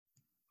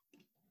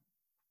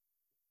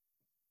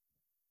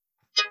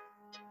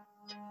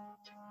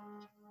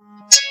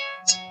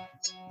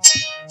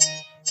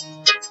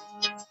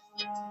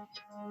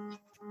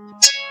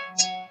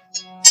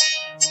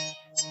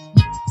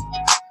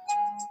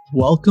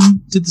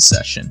Welcome to The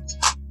Session,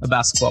 a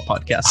basketball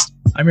podcast.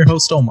 I'm your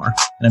host, Omar,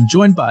 and I'm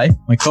joined by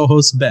my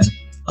co-host, Ben.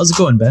 How's it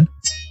going, Ben?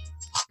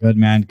 Good,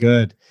 man.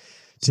 Good.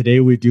 Today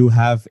we do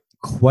have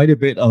quite a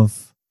bit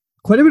of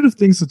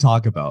things to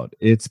talk about.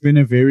 It's been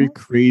a very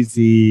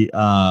crazy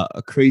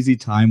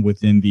time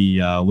within the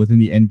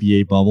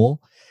NBA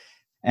bubble.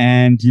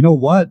 And you know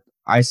what?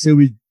 I say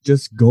we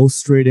just go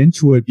straight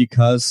into it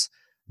because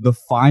the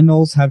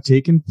finals have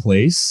taken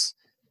place.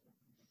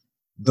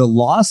 The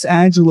Los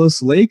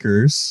Angeles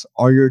Lakers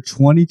are your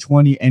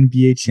 2020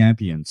 NBA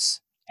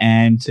champions,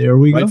 and There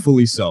we go.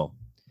 rightfully so.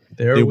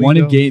 They won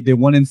a game. They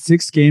won in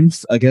 6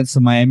 games against the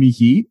Miami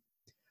Heat.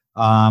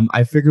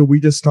 I figure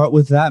we just start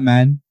with that,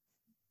 man.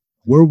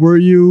 Where were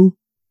you?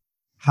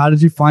 How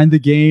did you find the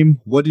game?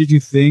 What did you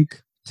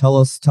think? Tell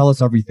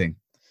us everything.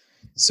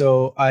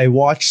 So I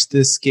watched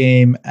this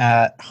game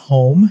at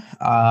home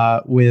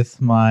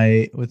with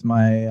my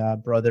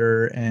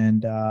brother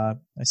and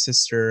my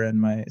sister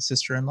and my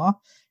sister-in-law,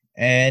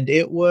 and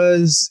it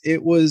was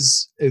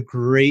a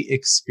great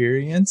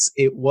experience.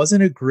 It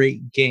wasn't a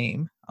great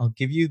game, I'll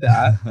give you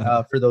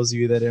that. For those of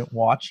you that didn't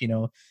watch,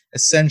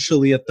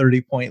 essentially a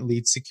 30-point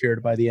lead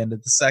secured by the end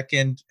of the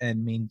second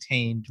and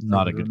maintained for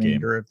Not the a good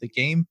remainder of the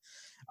game.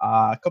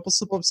 A couple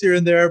slip-ups here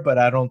and there, but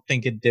I don't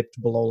think it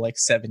dipped below like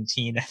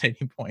 17 at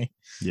any point.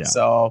 Yeah.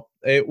 So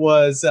it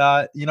was,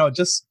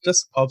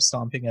 just pub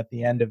stomping at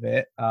the end of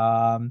it.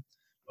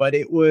 But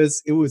it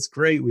was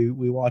great.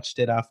 We watched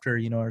it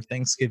after, our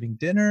Thanksgiving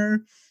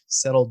dinner,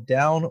 settled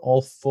down,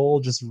 all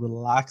full, just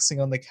relaxing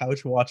on the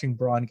couch, watching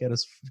Braun get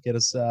us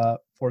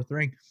fourth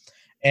ring.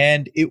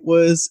 And it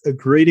was a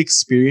great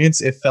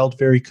experience. It felt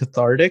very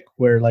cathartic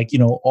where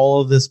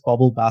all of this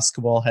bubble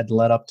basketball had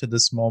led up to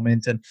this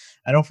moment. And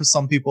I know for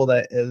some people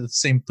that the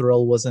same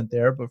thrill wasn't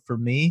there, but for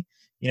me,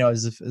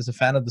 as a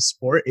fan of the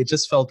sport, it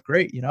just felt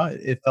great.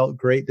 It felt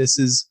great. This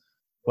is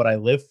what I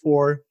live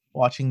for,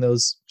 watching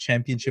those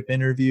championship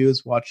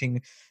interviews,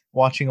 watching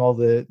all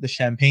the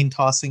champagne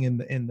tossing in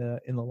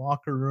the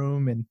locker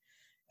room. And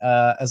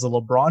as a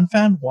LeBron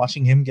fan,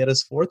 watching him get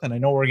his fourth. And I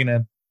know we're going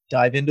to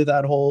dive into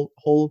that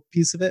whole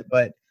piece of it,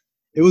 but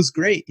it was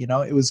great.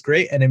 It was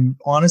great, and it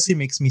honestly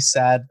makes me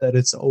sad that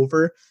it's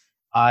over.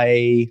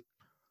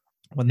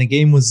 When the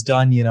game was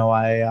done,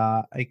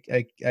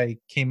 I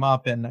came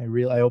up and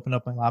I opened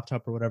up my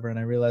laptop or whatever, and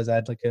I realized I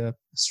had like a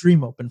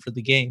stream open for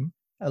the game,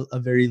 a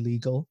very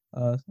legal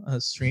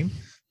stream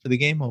for the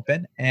game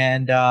open,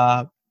 and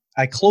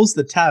I closed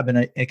the tab, and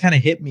it kind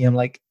of hit me. I'm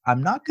like,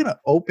 I'm not gonna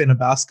open a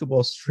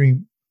basketball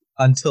stream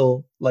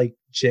until like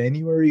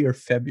January or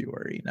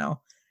February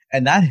now.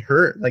 And that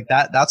hurt. Like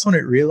that's when it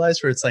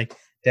realized, where it's like,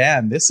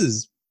 damn, this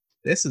is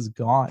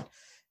gone.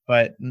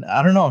 But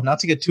I don't know, not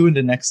to get too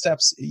into next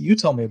steps. You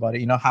tell me about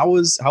it.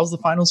 How's the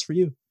finals for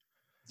you?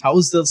 How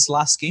was this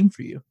last game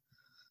for you?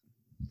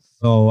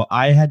 So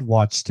I had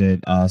watched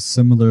it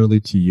similarly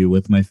to you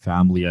with my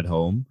family at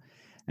home.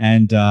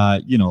 And,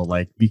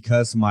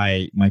 because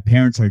my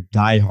parents are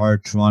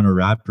diehard Toronto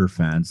Raptor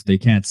fans, they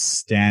can't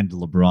stand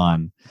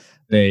LeBron.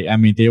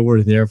 They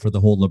were there for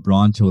the whole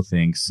LeBronto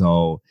thing.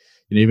 So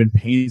it even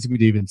pains me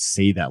to even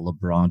say that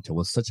LeBronto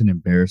was such an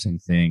embarrassing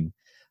thing.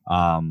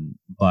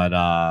 But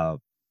that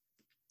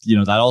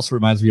also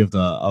reminds me of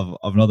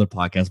another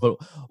podcast, but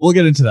we'll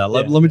get into that.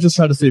 Let me just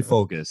try to stay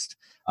focused.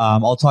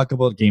 I'll talk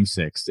about Game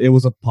 6. It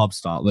was a pub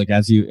stomp, like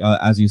as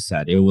you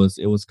said. It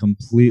was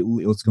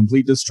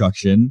complete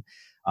destruction.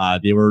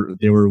 They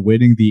were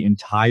winning the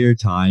entire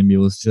time. It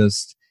was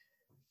just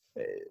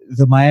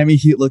the Miami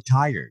Heat looked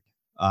tired.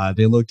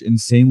 They looked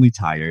insanely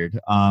tired.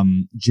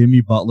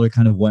 Jimmy Butler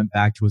kind of went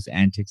back to his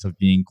antics of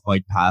being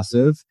quite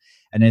passive,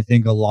 and I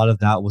think a lot of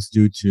that was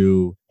due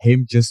to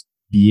him just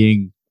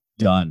being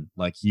done.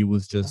 Like he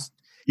just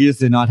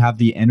did not have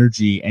the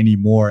energy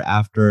anymore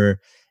after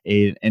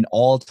an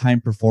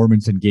all-time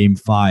performance in Game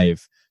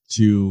 5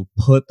 to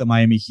put the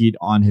Miami Heat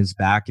on his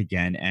back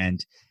again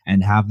and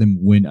have them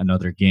win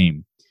another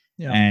game.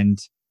 Yeah. And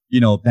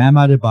Bam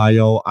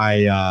Adebayo,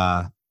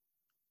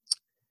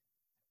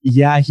 he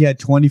had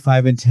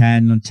 25 and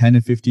 10 on 10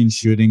 and 15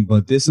 shooting,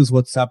 but this is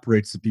what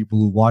separates the people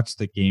who watch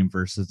the game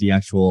versus the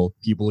actual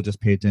people who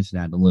just pay attention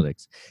to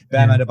analytics.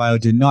 Bam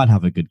Adebayo did not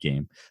have a good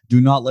game.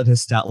 Do not let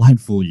his stat line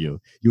fool you.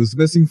 He was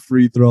missing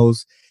free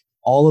throws.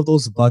 All of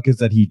those buckets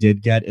that he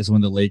did get is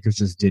when the Lakers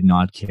just did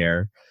not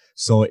care.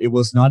 So it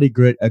was not a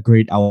great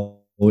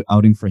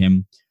outing for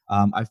him.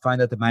 I find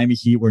that the Miami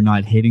Heat were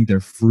not hitting their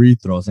free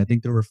throws. I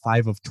think they were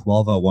 5 of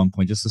 12 at one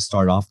point just to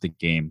start off the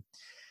game.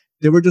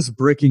 They were just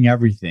bricking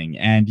everything.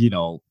 And,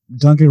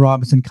 Duncan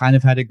Robinson kind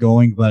of had it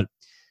going, but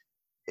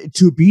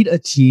to beat a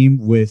team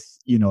with,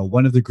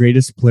 one of the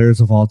greatest players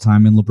of all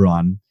time in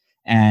LeBron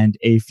and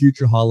a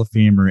future Hall of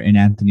Famer in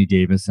Anthony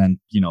Davis and,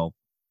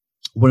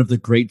 one of the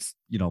great,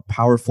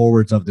 power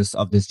forwards of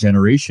this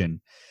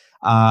generation,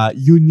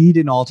 you need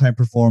an all-time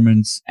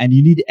performance and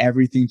you need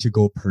everything to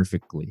go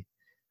perfectly.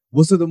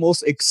 Was it the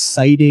most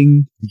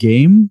exciting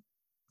game?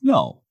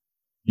 No.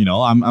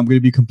 I'm going to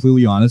be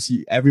completely honest.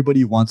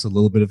 Everybody wants a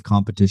little bit of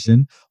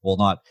competition. Well,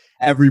 not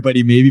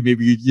everybody. Maybe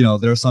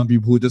there are some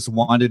people who just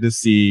wanted to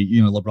see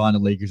LeBron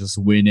and Lakers just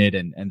win it,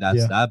 and that's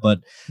Yeah, that. But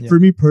yeah, for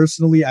me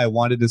personally, I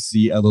wanted to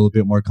see a little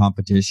bit more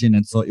competition,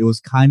 and so it was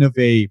kind of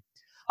I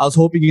was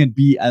hoping it'd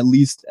be at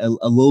least a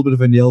little bit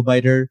of a nail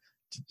biter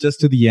just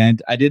to the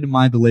end. I didn't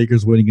mind the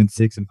Lakers winning in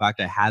six. In fact,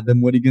 I had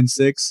them winning in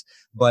six,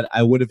 but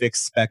I would have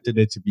expected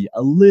it to be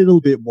a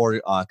little bit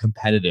more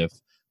competitive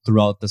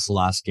throughout this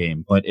last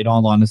game. But in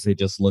all honesty,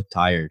 just looked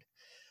tired.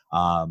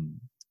 Um,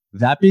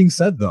 that being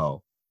said,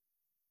 though,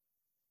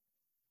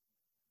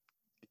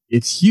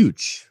 it's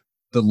huge.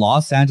 The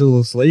Los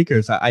Angeles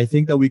Lakers, I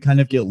think that we kind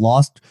of get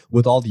lost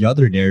with all the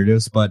other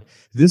narratives, but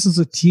this is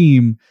a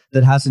team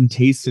that hasn't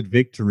tasted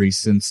victory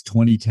since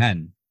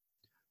 2010,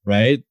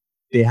 right?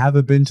 They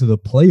haven't been to the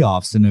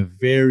playoffs in a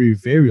very,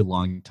 very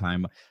long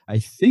time. I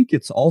think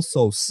it's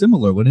also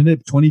similar. When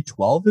it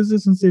 2012 is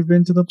it since they've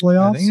been to the I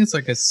playoffs? think it's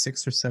like a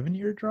 6 or 7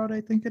 year drought.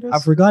 I think it is. I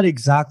forgot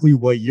exactly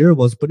what year it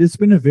was, but it's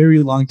been a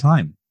very long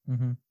time.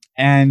 Mm-hmm.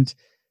 And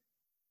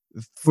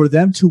for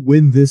them to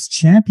win this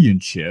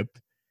championship,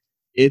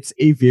 it's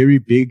a very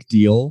big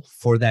deal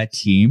for that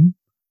team.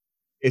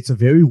 It's a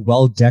very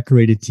well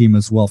decorated team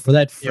as well for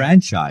that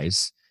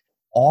franchise.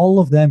 All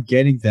of them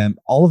getting them,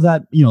 all of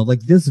that,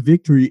 like this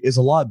victory is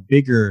a lot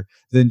bigger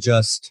than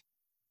just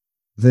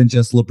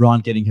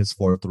LeBron getting his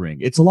fourth ring.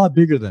 It's a lot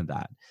bigger than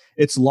that.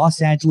 It's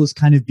Los Angeles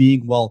kind of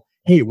being, well,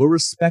 hey, we're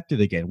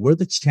respected again. We're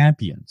the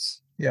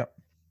champions. Yeah.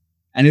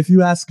 And if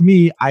you ask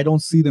me, I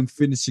don't see them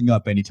finishing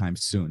up anytime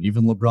soon.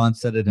 Even LeBron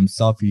said it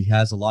himself. He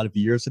has a lot of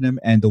years in him.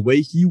 And the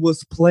way he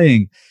was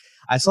playing,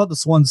 I saw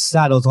this one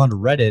stat. I was on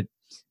Reddit.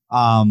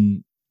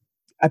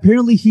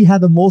 Apparently, he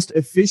had the most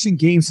efficient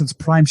game since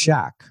Prime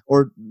Shaq,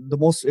 or the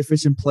most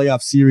efficient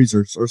playoff series,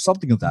 or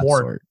something of that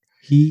sort.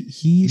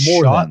 He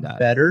More shot than that.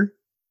 better.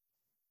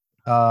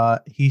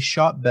 He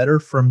shot better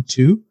from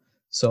two,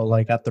 so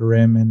like at the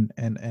rim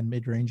and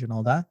mid range and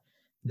all that,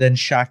 than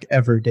Shaq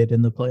ever did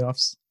in the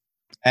playoffs.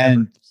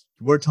 And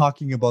we're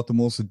talking about the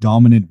most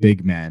dominant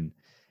big man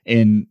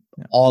in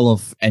all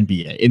of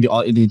NBA, in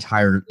the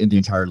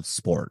entire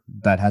sport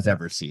that has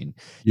ever seen.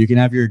 You can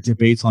have your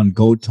debates on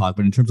GOAT talk,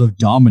 but in terms of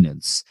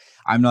dominance,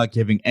 I'm not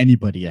giving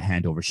anybody a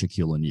hand over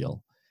Shaquille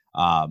O'Neal.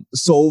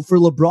 So for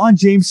LeBron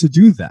James to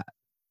do that,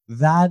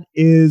 that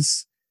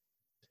is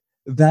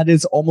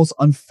almost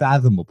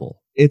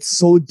unfathomable. It's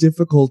so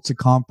difficult to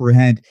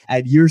comprehend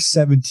at year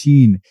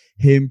 17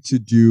 him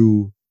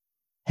to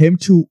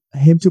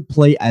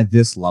play at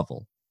this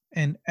level.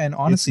 And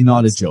honestly, it's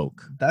not a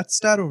joke. That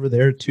stat over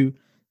there too.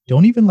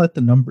 Don't even let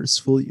the numbers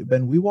fool you,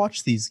 Ben. We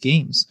watch these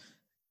games.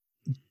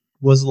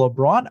 Was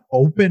LeBron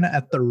open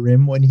at the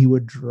rim when he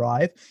would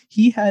drive?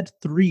 He had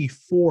 3,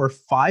 4,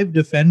 5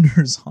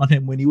 defenders on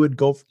him when he would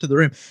go to the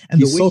rim. And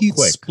the way he'd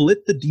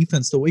split the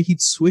defense, the way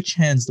he'd switch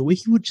hands, the way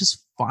he would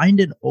just find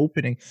an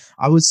opening.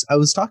 I was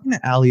talking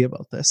to Ali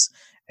about this,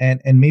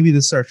 and maybe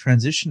this is our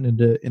transition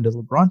into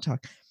LeBron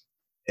talk.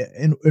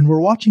 And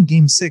we're watching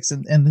game 6,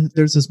 and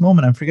there's this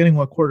moment, I'm forgetting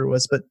what quarter it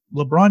was, but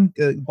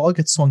LeBron, ball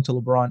gets swung to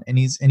LeBron, and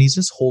he's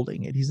just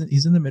holding it.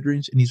 He's in the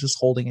mid-range, and he's just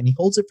holding, and he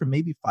holds it for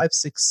maybe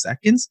 5-6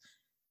 seconds,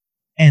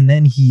 and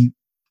then he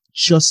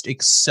just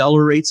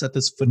accelerates at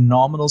this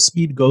phenomenal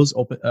speed, goes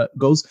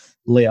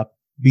layup,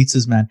 beats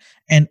his man,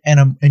 and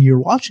you're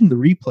watching the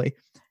replay,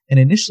 and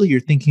initially you're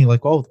thinking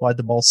like, oh, why'd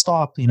the ball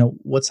stop?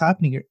 What's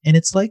happening here? And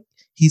it's like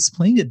he's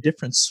playing a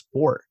different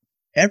sport.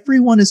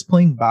 Everyone is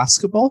playing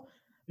basketball,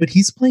 but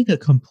he's playing a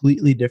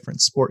completely different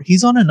sport.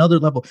 He's on another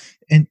level,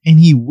 and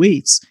he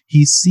waits.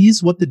 He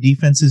sees what the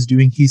defense is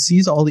doing. He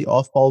sees all the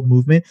off-ball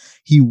movement.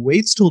 He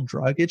waits till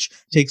Dragic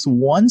takes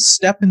one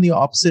step in the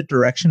opposite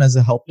direction as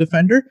a help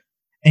defender,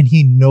 and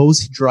he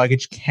knows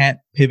Dragic can't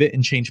pivot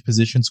and change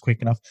positions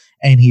quick enough.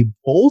 And he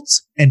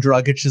bolts, and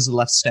Dragic is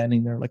left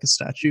standing there like a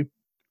statue.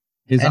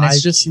 His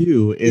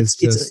IQ is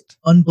just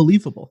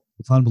unbelievable.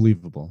 It's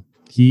unbelievable.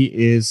 He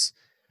is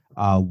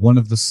one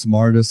of the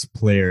smartest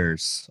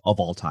players of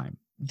all time.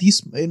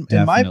 In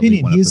my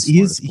opinion, he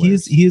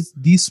is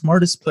the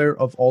smartest player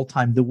of all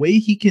time. The way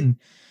he can,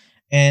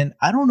 and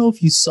I don't know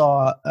if you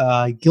saw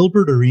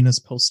Gilbert Arenas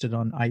posted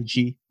on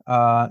IG.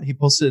 He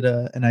posted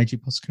an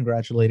IG post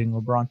congratulating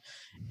LeBron,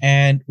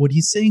 and what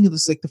he's saying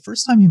is like the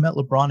first time he met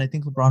LeBron, I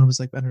think LeBron was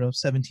like, I don't know,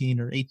 17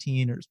 or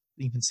 18 or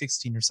even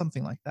 16 or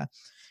something like that.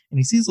 And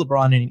he sees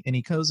LeBron, and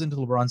he goes into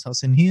LeBron's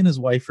house, and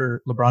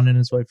LeBron and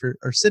his wife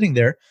are sitting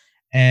there,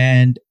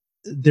 and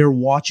they're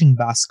watching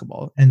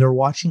basketball, and they're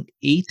watching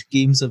 8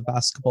 games of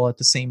basketball at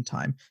the same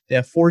time. They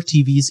have 4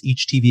 TVs.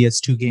 Each TV has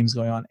 2 games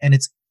going on, and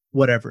it's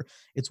whatever.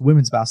 It's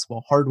women's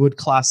basketball, hardwood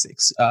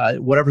classics,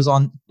 whatever's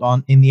on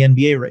in the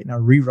NBA right now,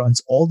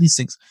 reruns, all these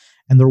things.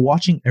 And they're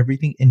watching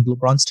everything, and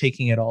LeBron's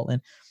taking it all in.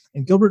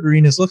 And Gilbert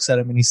Arenas looks at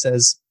him, and he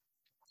says,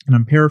 and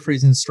I'm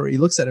paraphrasing the story, he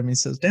looks at him and he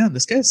says, damn,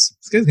 this guy's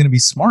going to be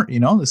smart,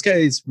 This guy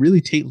is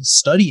really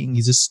studying.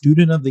 He's a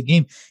student of the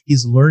game.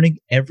 He's learning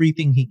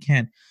everything he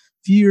can.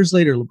 Few years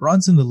later,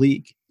 LeBron's in the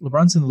league,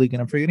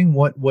 and I'm forgetting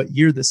what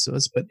year this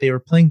was, but they were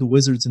playing the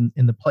Wizards in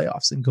the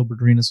playoffs, and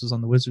Gilbert Arenas was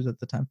on the Wizards at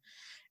the time.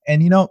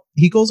 And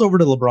he goes over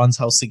to LeBron's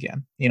house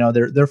again.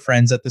 They're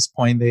friends at this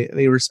point.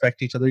 They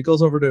respect each other. He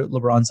goes over to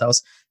LeBron's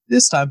house.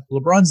 This time,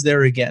 LeBron's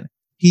there again.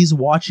 He's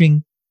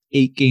watching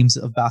 8 games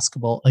of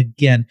basketball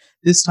again.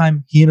 This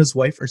time, he and his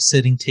wife are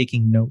sitting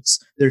taking notes.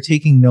 They're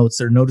taking notes.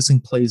 They're noticing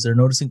plays. They're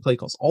noticing play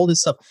calls. All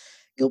this stuff.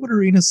 Gilbert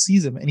Arenas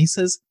sees him and he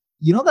says,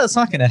 that's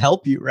not going to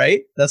help you,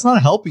 right? That's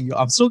not helping you.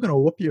 I'm still going to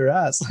whoop your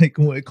ass. Like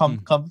when it come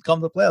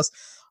to playoffs.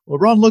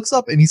 LeBron looks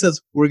up and he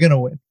says, "We're going to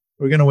win.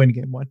 We're going to win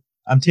game 1.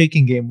 I'm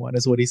taking game 1,"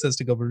 is what he says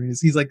to Gilbert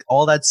Arenas. He's like,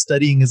 all that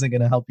studying isn't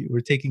going to help you.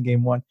 We're taking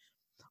game 1.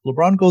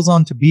 LeBron goes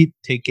on to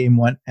take game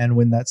 1 and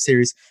win that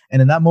series.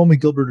 And in that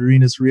moment, Gilbert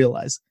Arenas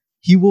realized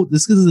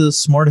this is the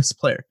smartest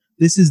player.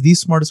 This is the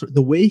smartest.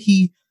 The way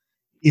he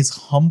is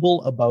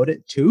humble about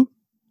it too,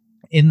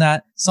 in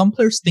that some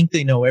players think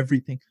they know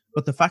everything,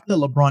 but the fact that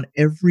LeBron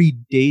every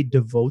day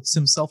devotes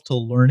himself to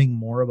learning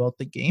more about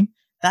the game,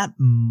 that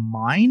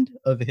mind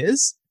of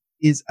his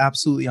is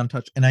absolutely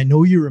untouched. And I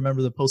know you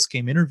remember the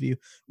post-game interview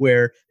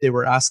where they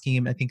were asking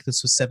him, I think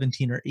this was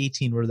 17 or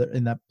 18, where they're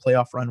in that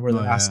playoff run where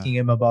they're asking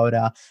him about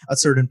a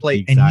certain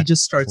play, and he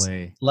just starts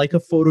like a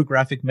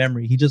photographic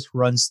memory. He just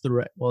runs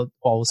through it. Well,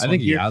 I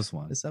think he has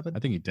one. I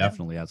think he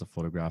definitely has a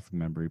photographic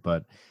memory.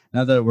 But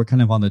now that we're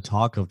kind of on the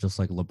talk of just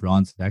like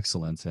LeBron's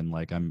excellence, and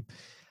like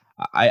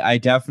I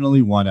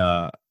definitely want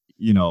to,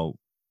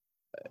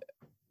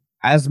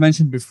 as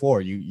mentioned before,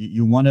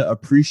 you want to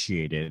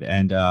appreciate it.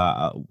 And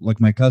like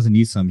my cousin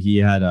Isam,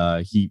 he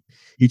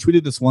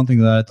tweeted this one thing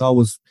that I thought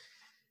was,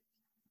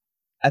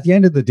 at the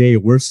end of the day,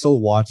 we're still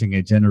watching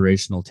a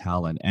generational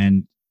talent,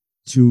 and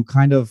to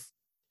kind of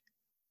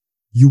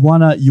you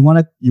wanna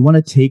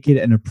take it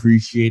and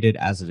appreciate it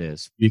as it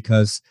is,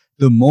 because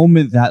the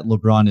moment that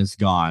LeBron is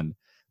gone,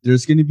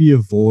 there's going to be a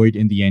void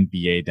in the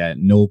NBA that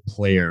no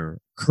player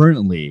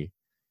currently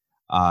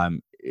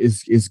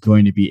is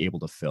going to be able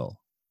to fill.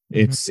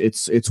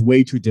 It's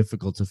way too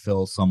difficult to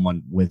fill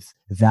someone with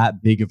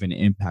that big of an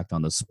impact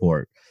on the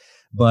sport.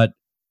 But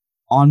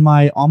on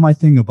my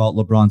thing about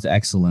LeBron's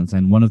excellence,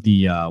 and one of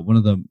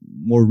the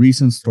more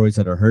recent stories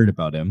that I heard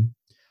about him,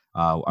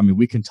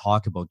 we can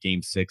talk about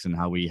Game 6 and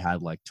how he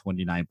had like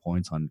 29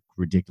 points on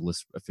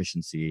ridiculous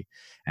efficiency,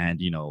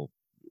 and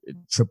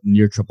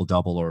near triple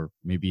double, or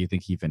maybe I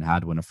think he even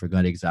had one. I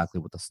forgot exactly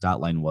what the stat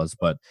line was,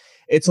 but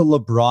it's a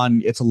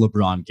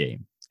LeBron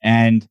game.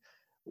 And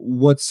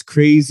what's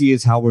crazy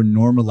is how we're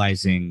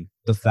normalizing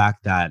the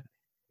fact that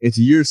it's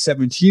year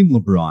 17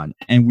 LeBron,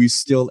 and we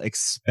still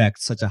expect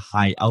such a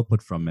high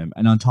output from him.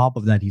 And on top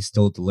of that, he's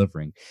still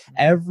delivering.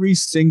 Every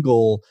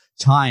single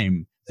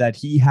time that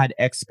he had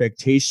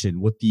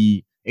expectation, with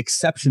the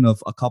exception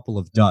of a couple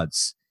of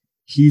duds,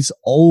 he's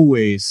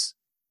always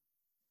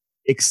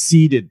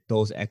exceeded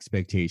those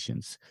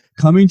expectations.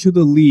 Coming to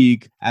the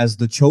league as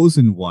the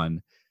chosen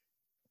one,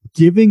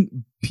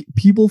 giving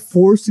people,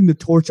 forcing the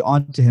torch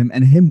onto him,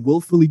 and him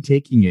willfully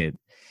taking it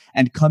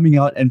and coming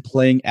out and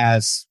playing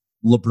as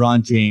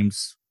LeBron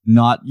James,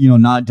 not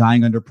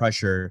dying under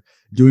pressure,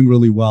 doing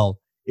really well,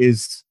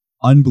 is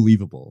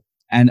unbelievable.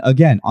 And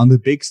again, on the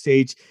big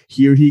stage,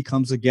 here he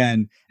comes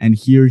again, and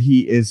here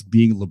he is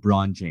being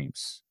LeBron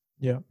James.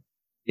 Yeah.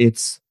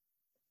 It's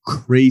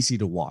crazy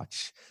to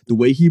watch. The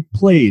way he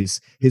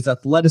plays, his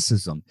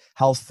athleticism,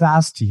 how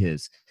fast he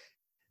is,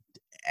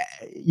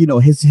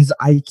 his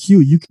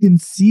IQ. You can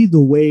see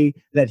the way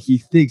that he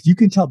thinks. You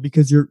can tell,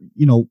 because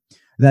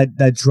that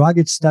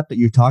Dragic step that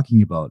you're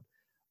talking about.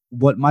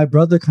 What my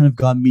brother kind of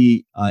got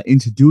me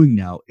into doing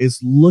now is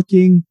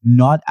looking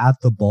not at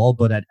the ball,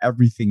 but at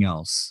everything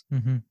else.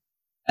 Mm-hmm.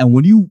 And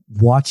when you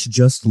watch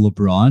just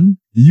LeBron,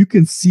 you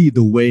can see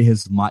the way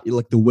his mind,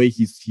 like the way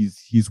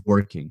he's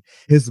working.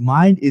 His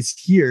mind is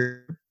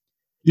here.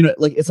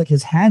 It's like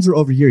his hands are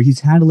over here.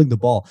 He's handling the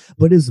ball,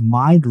 but his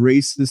mind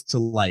races to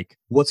like,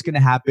 what's going to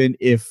happen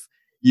if,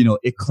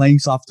 it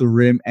clanks off the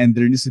rim and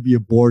there needs to be a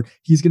board.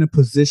 He's going to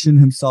position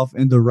himself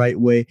in the right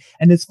way.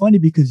 And it's funny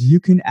because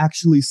you can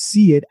actually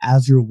see it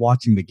as you're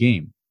watching the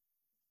game.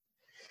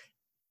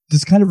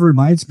 This kind of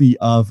reminds me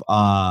of,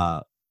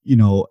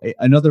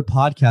 another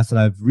podcast that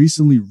I've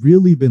recently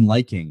really been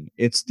liking.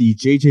 It's the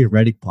JJ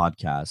Redick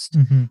podcast.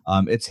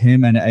 Mm-hmm. It's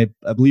him, and I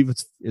believe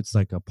it's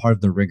like a part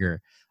of the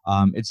Ringer.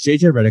 It's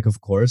JJ Redick,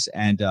 of course,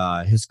 and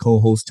his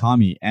co-host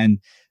Tommy, and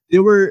they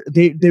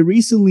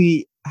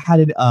recently had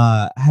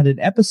an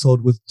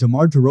episode with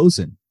DeMar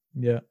DeRozan.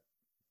 Yeah.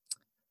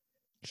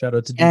 Shout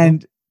out to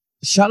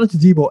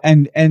Debo.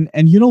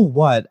 And you know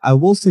what? I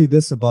will say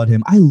this about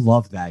him. I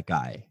love that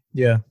guy.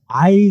 Yeah.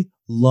 I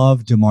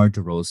love DeMar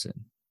DeRozan.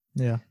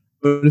 Yeah.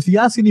 But if you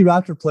ask any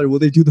Raptor player, will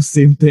they do the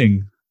same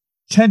thing?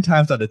 10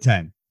 times out of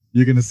 10.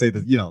 You're going to say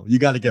that, you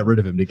got to get rid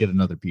of him to get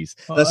another piece.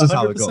 That's just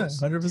how it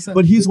goes. 100%.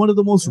 But he's one of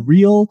the most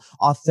real,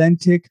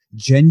 authentic,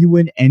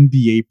 genuine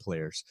NBA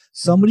players.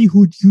 Somebody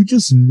who you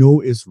just know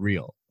is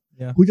real.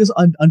 Yeah. Who just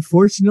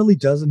unfortunately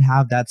doesn't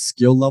have that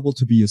skill level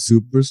to be a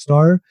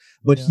superstar,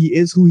 but he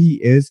is who he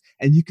is,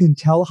 and you can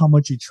tell how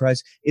much he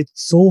tries. It's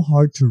so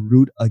hard to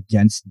root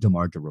against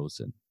DeMar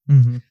DeRozan.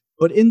 Mm-hmm.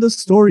 But in the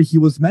story, he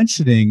was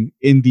mentioning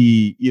in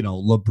the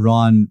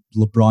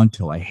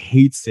LeBronto. I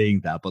hate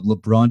saying that, but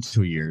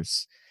LeBronto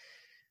years.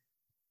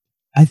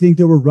 I think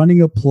they were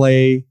running a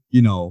play,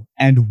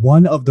 and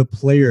one of the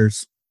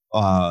players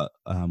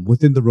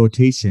within the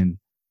rotation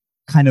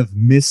kind of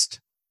missed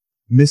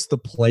the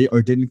play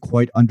or didn't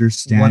quite One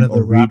understand of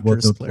the or read what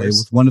Raptors the play players.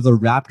 was. One of the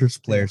Raptors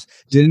Yeah. players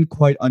didn't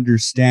quite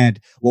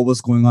understand what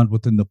was going on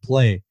within the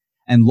play.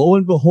 And lo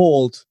and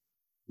behold,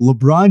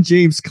 LeBron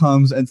James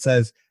comes and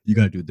says, you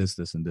got to do this,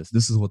 this, and this.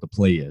 This is what the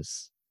play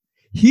is.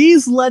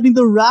 He's letting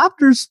the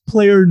Raptors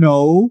player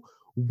know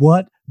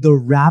what the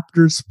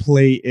Raptors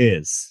play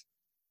is.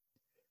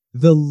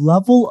 The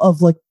level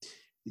of like,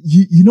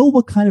 you know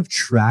what kind of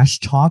trash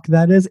talk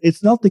that is?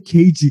 It's not the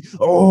KG,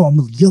 oh, I'm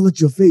gonna yell at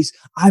your face.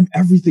 I'm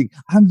everything.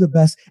 I'm the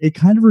best. It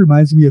kind of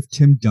reminds me of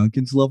Tim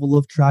Duncan's level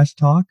of trash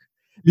talk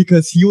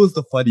because he was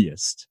the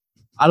funniest.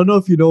 I don't know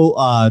if you know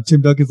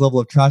Tim Duncan's level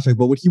of trash talk,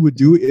 but what he would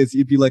do is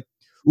he'd be like,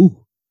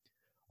 ooh,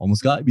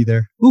 almost got me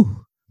there.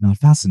 Ooh, not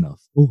fast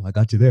enough. Oh, I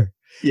got you there.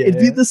 Yeah,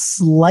 It'd be the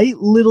slight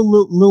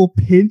little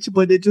pinch,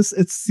 but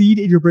it's seed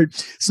in your brain.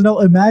 So now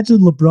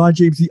imagine LeBron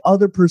James, the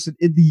other person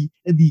in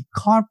the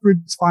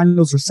conference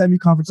finals or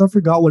semi-conference, I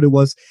forgot what it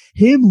was,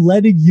 him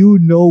letting you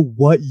know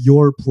what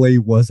your play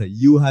was that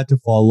you had to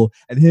follow,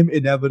 and him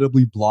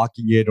inevitably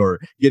blocking it or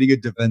getting a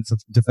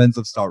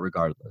defensive start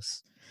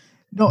regardless.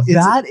 No,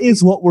 That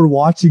is what we're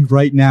watching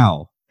right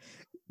now.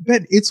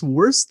 Ben, it's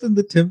worse than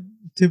the Tim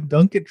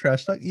Duncan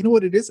trash talk. You know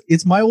what it is?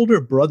 It's my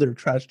older brother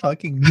trash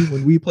talking me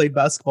when we played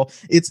basketball.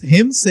 It's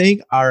him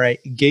saying, all right,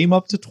 game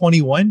up to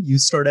 21, you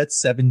start at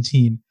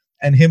 17,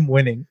 and him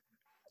winning.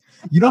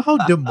 You know how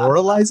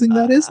demoralizing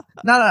that is?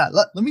 No.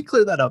 Let me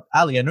clear that up.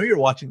 Ali, I know you're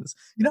watching this.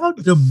 You know how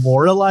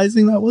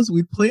demoralizing that was?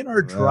 We'd play in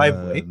our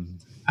driveway.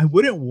 I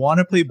wouldn't want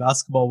to play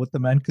basketball with the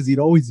man because he'd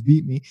always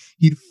beat me.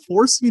 He'd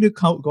force me to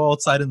go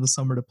outside in the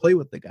summer to play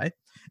with the guy.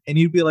 And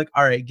he'd be like,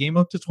 all right, game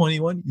up to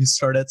 21, you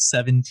start at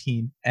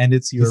 17, and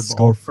it's your Just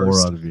ball score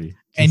first. 4 out of me.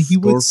 And he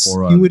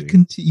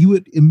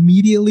would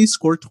immediately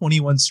score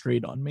 21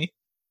 straight on me.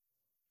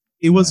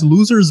 It was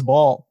loser's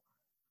ball.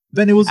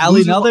 Then it was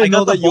Ali, now that I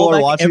know that you are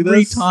watching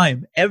every this,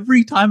 time.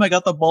 Every time I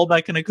got the ball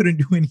back and I couldn't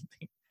do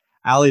anything.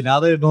 Ali,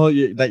 now that I know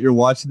that you're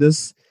watching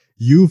this,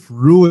 you've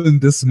ruined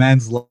this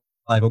man's life.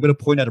 I'm going to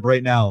point at him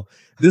right now.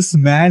 This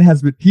man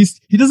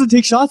he doesn't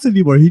take shots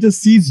anymore. He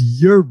just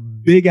sees your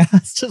big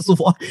ass just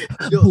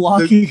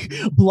blocking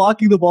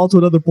the ball to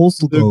another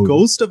postal code. The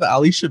ghost of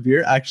Ali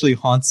Shabir actually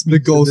haunts me. The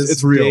ghost,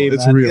 it's real.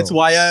 It's real. It's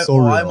why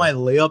my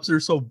layups are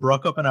so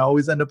broke up and I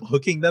always end up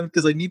hooking them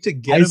because I need to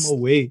get him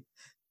away.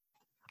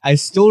 I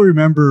still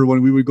remember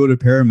when we would go to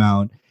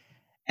Paramount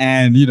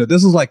and,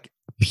 this was like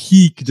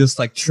peak, just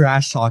like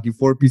trash talking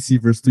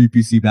 4PC versus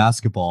 3PC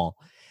basketball.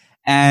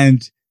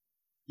 And,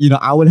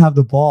 I would have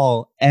the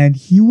ball and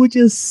he would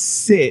just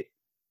sit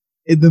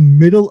in the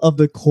middle of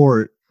the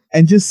court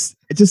and just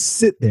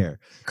sit there,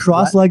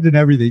 cross-legged and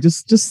everything,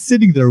 just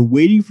sitting there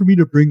waiting for me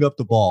to bring up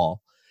the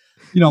ball.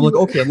 I'm like,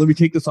 okay, let me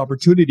take this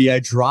opportunity. I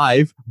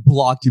drive,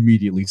 blocked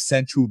immediately,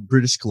 sent to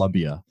British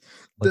Columbia.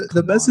 Like,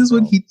 the best is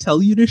when he'd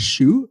tell you to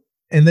shoot,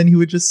 and then he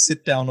would just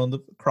sit down on the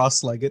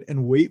cross-legged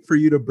and wait for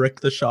you to brick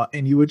the shot,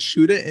 and you would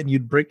shoot it and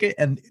you'd brick it,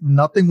 and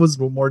nothing was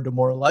more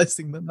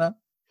demoralizing than that.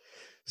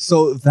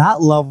 So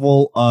that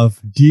level of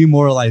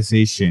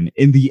demoralization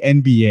in the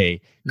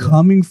NBA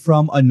coming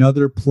from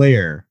another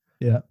player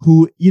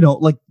who,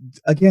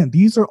 again,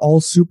 these are all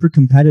super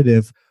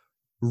competitive,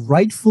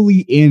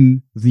 rightfully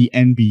in the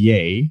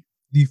NBA.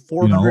 The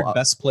 400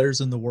 best players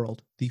in the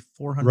world. The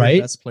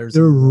 400 best players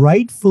They're in the world.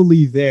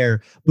 rightfully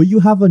there. But you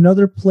have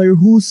another player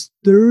who's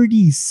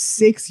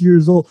 36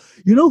 years old.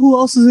 You know who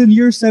else is in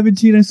year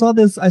 17? I saw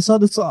this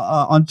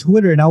on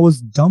Twitter and I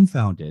was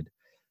dumbfounded.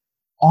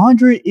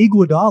 Andre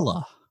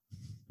Iguodala.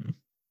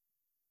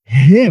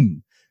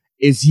 Him.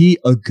 Is he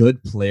a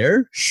good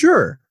player?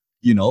 Sure.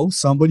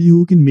 Somebody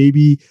who can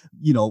maybe,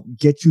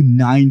 get you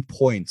 9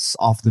 points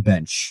off the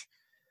bench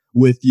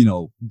with,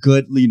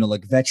 good,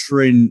 like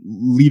veteran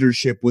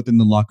leadership within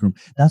the locker room.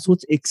 That's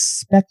what's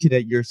expected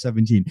at year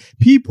 17.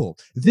 People,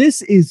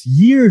 this is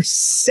year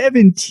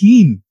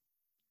 17.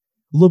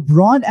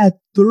 LeBron at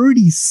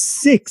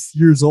 36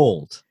 years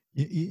old.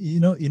 You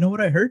know what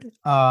I heard?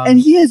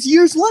 And he has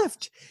years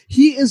left.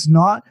 He is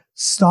not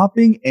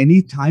stopping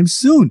anytime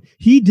soon.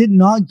 He did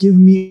not give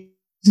me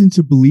reason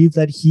to believe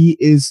that he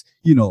is,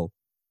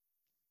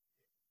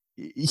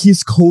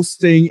 he's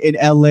coasting in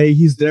LA.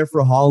 He's there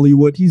for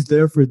Hollywood. He's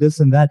there for this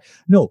and that.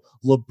 No,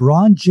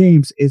 LeBron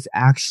James is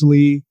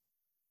actually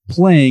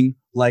playing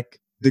like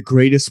the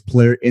greatest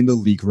player in the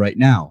league right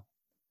now.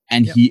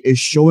 And he is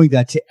showing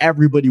that to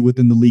everybody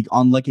within the league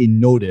on like a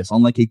notice,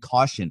 on like a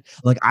caution.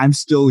 Like, I'm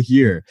still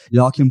here.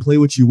 Y'all can play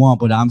what you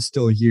want, but I'm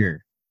still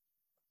here.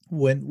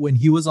 When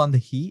he was on the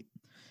Heat,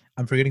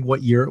 I'm forgetting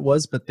what year it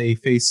was, but they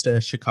faced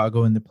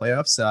Chicago in the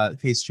playoffs,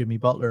 faced Jimmy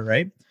Butler,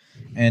 right?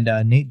 And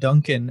Nate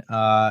Duncan,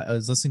 I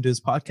was listening to his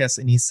podcast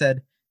and he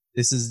said,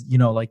 this is,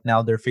 like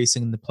now they're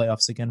facing the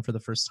playoffs again for the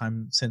first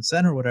time since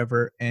then or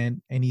whatever.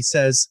 And he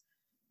says,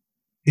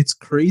 It's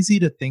crazy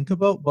to think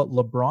about, but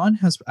LeBron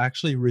has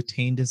actually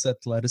retained his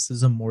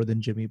athleticism more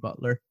than Jimmy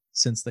Butler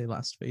since they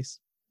last faced,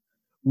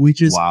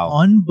 which is Wow,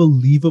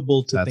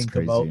 unbelievable to that's think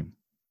about. crazy.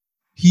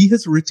 He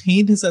has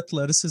retained his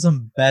athleticism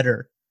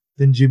better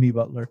than Jimmy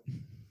Butler,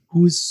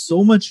 who is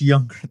so much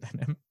younger than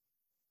him.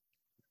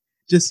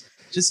 Just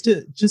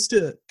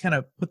to kind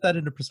of put that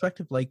into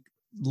perspective, like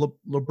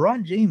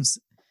LeBron James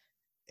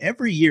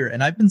every year,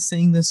 and I've been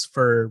saying this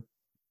for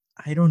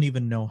I don't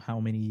even know how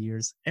many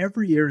years.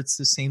 Every year it's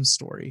the same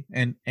story.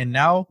 And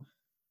now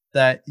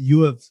that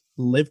you have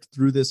lived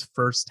through this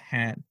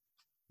firsthand,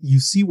 you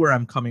see where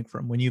I'm coming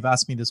from when you've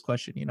asked me this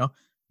question, you know.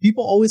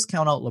 People always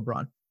count out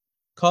LeBron.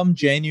 Come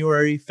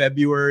January,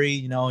 February,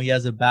 you know, he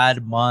has a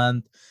bad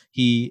month.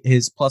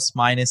 His plus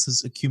minus,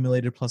 his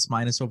accumulated plus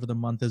minus over the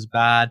month is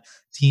bad.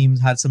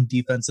 Teams had some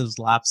defensive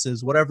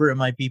lapses, whatever it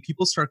might be.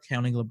 People start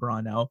counting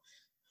LeBron out.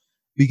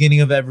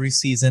 Beginning of every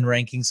season,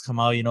 rankings come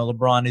out. You know,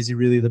 LeBron, is he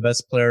really the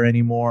best player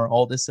anymore?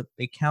 All this,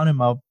 they count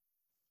him out.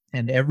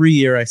 And every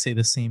year I say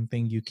the same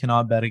thing. You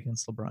cannot bet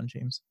against LeBron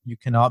James. You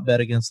cannot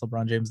bet against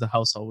LeBron James. The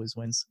house always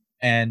wins.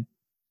 And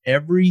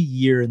every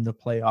year in the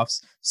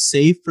playoffs,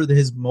 save for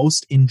his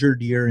most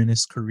injured year in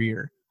his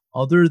career,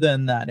 other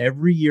than that,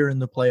 every year in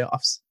the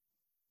playoffs,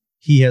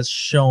 he has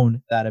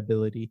shown that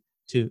ability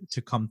to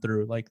come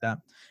through like that.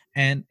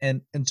 And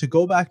to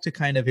go back to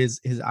kind of his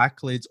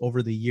accolades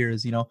over the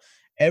years, you know,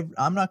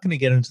 I'm not going to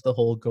get into the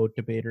whole GOAT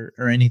debate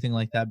or anything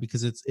like that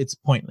because it's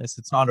pointless.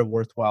 It's not a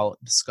worthwhile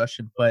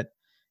discussion. But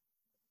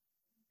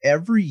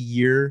every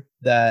year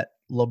that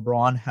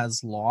LeBron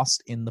has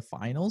lost in the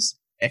finals,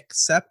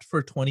 except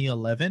for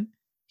 2011,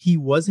 he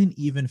wasn't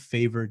even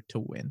favored to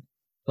win.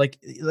 Like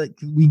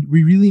we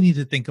really need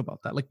to think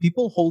about that. Like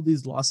people hold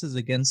these losses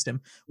against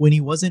him when he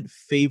wasn't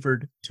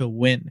favored to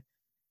win.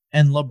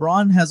 And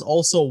LeBron has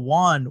also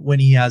won when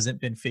he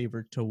hasn't been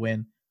favored to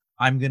win.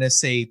 I'm going to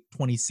say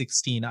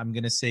 2016, I'm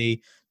going to say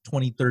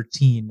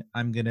 2013,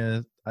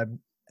 and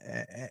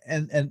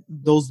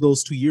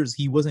those 2 years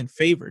he wasn't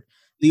favored.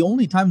 The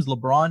only times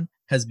LeBron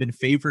has been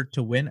favored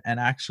to win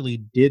and actually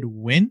did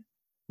win,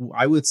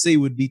 I would say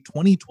would be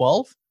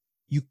 2012.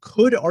 You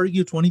could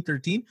argue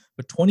 2013,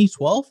 but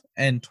 2012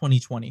 and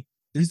 2020.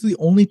 These are the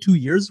only 2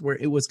 years where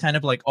it was kind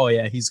of like, oh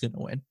yeah, he's going to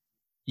win.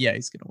 Yeah,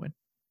 he's going to win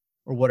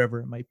or whatever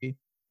it might be.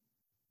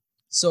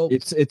 So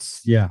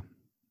It's yeah,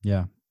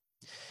 yeah.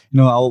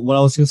 What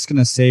I was just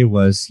gonna say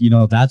was,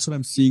 that's what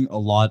I'm seeing a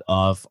lot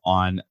of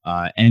on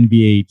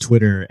NBA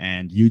Twitter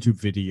and YouTube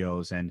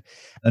videos and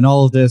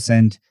all of this.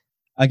 And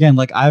again,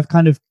 like I've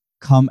kind of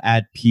come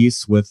at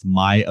peace with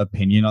my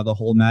opinion on the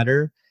whole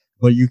matter,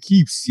 but you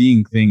keep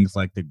seeing things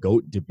like the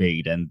GOAT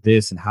debate and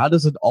this, and how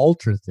does it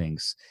alter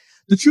things?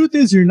 The truth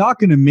is, you're not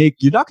gonna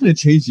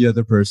change the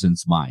other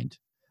person's mind.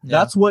 yeah.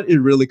 That's what it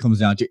really comes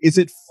down to. Is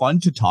it fun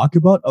to talk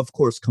about? Of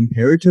course,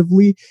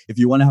 comparatively, if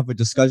you want to have a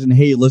discussion,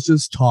 hey, let's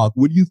just talk.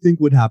 What do you think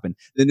would happen?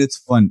 Then it's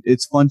fun.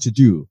 It's fun to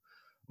do.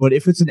 But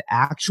if it's an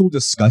actual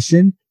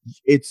discussion,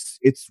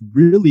 it's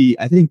really,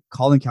 I think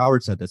Colin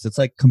Coward said this. It's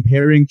like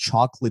comparing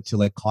chocolate to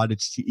like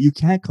cottage cheese. You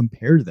can't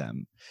compare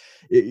them.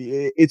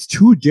 It's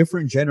two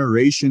different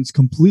generations,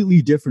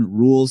 completely different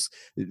rules,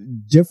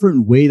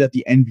 different way that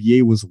the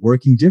NBA was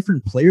working,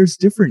 different players,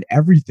 different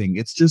everything.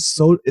 It's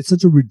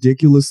such a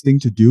ridiculous thing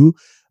to do.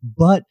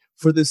 But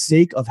for the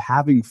sake of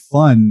having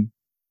fun,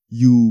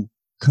 you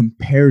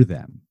compare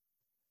them.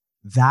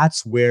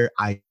 That's where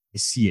I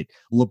see it.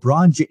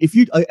 LeBron, if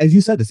you, as you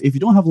said this, if you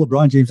don't have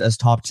LeBron James as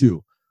top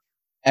two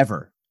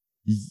ever,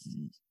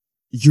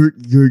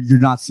 you're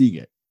not seeing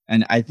it.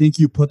 And I think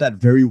you put that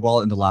very well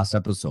in the last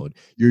episode.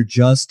 You're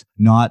just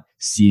not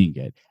seeing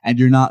it, and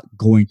you're not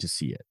going to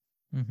see it.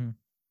 Mm-hmm.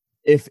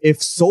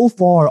 If so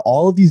far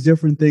all of these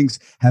different things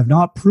have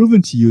not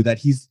proven to you that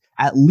he's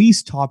at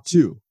least top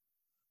two,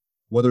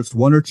 whether it's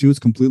one or two, it's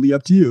completely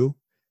up to you.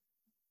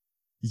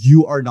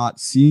 You are not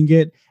seeing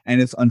it,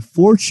 and it's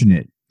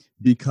unfortunate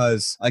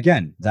because,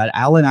 again, that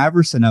Allen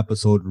Iverson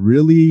episode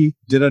really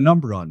did a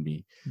number on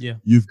me. Yeah.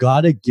 You've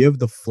got to give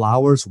the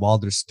flowers while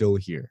they're still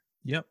here.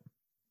 Yep.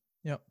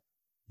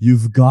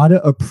 You've got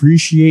to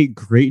appreciate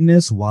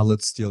greatness while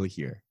it's still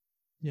here.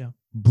 Yeah.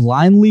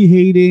 Blindly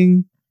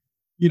hating,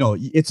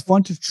 it's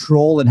fun to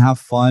troll and have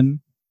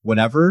fun,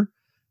 whatever.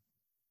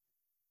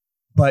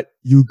 But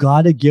you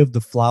got to give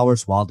the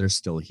flowers while they're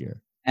still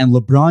here. And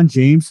LeBron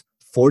James,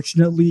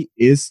 fortunately,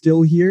 is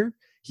still here.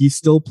 He's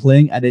still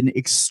playing at an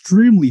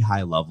extremely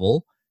high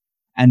level.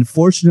 And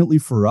fortunately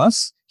for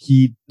us,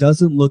 he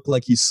doesn't look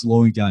like he's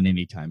slowing down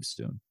anytime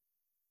soon.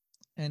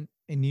 And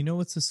you know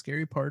what's the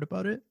scary part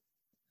about it?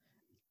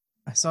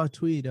 I saw a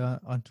tweet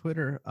on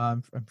Twitter.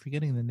 I'm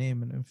forgetting the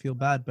name and I feel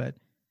bad, but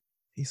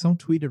someone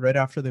tweeted right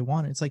after they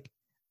won. It's like,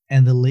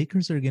 and the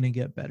Lakers are going to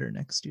get better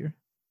next year.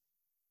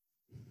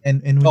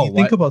 And when you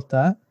think about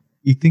that,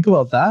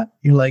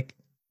 you're like,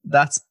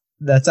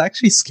 that's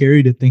actually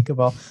scary to think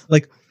about.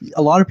 Like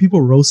a lot of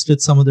people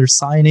roasted some of their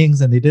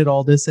signings and they did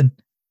all this, and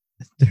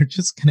they're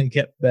just gonna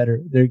get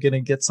better. They're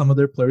gonna get some of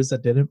their players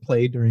that didn't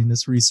play during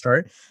this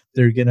restart.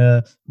 They're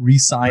gonna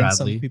re-sign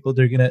some Bradley. people.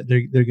 They're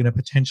gonna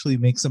potentially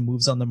make some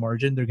moves on the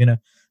margin. They're gonna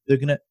they're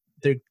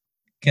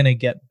gonna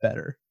get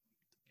better.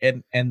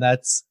 And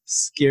that's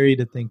scary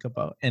to think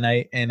about. And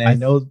I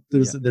know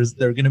Yeah.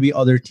 there are going to be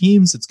other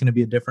teams. It's going to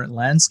be a different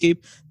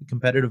landscape. The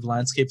competitive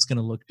landscape is going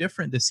to look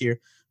different this year.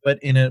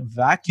 But in a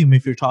vacuum,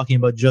 if you're talking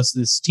about just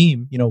this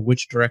team,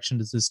 which direction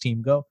does this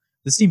team go?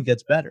 This team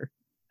gets better,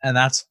 and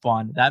that's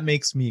fun. That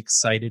makes me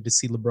excited to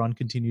see LeBron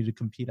continue to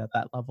compete at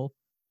that level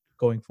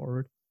going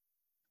forward.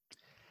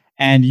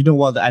 And you know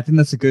what? I think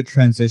that's a good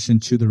transition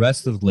to the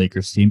rest of the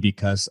Lakers team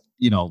because,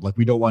 like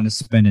we don't want to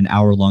spend an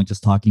hour long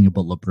just talking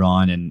about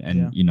LeBron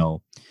and Yeah.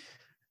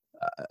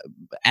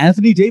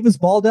 Anthony Davis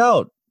balled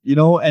out,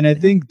 and I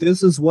think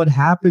this is what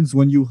happens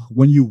when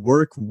you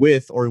work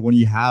with or when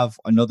you have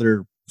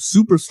another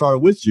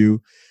superstar with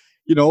you,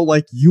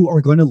 like you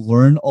are going to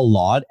learn a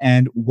lot.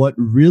 And what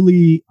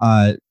really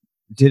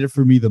did it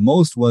for me the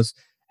most was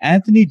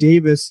Anthony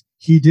Davis.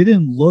 He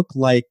didn't look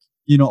like,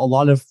 a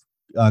lot of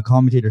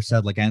commentators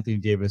said like Anthony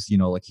Davis,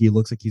 like he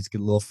looks like he's a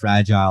little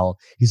fragile.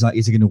 He's not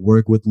easy going to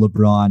work with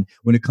LeBron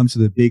when it comes to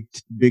the big,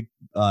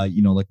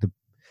 like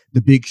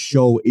the big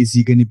show. Is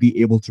he going to be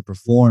able to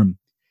perform?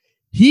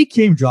 He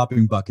came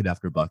dropping bucket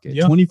after bucket,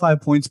 Yeah.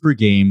 25 points per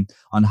game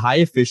on high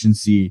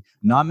efficiency,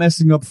 not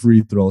messing up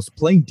free throws,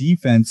 playing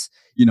defense.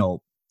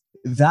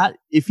 That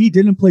if he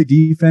didn't play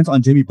defense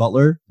on Jimmy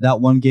Butler that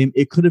one game,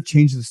 it could have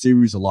changed the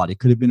series a lot. It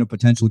could have been a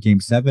potential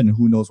game 7, and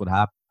who knows what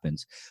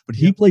happens. But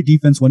he played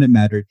defense when it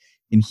mattered,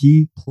 and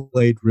he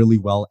played really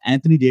well.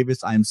 Anthony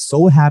Davis, I am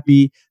so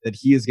happy that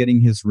he is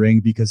getting his ring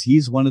because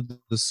he's one of the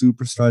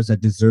superstars that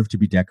deserve to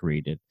be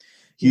decorated.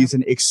 He's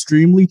an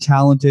extremely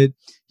talented.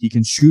 He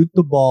can shoot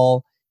the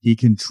ball. He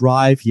can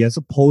drive. He has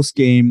a post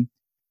game.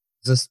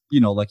 Just,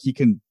 like he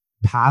can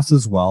pass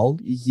as well.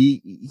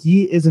 He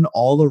is an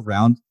all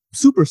around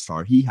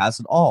superstar. He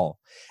has it all.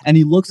 And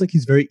he looks like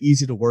he's very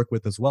easy to work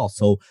with as well.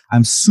 So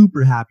I'm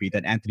super happy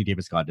that Anthony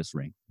Davis got this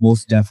ring.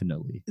 Most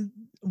definitely.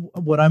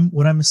 What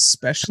I'm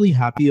especially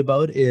happy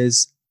about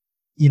is,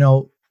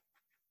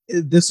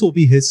 this will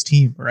be his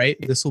team, right?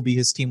 This will be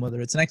his team, whether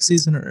it's next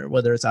season or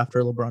whether it's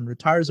after LeBron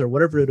retires or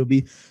whatever it'll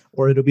be,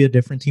 or it'll be a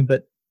different team.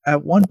 But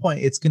at one point,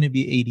 it's going to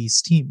be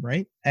AD's team,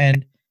 right?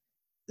 And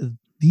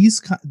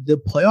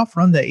the playoff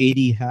run that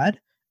AD had,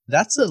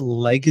 that's a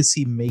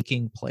legacy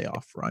making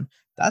playoff run.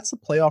 That's a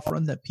playoff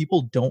run that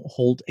people don't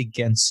hold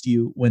against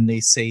you when they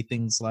say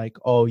things like,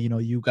 oh,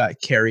 you got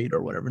carried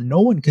or whatever.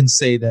 No one can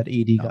say that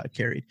AD got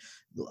carried.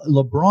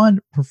 LeBron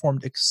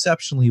performed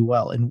exceptionally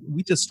well, and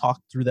we just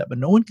talked through that, but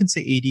no one can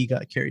say AD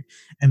got carried.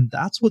 And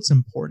that's what's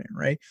important,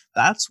 right?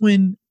 That's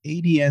when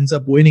AD ends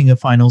up winning a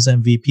finals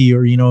MVP,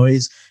 or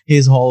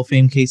his Hall of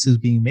Fame case is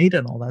being made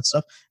and all that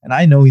stuff. And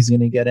I know he's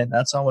going to get it.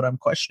 That's not what I'm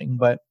questioning,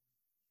 but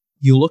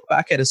you look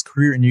back at his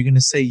career and you're going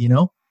to say,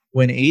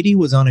 when AD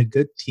was on a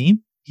good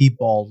team, he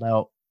balled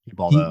out.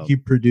 He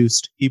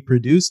produced.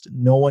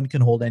 No one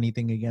can hold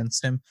anything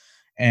against him.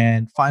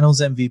 And finals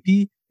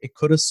MVP, it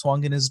could have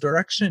swung in his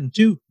direction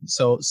too.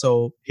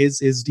 So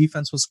his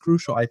defense was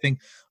crucial. I think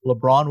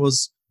LeBron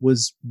was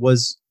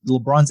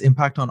LeBron's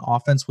impact on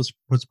offense was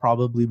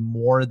probably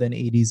more than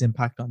AD's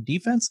impact on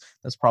defense.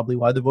 That's probably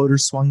why the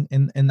voters swung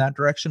in that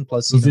direction.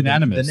 Plus,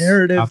 unanimous, the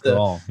narrative, after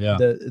all,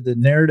 the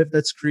narrative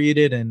that's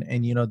created, and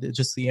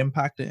just the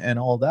impact and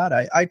all that.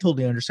 I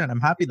totally understand.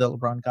 I'm happy that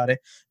LeBron got it,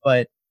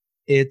 but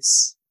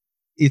it's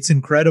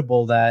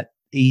incredible that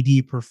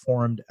AD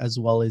performed as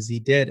well as he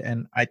did.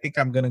 And I think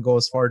I'm going to go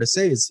as far to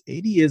say is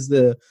AD is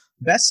the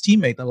best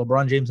teammate that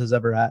LeBron James has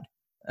ever had.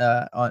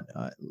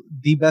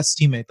 The best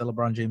teammate that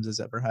LeBron James has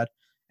ever had.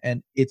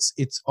 And it's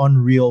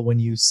unreal when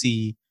you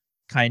see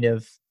kind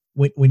of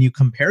when you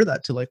compare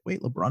that to like,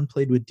 wait, LeBron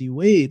played with D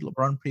Wade,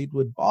 LeBron played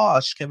with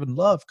Bosh, Kevin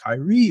Love,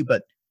 Kyrie,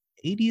 but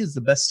AD is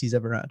the best he's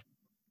ever had.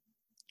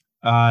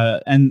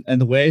 And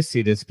the way I see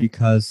it is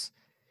because,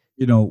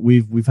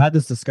 we've had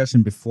this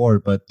discussion before,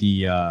 but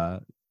the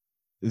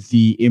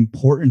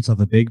importance of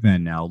a big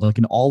man now, like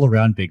an all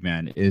around big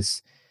man,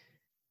 is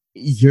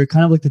you're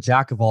kind of like the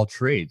jack of all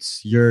trades.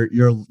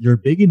 You're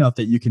big enough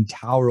that you can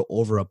tower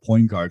over a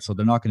point guard, so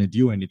they're not going to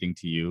do anything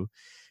to you,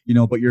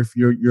 but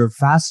you're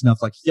fast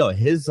enough. Like,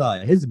 his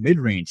mid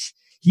range,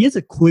 he has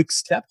a quick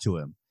step to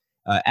him.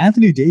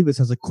 Anthony Davis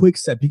has a quick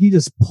step. He can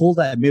just pull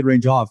that mid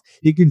range off.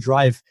 He can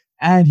drive,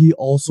 and he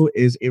also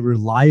is a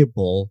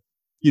reliable.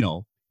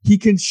 He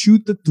can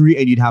shoot the three,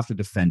 and you'd have to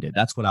defend it.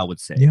 That's what I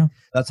would say. Yeah,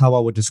 that's how I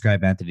would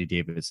describe Anthony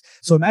Davis.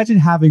 So imagine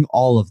having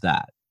all of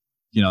that,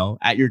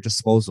 at your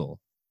disposal.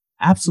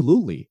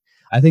 Absolutely.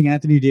 I think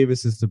Anthony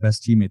Davis is the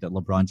best teammate that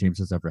LeBron James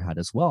has ever had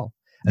as well,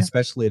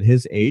 especially at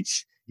his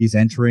age. He's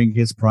entering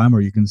his prime,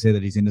 or you can say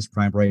that he's in his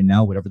prime right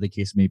now, whatever the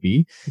case may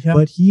be. Yeah.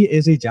 But he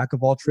is a jack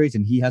of all trades,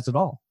 and he has it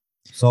all.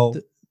 So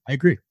I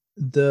agree.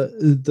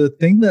 The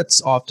thing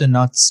that's often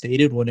not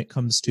stated when it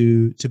comes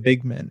to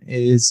big men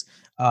is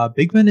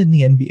big men in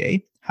the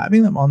NBA,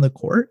 having them on the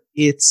court,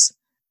 it's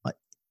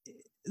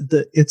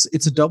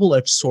a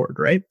double-edged sword,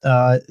 right?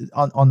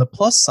 On the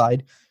plus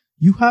side,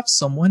 you have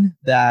someone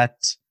that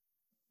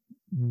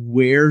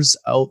wears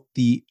out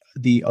the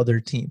other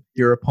team,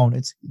 your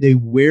opponents. They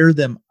wear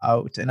them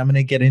out, and I'm going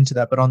to get into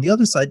that. But on the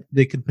other side,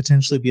 they could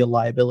potentially be a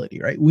liability,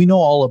 right? We know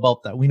all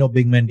about that. We know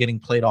big men getting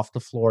played off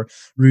the floor,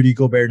 Rudy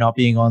Gobert not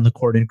being on the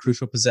court in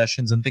crucial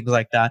possessions and things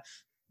like that.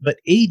 But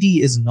AD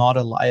is not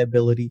a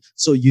liability,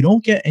 so you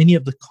don't get any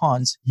of the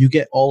cons. You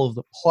get all of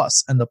the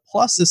plus, and the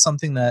plus is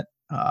something that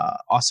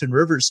Austin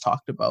Rivers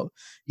talked about.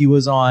 He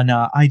was on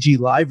IG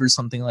Live or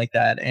something like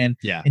that, and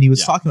Yeah, and he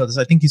was yeah. talking about this.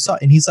 I think you saw,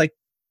 and he's like,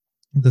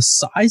 the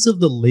size of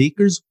the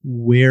Lakers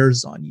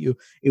wears on you.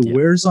 It Yeah.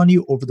 wears on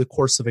you over the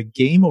course of a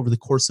game, over the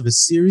course of a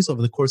series,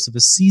 over the course of a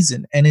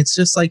season. And it's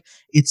just like,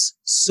 it's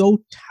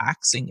so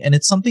taxing. And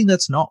it's something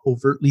that's not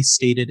overtly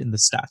stated in the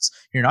stats.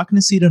 You're not going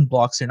to see it in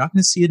blocks. You're not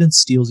going to see it in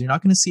steals. You're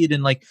not going to see it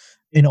in like,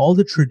 in all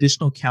the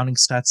traditional counting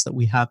stats that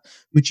we have,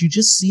 but you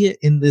just see it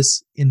in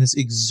this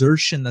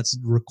exertion that's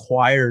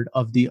required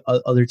of the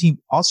other team.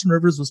 Austin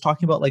Rivers was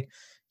talking about like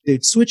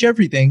they'd switch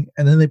everything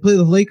and then they play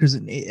the Lakers,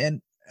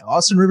 and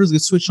Austin Rivers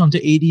gets switched onto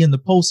AD in the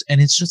post,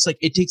 and it's just like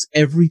it takes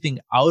everything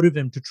out of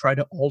him to try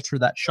to alter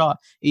that shot.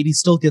 AD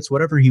still gets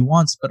whatever he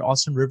wants, but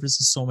Austin Rivers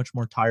is so much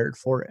more tired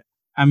for it.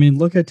 I mean,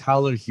 look at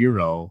Tyler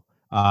Hero.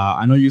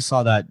 I know you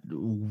saw that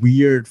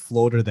weird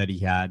floater that he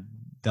had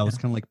that was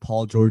Yeah. kind of like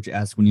Paul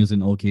George-esque when he was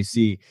in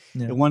OKC.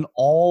 Yeah. It went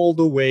all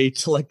the way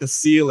to like the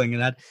ceiling,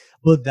 and that.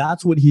 But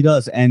that's what he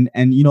does. And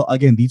you know,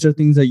 again, these are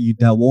things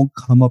that won't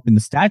come up in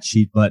the stat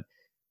sheet, but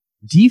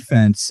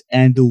defense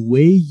and the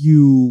way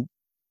you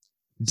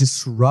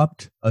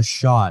disrupt a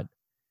shot,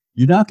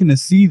 you're not going to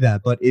see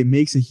that, but it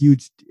makes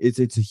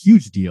it's a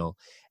huge deal.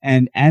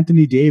 And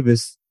Anthony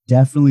Davis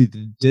definitely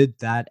did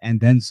that and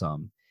then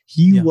some.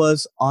 He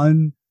was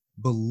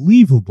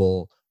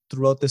unbelievable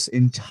throughout this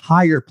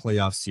entire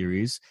playoff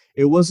series.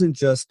 It wasn't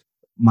just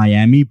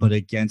Miami, but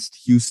against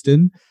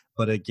Houston,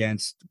 but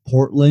against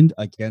Portland,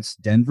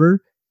 against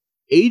Denver.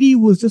 AD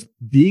was just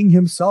being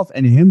himself,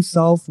 and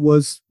himself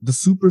was the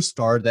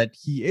superstar that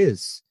he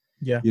is.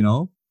 Yeah. You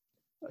know,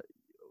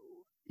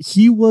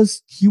 he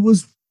was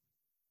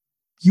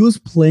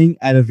playing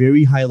at a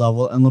very high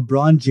level, and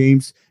LeBron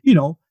James, you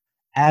know,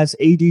 as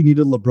AD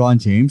needed LeBron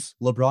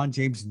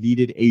James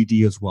needed AD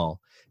as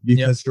well,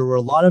 because there were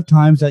a lot of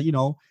times that, you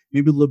know,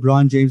 maybe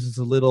LeBron James is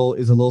a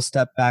little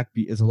step back,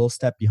 is a little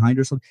step behind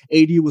or something.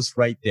 AD was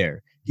right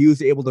there. He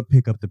was able to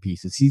pick up the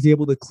pieces. He's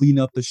able to clean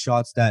up the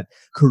shots that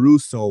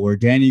Caruso or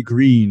Danny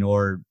Green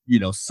or, you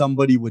know,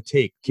 somebody would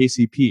take,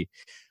 KCP.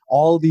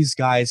 All these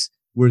guys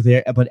were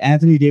there, but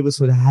Anthony Davis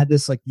would have had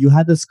this, like, you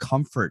had this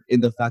comfort in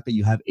the fact that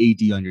you have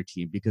AD on your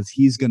team because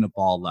he's going to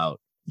ball out.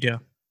 Yeah.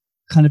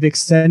 Kind of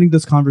extending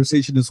this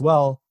conversation as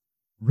well,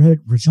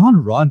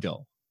 Rajon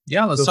Rondo.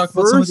 Yeah, let's talk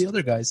about some of the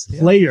other guys.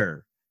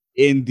 Player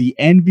in the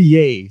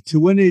NBA to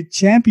win a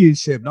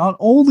championship, not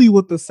only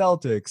with the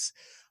Celtics,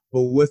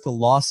 but with the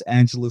Los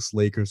Angeles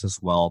Lakers as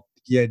well.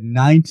 He had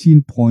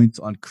 19 points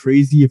on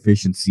crazy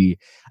efficiency.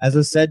 As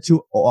I said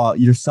to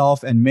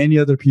yourself and many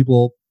other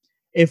people,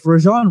 if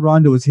Rajon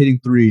Rondo is hitting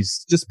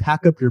threes, just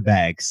pack up your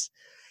bags.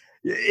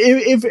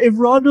 If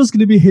Rondo's going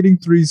to be hitting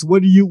threes,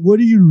 what are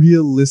you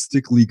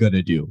realistically going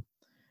to do?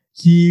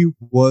 He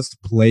was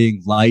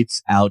playing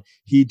lights out.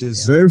 He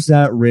deserves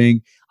that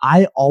ring.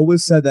 I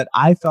always said that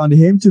I found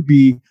him to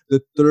be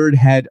the third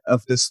head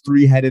of this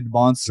three-headed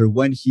monster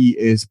when he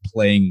is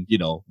playing, you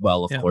know,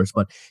 well, of course,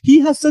 but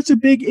he has such a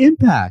big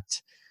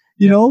impact.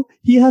 You know,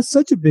 he has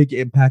such a big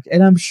impact.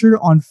 And I'm sure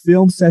on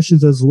film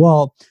sessions as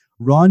well,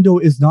 Rondo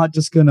is not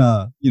just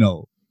gonna, you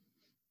know,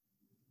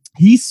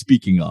 he's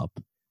speaking up.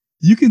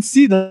 You can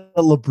see that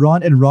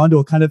LeBron and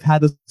Rondo kind of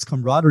had this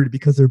camaraderie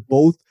because they're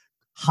both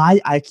high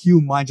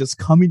IQ minds just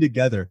coming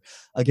together.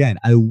 Again,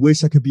 I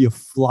wish I could be a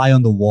fly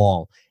on the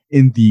wall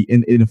in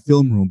a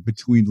film room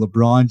between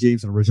LeBron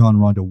James and Rajon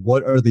Rondo.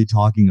 What are they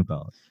talking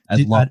about? I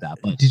love that.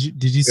 But did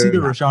you see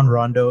the Rajon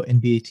Rondo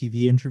NBA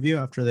TV interview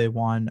after they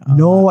won?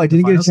 No, I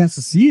didn't get a chance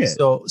to see it.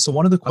 So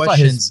one of the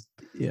questions,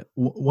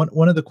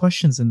 one of the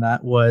questions in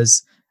that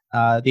was,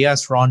 they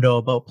asked Rondo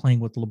about playing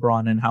with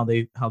LeBron and how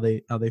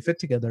they fit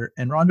together,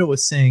 and Rondo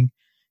was saying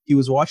he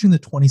was watching the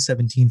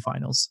 2017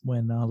 finals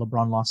when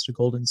LeBron lost to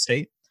Golden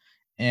State,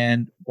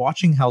 and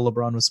watching how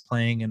LeBron was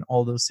playing and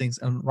all those things.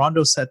 And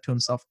Rondo said to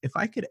himself, if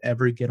I could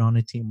ever get on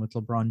a team with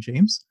LeBron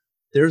James,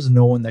 there's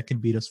no one that can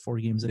beat us 4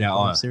 games in a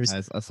playoff series.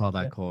 I saw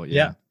that quote.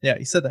 Yeah.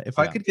 He said that if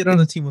I could get on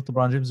a team with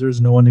LeBron James,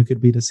 there's no one who could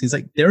beat us. He's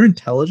like, their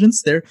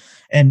intelligence there,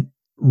 and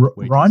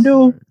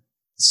Rondo,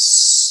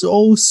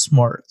 so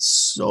smart,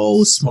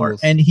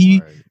 and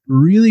he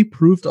really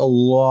proved a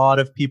lot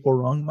of people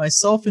wrong,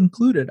 myself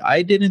included.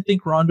 I didn't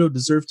think Rondo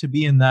deserved to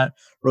be in that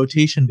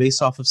rotation based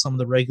off of some of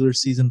the regular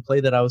season play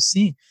that I was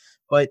seeing.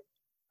 But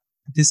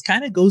this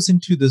kind of goes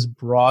into this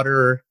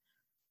broader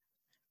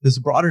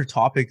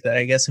topic that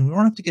I guess, and we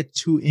don't have to get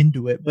too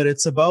into it, but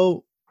it's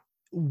about,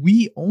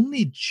 we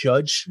only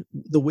judge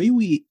the way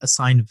we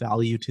assign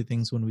value to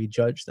things when we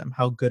judge them,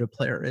 how good a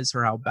player is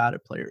or how bad a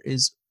player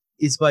is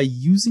by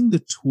using the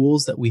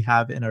tools that we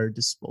have in our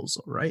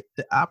disposal, right?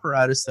 The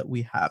apparatus that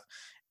we have.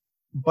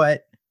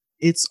 But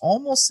it's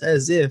almost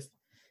as if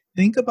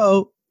think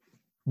about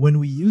when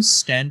we use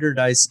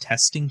standardized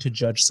testing to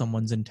judge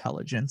someone's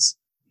intelligence.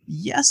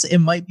 Yes, it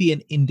might be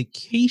an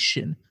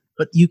indication,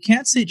 but you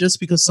can't say just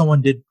because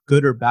someone did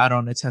good or bad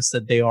on a test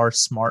that they are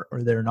smart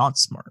or they're not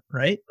smart,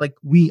 right? Like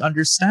we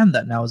understand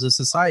that now as a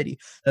society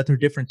that there are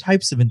different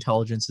types of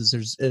intelligences.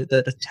 There's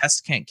that a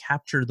test can't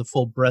capture the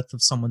full breadth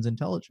of someone's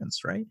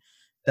intelligence, right?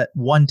 That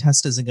one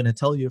test isn't going to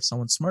tell you if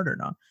someone's smart or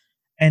not.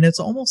 And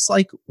it's almost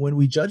like when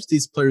we judge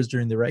these players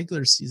during the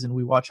regular season,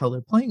 we watch how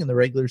they're playing in the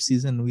regular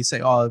season and we say,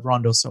 oh,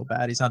 Rondo's so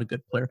bad. He's not a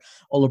good player.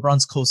 Oh,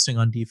 LeBron's coasting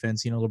on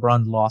defense.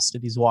 LeBron lost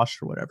it. He's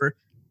washed or whatever.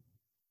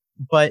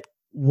 But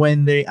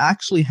when they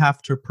actually have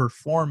to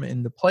perform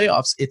in the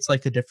playoffs, it's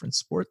like a different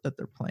sport that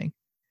they're playing.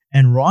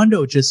 And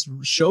Rondo just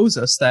shows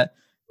us that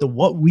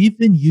what we've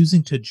been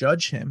using to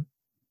judge him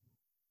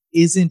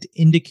isn't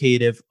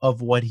indicative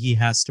of what he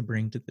has to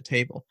bring to the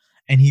table.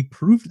 And he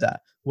proved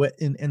that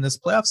in this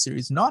playoff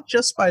series, not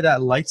just by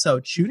that lights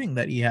out shooting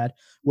that he had,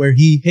 where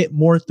he hit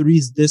more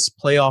threes this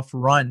playoff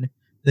run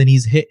than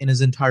he's hit in his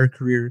entire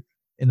career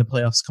in the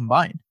playoffs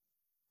combined,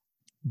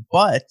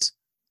 but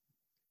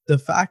the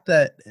fact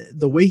that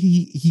the way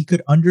he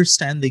could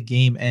understand the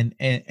game and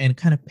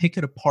kind of pick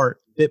it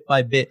apart bit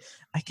by bit.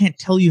 I can't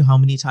tell you how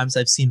many times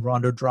I've seen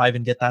Rondo drive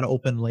and get that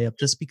open layup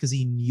just because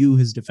he knew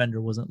his defender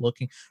wasn't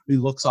looking. He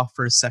looks off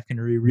for a second,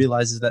 or he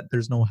realizes that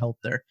there's no help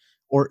there.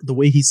 Or the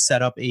way he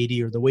set up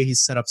 80, or the way he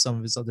set up some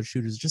of his other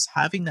shooters, just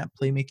having that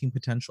playmaking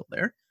potential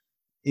there,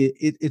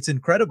 it's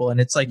incredible. And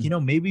it's like,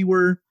 maybe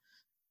we're,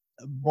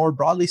 more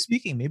broadly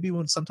speaking, maybe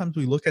when sometimes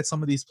we look at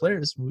some of these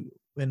players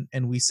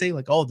and we say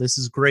like, oh, this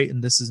is great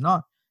and this is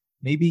not,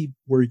 maybe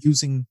we're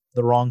using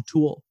the wrong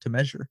tool to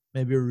measure.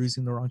 Maybe we're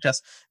using the wrong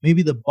test.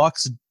 Maybe the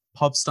Bucks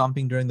pub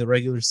stomping during the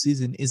regular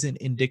season isn't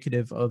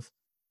indicative of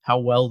how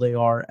well they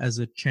are as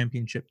a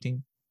championship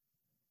team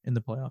in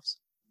the playoffs.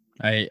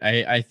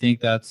 I think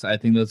that's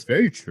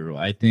very true.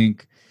 I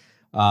think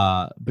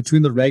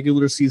between the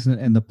regular season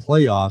and the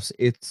playoffs,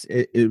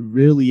 it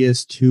really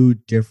is two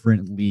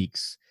different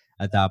leagues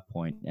at that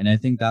point. And I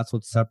think that's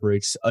what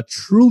separates a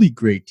truly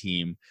great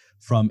team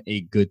from a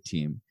good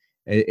team.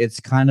 It's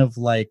kind of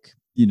like,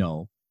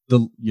 not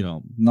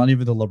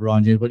even the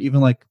LeBron James, but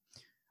even like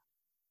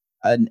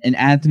an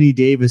Anthony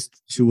Davis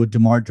to a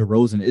DeMar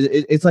DeRozan.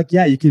 It's like,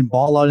 yeah, you can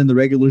ball out in the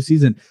regular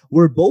season.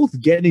 We're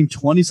both getting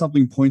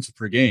 20-something points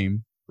per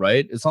game,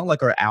 right? It's not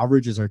like our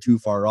averages are too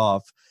far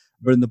off.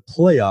 But in the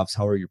playoffs,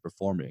 how are you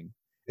performing?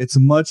 It's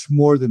much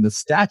more than the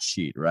stat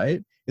sheet,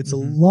 right? It's a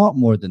lot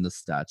more than the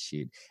stat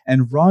sheet.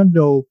 And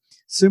Rondo,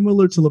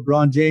 similar to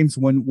LeBron James,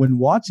 when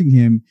watching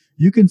him,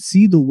 you can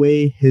see the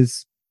way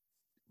his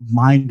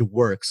mind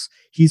works.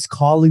 He's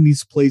calling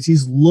these plays.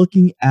 He's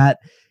looking at,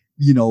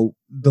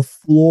 the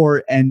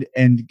floor and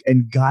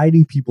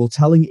guiding people,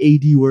 telling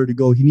AD where to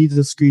go. He needs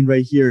a screen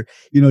right here.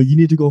 You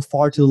need to go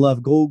far to the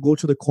left, go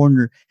to the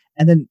corner.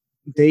 And then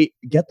they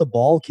get the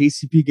ball.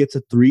 KCP gets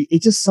a three.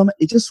 It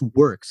just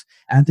works.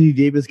 Anthony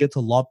Davis gets a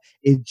lob.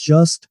 It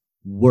just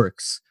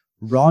works.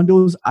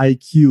 Rondo's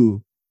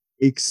IQ,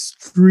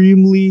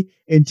 extremely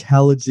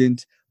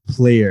intelligent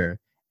player.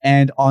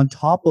 And on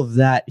top of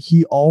that,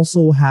 he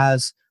also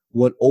has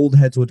what old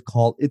heads would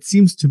call, it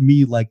seems to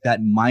me like that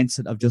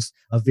mindset of just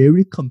a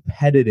very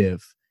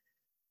competitive,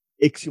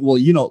 like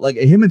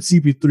him and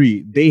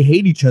CP3, they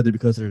hate each other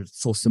because they're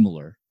so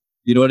similar.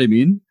 You know what I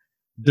mean?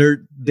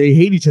 They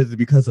hate each other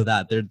because of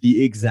that. They're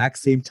the exact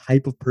same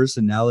type of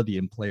personality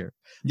and player.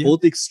 Yeah.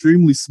 Both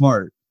extremely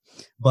smart,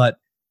 but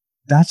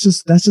that's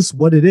just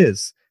what it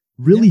is.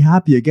 Really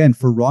happy again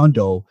for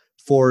Rondo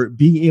for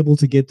being able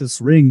to get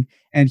this ring,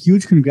 and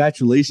huge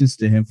congratulations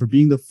to him for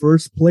being the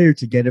first player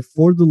to get it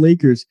for the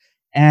Lakers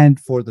and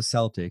for the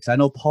Celtics. I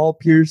know Paul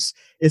Pierce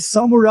is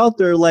somewhere out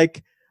there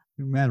like,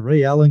 man,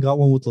 Ray Allen got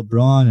one with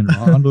LeBron and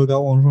Rondo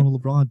got one from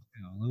LeBron.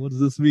 What does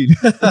this mean?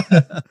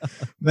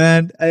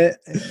 Man,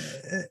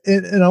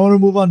 and I want to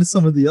move on to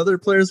some of the other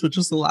players, but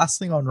just the last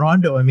thing on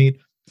Rondo. I mean,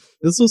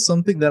 this was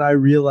something that I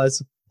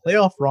realized.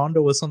 Playoff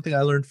Rondo was something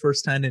I learned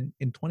firsthand in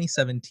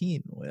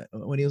 2017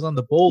 when he was on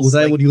the Bulls. Was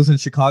that when he was in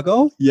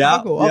Chicago?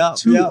 Chicago, up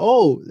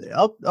 2-0.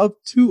 Up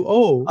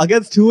 2-0.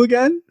 Against who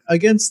again?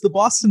 Against the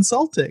Boston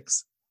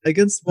Celtics.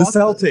 Against the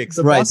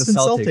Celtics. Right, the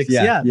Celtics.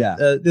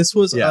 Yeah. This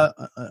was,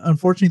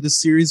 unfortunately, the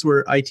series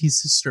where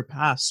IT's sister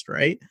passed,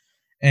 right?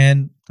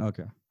 And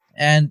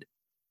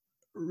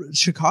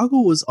Chicago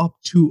was up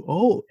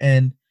 2-0,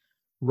 and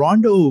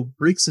Rondo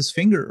breaks his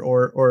finger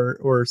or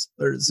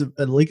there's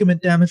a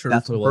ligament damage, or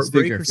that's what it was,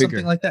 break or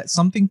something like that.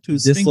 Something to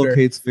his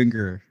dislocates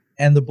finger.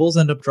 And the Bulls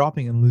end up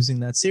dropping and losing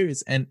that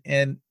series. And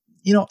I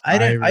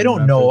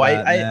don't know.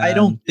 I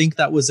don't think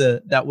that was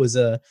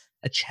a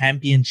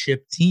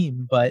championship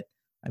team, but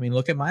I mean,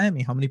 look at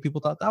Miami. How many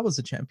people thought that was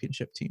a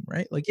championship team,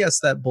 right? Like, yes,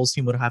 that Bulls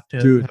team would have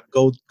to have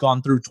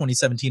gone through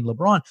 2017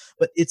 LeBron,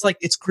 but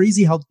it's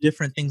crazy how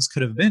different things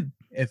could have been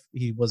if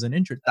he wasn't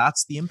injured.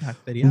 That's the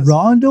impact that he has.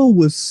 Rondo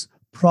was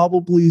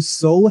probably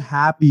so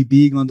happy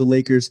being on the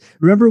Lakers.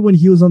 Remember when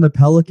he was on the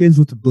Pelicans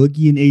with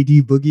Boogie and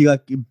AD?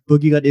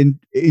 Boogie got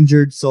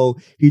injured, so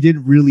he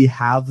didn't really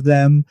have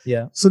them.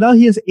 Yeah. So now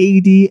he has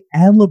AD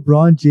and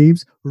LeBron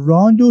James.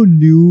 Rondo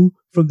knew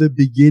from the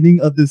beginning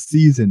of the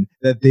season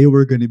that they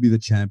were going to be the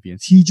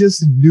champions. He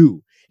just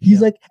knew.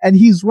 He's like, and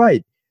he's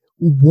right.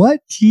 What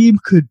team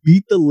could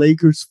beat the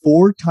Lakers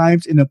 4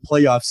 times in a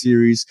playoff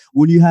series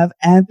when you have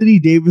Anthony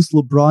Davis,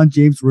 LeBron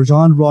James,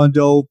 Rajon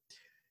Rondo,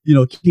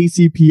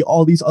 KCP,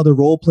 all these other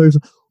role players?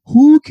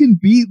 Who can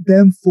beat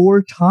them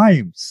 4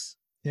 times?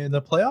 In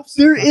the playoffs?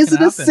 There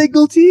isn't a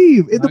single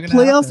team. In the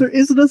playoffs, there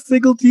isn't a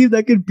single team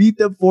that can beat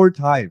them 4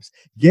 times.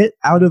 Get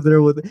out of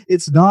there with it.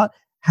 It's not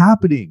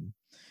happening.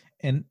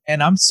 And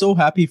I'm so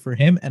happy for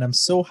him, and I'm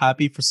so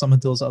happy for some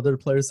of those other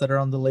players that are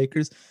on the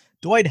Lakers.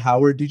 Dwight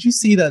Howard, did you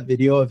see that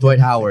video of Dwight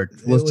Howard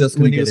was just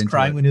when he was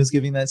crying when he was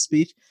giving that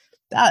speech?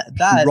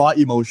 That raw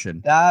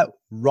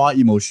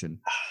emotion.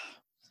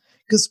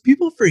 Because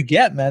people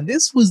forget, man,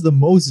 this was the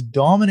most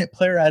dominant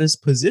player at his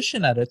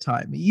position at a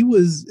time. He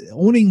was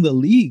owning the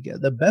league,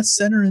 the best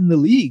center in the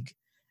league.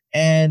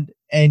 And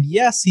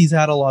yes, he's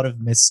had a lot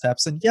of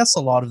missteps. And yes,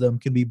 a lot of them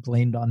can be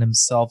blamed on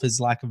himself, his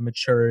lack of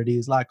maturity,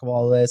 his lack of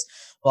all this,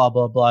 blah,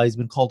 blah, blah. He's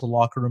been called a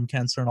locker room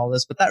cancer and all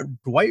this. But that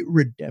Dwight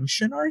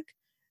redemption arc,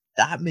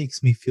 that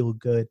makes me feel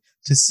good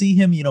to see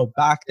him,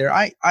 back there.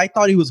 I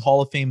thought he was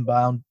Hall of Fame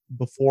bound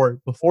before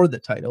the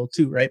title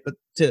too, right? But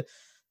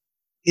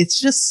it's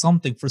just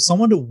something for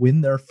someone to win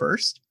their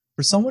first,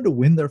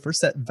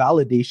 that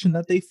validation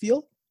that they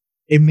feel,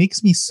 it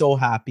makes me so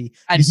happy.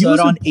 And you saw it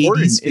on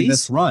AD's face in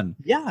this run.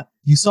 Yeah,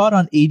 you saw it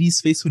on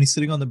AD's face when he's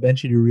sitting on the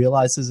bench and he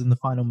realizes in the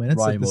final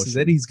minutes that this is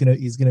it. He's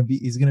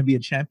gonna be a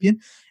champion.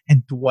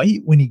 And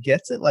Dwight, when he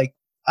gets it, like,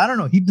 I don't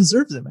know, he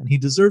deserves it, man. He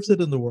deserves it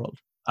in the world.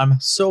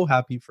 I'm so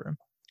happy for him.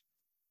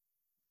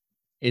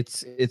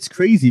 It's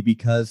crazy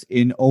because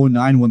in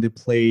 2009 when they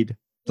played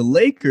the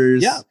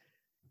Lakers,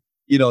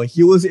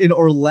 he was in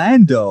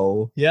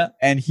Orlando,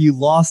 and he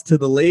lost to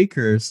the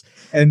Lakers,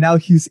 and now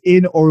he's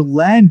in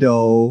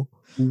Orlando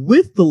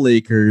with the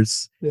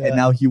Lakers, and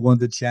now he won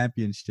the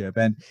championship.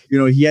 And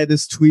he had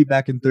this tweet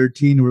back in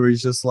 2013 where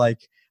he's just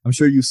like, I'm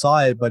sure you saw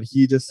it, but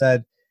he just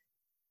said,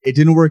 "It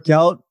didn't work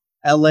out,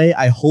 LA.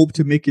 I hope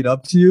to make it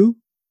up to you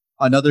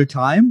another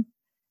time."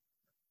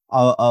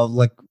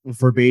 Like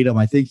verbatim,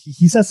 I think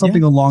he said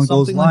something along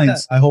those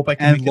lines. Like I hope I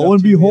can. And lo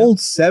and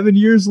behold, 7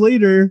 years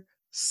later,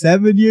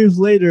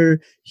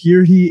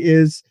 here he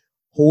is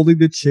holding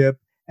the chip.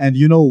 And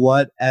you know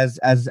what? As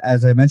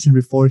I mentioned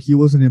before, he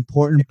was an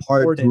important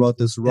part throughout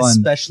this run,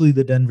 especially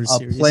the Denver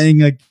series.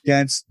 Playing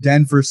against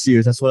Denver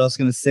series. That's what I was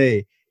gonna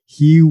say.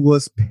 He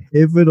was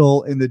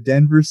pivotal in the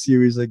Denver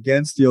series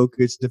against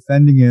Jokic,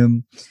 defending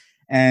him.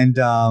 And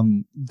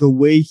the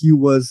way he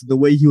was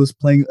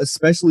playing,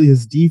 especially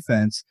his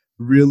defense,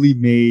 really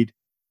made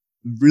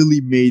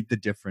the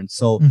difference.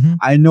 So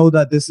I know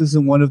that this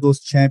isn't one of those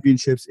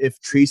championships. If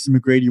Tracy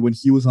McGrady, when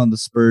he was on the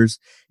Spurs,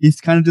 he's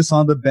kind of just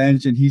on the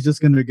bench and he's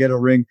just going to get a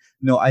ring.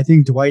 No, I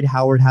think Dwight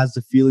Howard has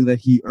the feeling that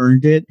he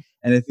earned it.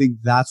 And I think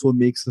that's what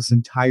makes this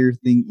entire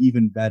thing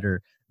even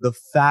better. The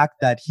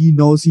fact that he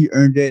knows he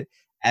earned it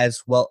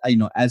as well,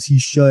 as he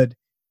should.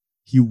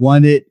 He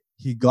won it.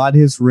 He got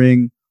his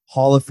ring.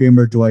 Hall of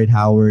Famer Dwight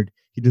Howard.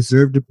 He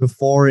deserved it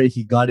before it.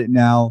 He got it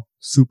now.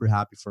 Super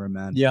happy for him,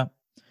 man. Yeah.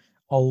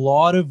 A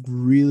lot of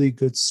really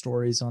good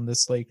stories on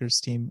this Lakers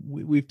team.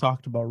 We've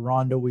talked about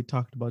Rondo. We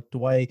talked about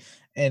Dwight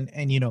and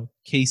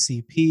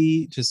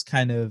KCP, just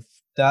kind of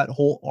that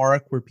whole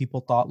arc where people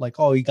thought like,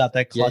 oh, he got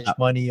that clutch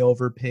money,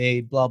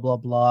 overpaid, blah, blah,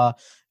 blah,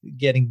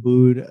 getting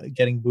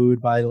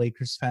booed by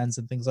Lakers fans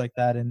and things like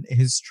that. And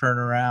his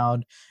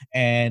turnaround.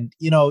 And,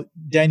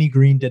 Danny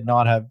Green did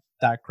not have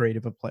that great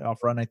of a playoff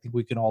run. I think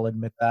we can all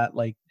admit that.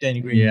 Like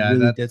Danny Green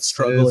really did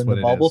struggle in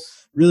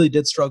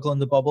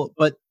the bubble.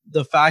 But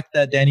the fact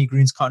that Danny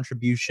Green's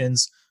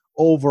contributions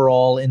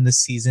overall in the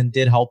season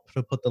did help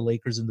to put the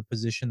Lakers in the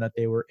position that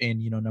they were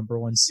in, number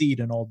 1 seed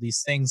and all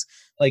these things,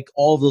 like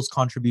all of those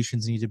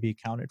contributions need to be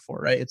accounted for,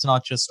 right? It's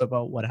not just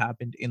about what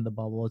happened in the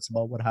bubble. It's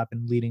about what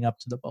happened leading up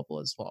to the bubble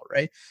as well,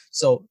 right?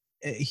 So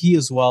he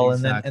as well.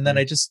 Exactly. And then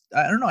I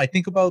don't know, I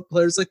think about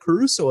players like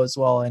Caruso as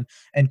well and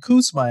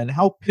Kuzma and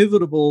how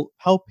pivotal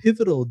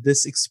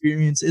this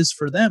experience is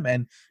for them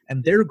and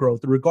their growth,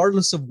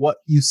 regardless of what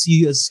you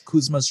see as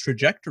Kuzma's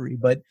trajectory.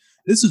 But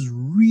this is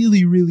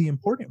really, really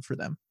important for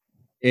them.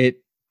 It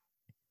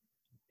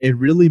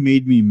really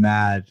made me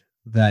mad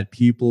that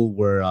people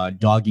were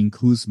dogging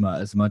Kuzma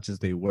as much as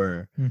they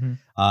were,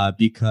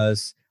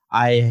 because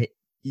Kuzma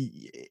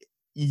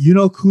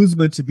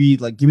to be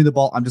like, give me the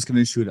ball, I'm just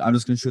gonna shoot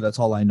it. That's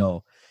all I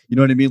know. You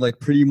know what I mean? Like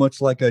pretty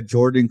much like a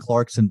Jordan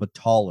Clarkson, but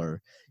taller.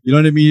 You know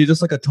what I mean? He's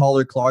just like a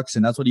taller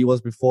Clarkson. That's what he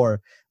was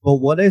before. But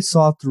what I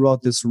saw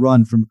throughout this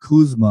run from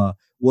Kuzma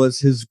was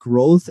his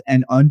growth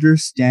and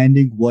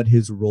understanding what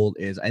his role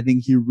is. I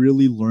think he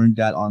really learned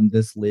that on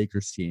this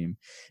Lakers team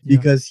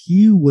because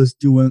he was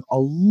doing a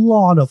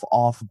lot of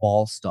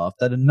off-ball stuff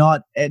that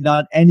not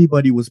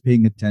anybody was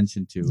paying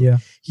attention to. Yeah.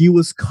 He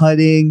was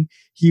cutting.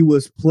 He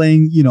was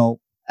playing,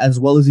 as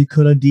well as he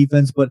could on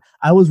defense, but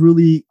I was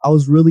really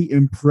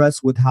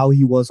impressed with how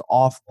he was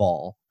off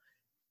ball.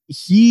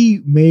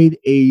 He made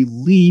a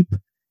leap,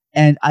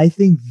 and I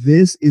think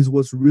this is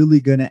what's really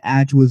going to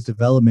add to his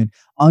development.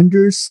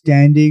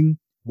 Understanding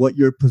what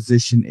your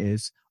position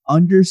is,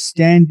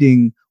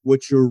 understanding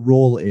what your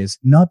role is,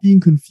 not being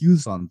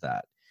confused on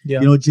that. Yeah.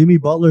 You know, Jimmy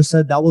Butler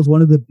said that was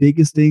one of the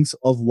biggest things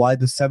of why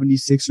the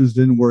 76ers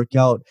didn't work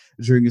out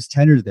during his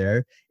tenure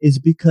there, is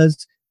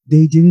because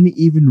they didn't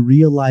even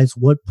realize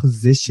what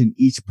position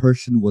each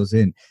person was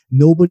in.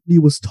 Nobody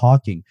was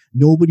talking,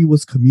 nobody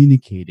was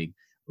communicating.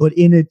 But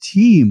in a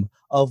team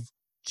of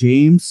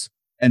James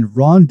and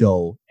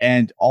Rondo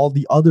and all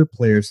the other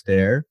players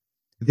there,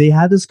 they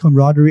had this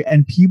camaraderie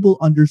and people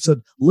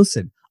understood,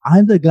 listen,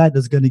 I'm the guy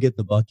that's going to get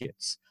the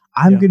buckets.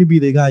 I'm going to be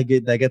the guy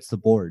that gets the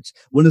boards.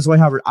 When it's Dwight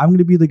Howard, I'm going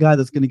to be the guy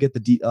that's going to get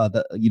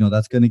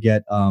that's going to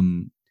get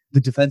the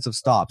defensive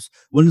stops.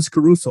 When it's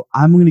Caruso,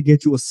 I'm going to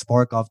get you a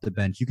spark off the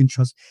bench. You can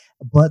trust,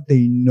 but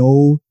they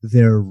know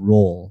their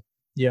role.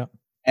 Yeah.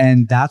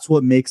 And that's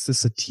what makes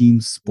this a team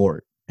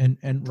sport. And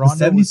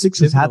Rondo, the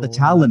 76ers had the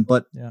talent,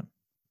 but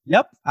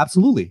yep,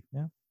 absolutely.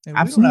 Yeah.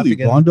 Absolutely.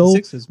 Rondo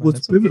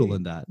was pivotal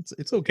in that.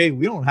 It's okay.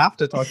 We don't have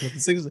to talk about the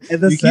Sixers.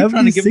 And you keep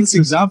trying to give us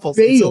examples.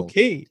 Failed.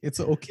 It's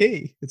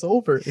okay. It's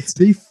over.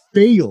 They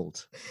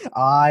failed.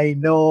 I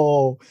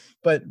know.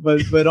 But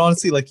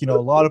honestly, like, you know,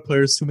 a lot of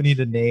players, too many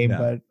to name.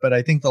 Yeah. But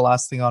I think the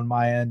last thing on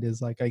my end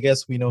is, like, I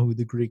guess we know who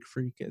the Greek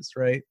freak is,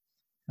 right?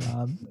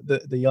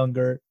 The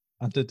younger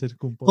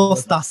Antetokounmpo.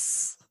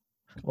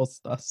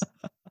 Kostas.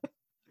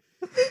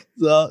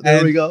 So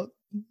there we go.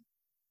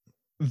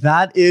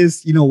 That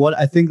is, you know what,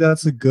 I think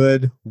that's a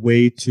good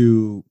way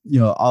to, you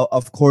know,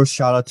 of course,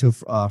 shout out to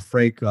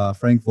Frank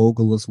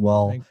Vogel as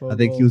well. I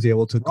think he was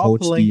able to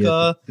coach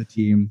the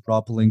team.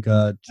 Rob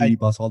Pelinka, Jimmy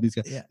Buss, all these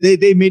guys. Yeah.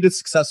 They made it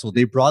successful.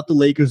 They brought the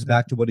Lakers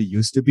back to what it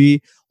used to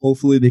be.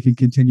 Hopefully they can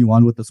continue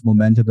on with this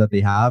momentum that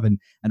they have and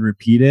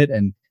repeat it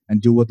and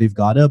do what they've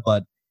got to.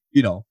 But,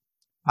 you know,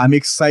 I'm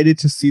excited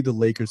to see the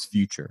Lakers'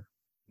 future.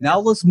 Now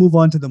let's move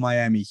on to the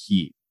Miami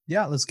Heat.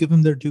 Yeah, let's give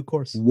them their due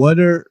course.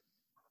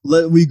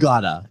 We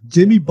gotta.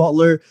 Jimmy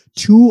Butler,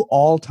 2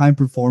 all-time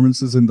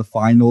performances in the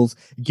finals.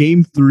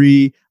 Game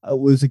 3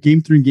 was a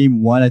game 3 and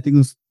game 1. I think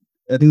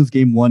it was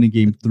game 1 and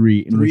game 3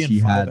 in which he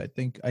had.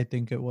 I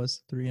think it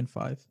was 3 and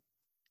 5.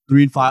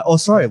 3 and 5. Oh,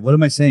 sorry. What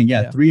am I saying?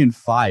 Yeah. 3 and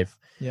 5.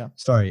 Yeah.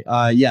 Sorry.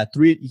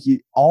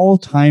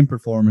 All-time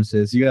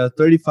performances. You got a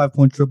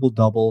 35-point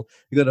triple-double.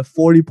 You got a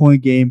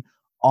 40-point game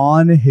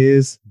on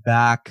his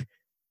back.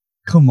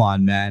 Come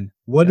on, man.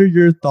 What are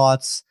your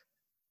thoughts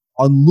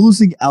on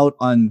losing out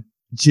on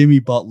Jimmy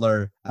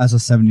Butler as a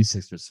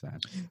 76ers fan?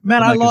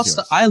 Man, I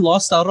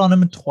lost out on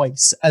him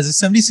twice as a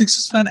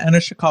 76ers fan and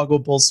a Chicago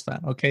Bulls fan.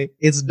 Okay,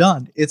 it's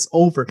done. It's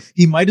over.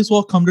 He might as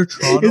well come to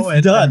Toronto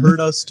and hurt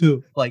us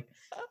too. Like,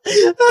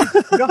 you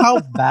know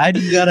how bad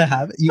you gotta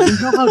have it? You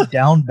know how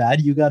down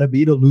bad you gotta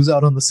be to lose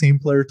out on the same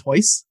player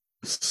twice?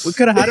 We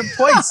could have had him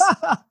twice.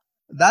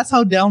 That's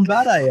how down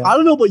bad I am. I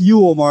don't know about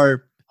you,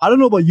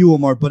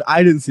 Omar, but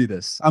I didn't see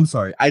this. I'm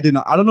sorry. I did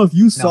not. I don't know if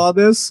you saw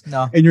this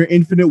in your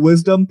infinite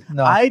wisdom.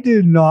 No. I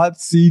did not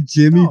see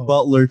Jimmy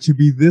Butler to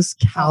be this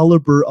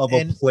caliber of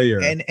a player.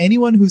 And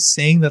anyone who's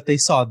saying that they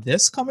saw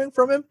this coming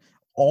from him,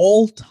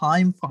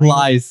 all-time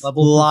lies.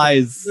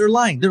 They're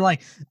lying.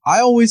 I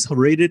always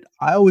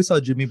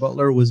thought Jimmy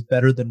Butler was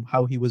better than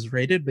how he was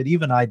rated, but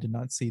even I did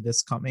not see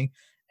this coming.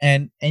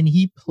 And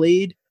he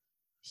played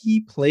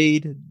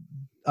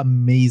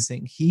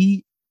amazing.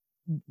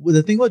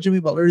 The thing about Jimmy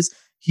Butler is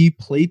he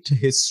played to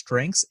his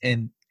strengths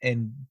and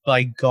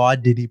by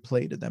God did he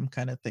play to them,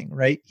 kind of thing,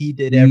 right? He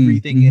did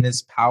everything in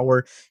his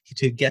power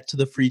to get to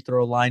the free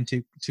throw line,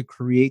 to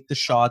create the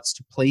shots,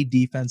 to play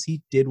defense.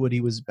 He did what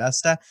he was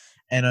best at.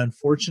 And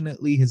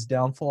unfortunately, his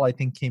downfall, I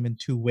think, came in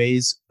 2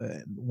 ways.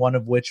 One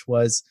of which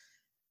was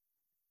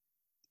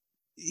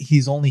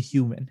he's only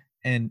human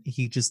and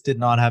he just did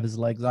not have his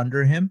legs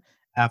under him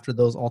after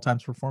those all-time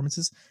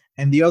performances.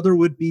 And the other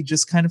would be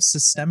just kind of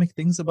systemic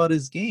things about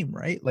his game,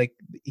 right? Like,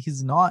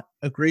 he's not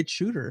a great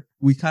shooter.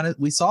 We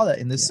saw that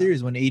in this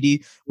series when AD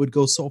would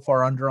go so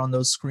far under on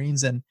those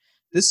screens. And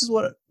this is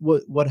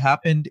what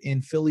happened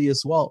in Philly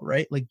as well,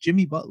 right? Like,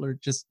 Jimmy Butler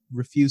just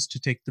refused to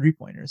take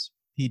 3-pointers.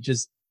 He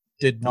just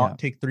did not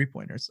take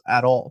 3-pointers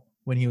at all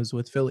when he was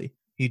with Philly.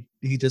 He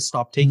just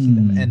stopped taking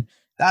them, and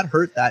that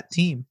hurt that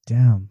team.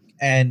 Damn.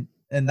 And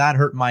that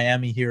hurt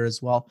Miami here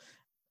as well.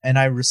 And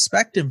I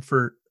respect him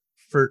for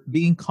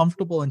being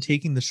comfortable and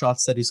taking the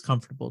shots that he's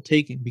comfortable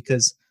taking,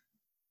 because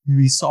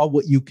we saw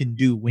what you can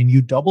do when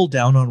you double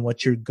down on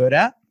what you're good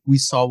at. We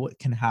saw what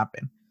can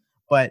happen.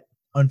 But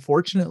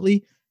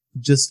unfortunately,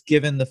 just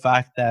given the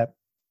fact that,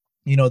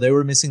 you know, they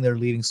were missing their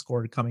leading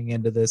scorer coming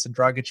into this, and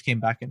Dragic came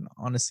back, and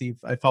honestly,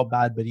 I felt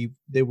bad, but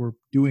they were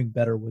doing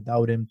better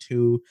without him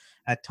too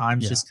at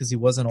times, just because he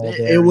wasn't all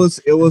there. It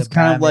was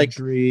kind of like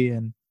injury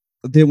and.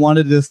 They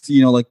wanted this,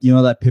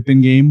 that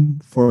Pippen game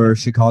for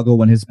Chicago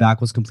when his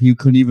back was complete. He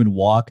couldn't even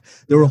walk.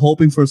 They were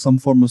hoping for some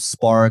form of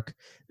spark.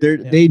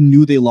 Yeah. They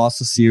knew they lost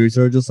the series.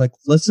 They're just like,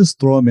 let's just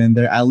throw him in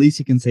there. At least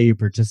he can say he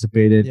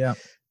participated. Yeah.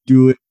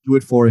 Do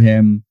it for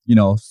him,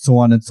 so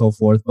on and so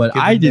forth. But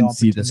Give I him the didn't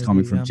see this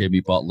coming opportunity. from Yeah. Jimmy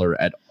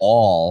Butler at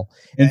all.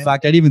 In And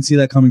fact, I didn't even see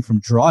that coming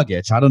from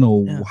Dragic. I don't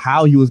know yeah,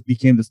 how he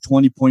became this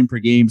 20 point per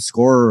game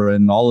scorer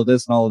and all of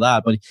this and all of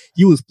that, but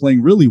he was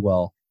playing really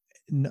well.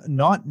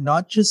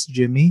 not just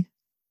Jimmy,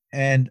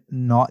 and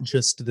not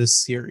just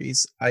this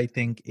series, I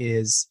think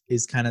is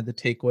kind of the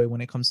takeaway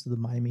when it comes to the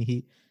Miami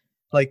Heat.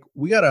 Like,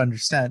 we got to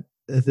understand,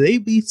 they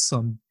beat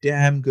some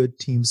damn good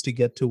teams to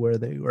get to where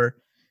they were.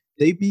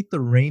 They beat the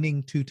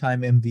reigning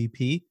two-time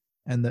MVP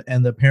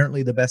and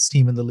apparently the best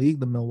team in the league,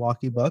 the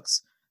Milwaukee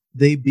Bucks.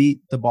 They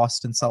beat the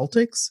Boston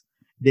Celtics.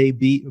 They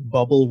beat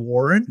Bubble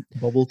Warren,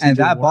 Bubble And TJ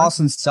that Warren.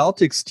 Boston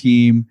Celtics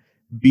team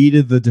beat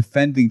the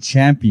defending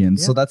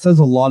champions. Yeah. So that says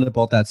a lot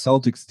about that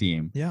Celtics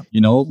team. Yeah.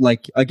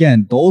 Like,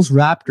 again, those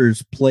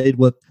Raptors played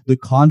with the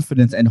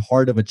confidence and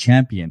heart of a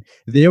champion.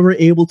 They were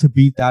able to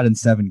beat that in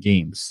 7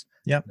 games.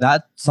 Yeah.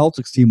 That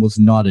Celtics team was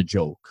not a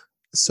joke.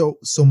 So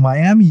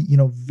Miami,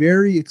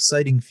 very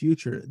exciting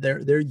future.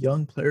 Their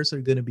young players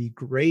are going to be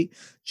great.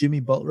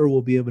 Jimmy Butler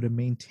will be able to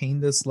maintain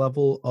this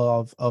level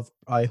of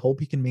I hope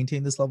he can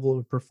maintain this level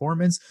of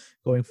performance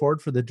going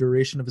forward for the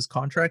duration of his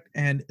contract.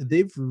 And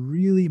they've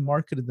really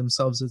marketed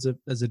themselves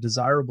as a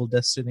desirable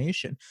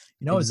destination.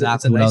 It's a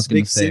Exactly what I nice was going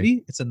big to say.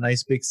 city. It's a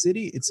nice big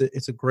city.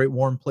 It's a great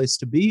warm place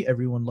to be.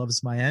 Everyone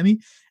loves Miami.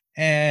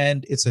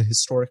 And it's a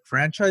historic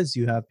franchise.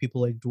 You have people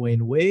like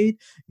Dwayne Wade,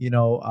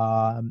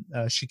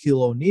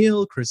 Shaquille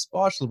O'Neal, Chris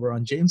Bosh,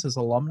 LeBron James as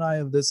alumni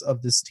of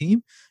this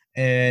team,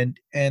 and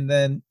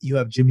then you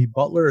have Jimmy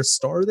Butler, a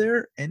star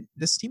there, and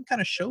this team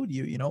kind of showed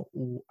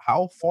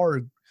how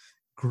far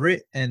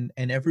grit and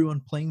everyone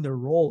playing their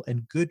role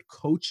and good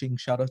coaching.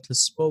 Shout out to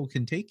Spo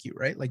can take you,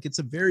 right? Like, it's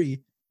a very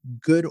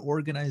good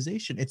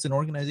organization. It's an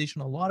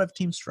organization a lot of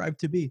teams strive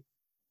to be.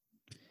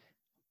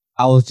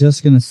 I was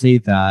just going to say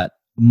that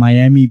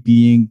Miami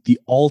being the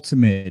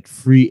ultimate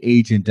free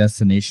agent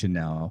destination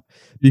now,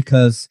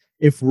 because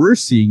if we're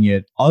seeing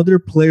it, other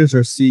players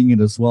are seeing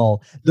it as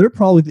well. They're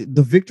probably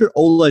the Victor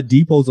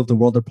Oladipos of the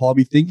world are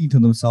probably thinking to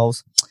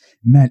themselves,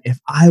 man, if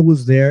I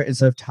was there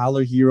instead of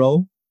Tyler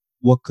Hero,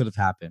 what could have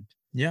happened?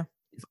 Yeah.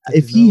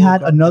 If he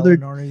had another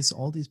Gallinari's,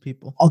 all these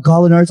people,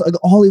 Gallinari's,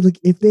 like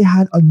if they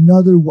had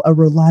a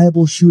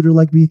reliable shooter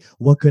like me,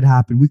 what could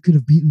happen? We could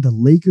have beaten the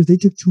Lakers. They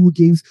took 2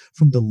 games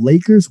from the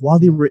Lakers while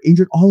they were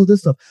injured. All of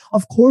this stuff.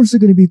 Of course, they're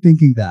going to be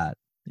thinking that.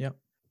 Yeah.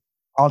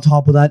 On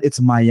top of that, it's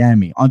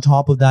Miami. On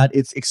top of that,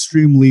 it's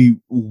extremely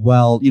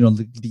well.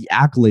 The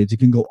accolades. You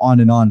can go on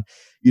and on.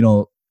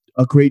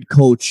 A great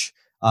coach.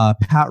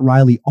 Pat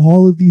Riley.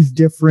 All of these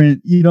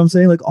different. You know what I'm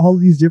saying? Like, all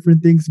of these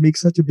different things make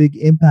such a big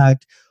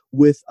impact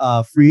with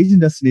free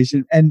agent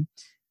destination. And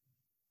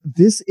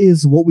this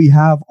is what we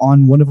have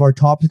on one of our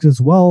topics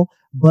as well,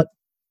 but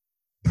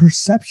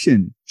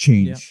perception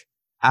change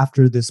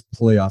after this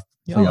playoff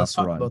let's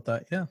talk run. about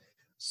that. Yeah.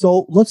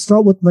 So let's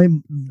start with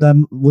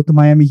the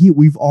Miami Heat.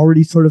 We've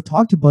already sort of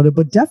talked about it,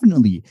 but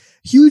definitely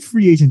huge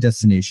free agent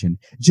destination.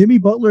 Jimmy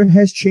Butler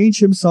has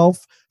changed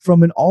himself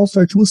from an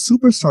all-star to a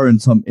superstar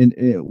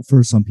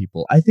for some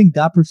people. I think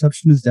that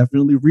perception is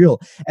definitely real,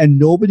 and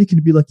nobody can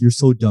be like, you're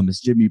so dumb. It's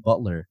Jimmy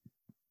Butler.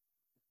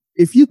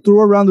 If you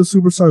throw around the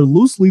superstar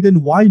loosely,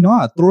 then why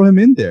not throw him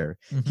in there?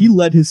 Mm-hmm. He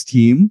led his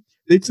team.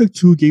 They took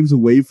 2 games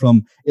away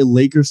from a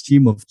Lakers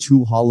team of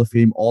 2 Hall of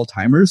Fame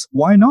all-timers.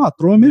 Why not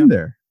throw him in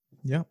there?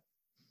 Yeah.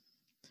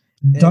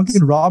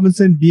 Duncan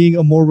Robinson being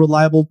a more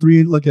reliable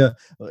 3, like a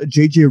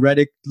JJ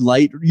Redick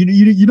light.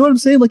 You know what I'm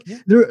saying? Like,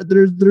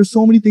 there's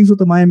so many things with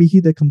the Miami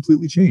Heat that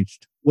completely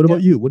changed. What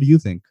about you? What do you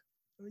think?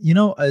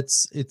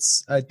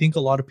 It's I think a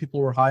lot of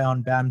people were high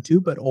on Bam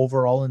too, but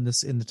overall in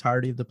the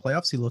entirety of the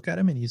playoffs, you look at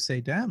him and you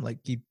say, damn, like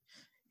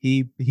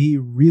he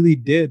really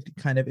did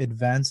kind of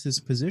advance his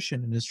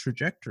position and his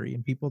trajectory,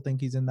 and people think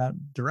he's in that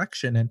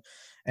direction.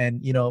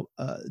 And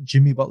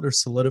Jimmy Butler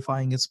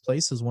solidifying his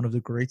place as one of the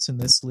greats in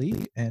this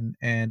league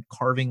and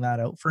carving that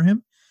out for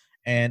him,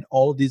 and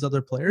all of these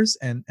other players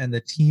and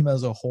the team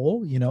as a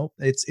whole,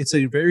 it's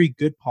a very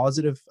good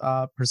positive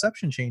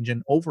perception change.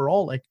 And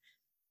overall, like,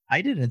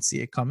 I didn't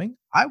see it coming.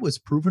 I was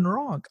proven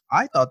wrong.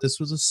 I thought this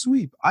was a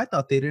sweep. I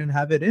thought they didn't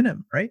have it in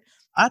him, right?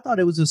 I thought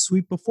it was a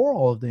sweep before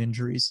all of the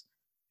injuries.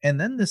 And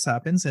then this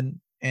happens and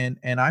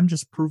I'm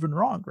just proven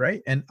wrong,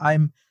 right? And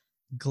I'm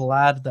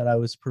glad that I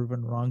was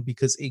proven wrong,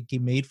 because it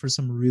made for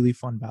some really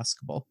fun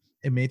basketball.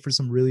 It made for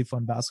some really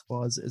fun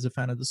basketball as a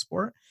fan of the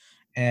sport.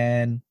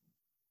 And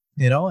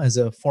as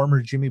a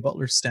former Jimmy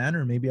Butler stan,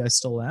 or maybe I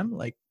still am,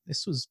 like, it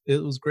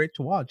was great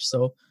to watch.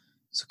 So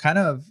kind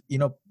of,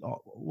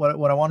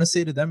 what I want to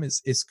say to them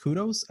is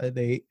kudos.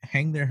 They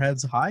hang their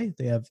heads high.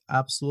 They have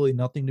absolutely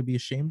nothing to be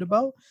ashamed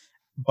about.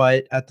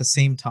 But at the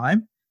same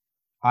time,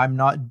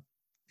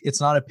 it's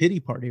not a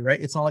pity party,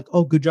 right? It's not like,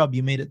 oh, good job,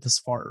 you made it this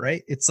far,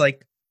 right? It's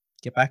like,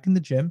 get back in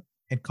the gym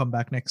and come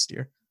back next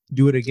year.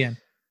 Do it again.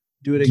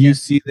 Do you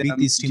see beat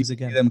these teams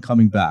again? See them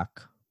coming back?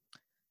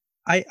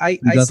 I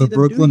got see the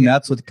Brooklyn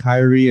Nets with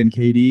Kyrie and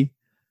KD.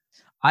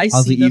 I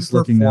How's see the them East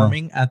looking now?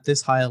 performing at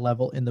this high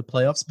level in the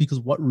playoffs because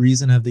what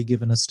reason have they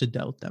given us to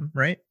doubt them,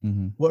 right?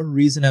 Mm-hmm. What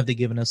reason have they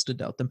given us to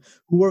doubt them?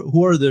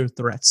 Who are their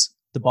threats?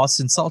 The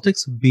Boston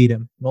Celtics beat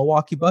him.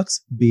 Milwaukee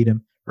Bucks beat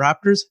him.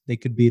 Raptors, they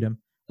could beat him.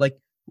 Like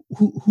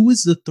who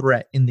is the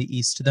threat in the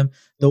East to them?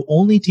 The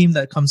only team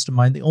that comes to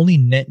mind, the only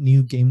net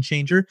new game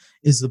changer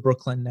is the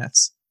Brooklyn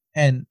Nets.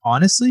 And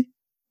honestly,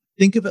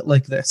 think of it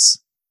like this.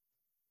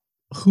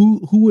 Who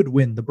would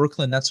win, the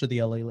Brooklyn Nets or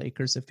the LA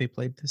Lakers if they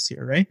played this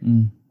year, right?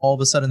 Mm. All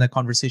of a sudden that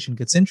conversation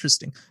gets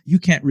interesting. You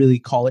can't really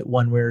call it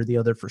one way or the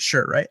other for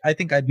sure, right? I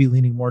think I'd be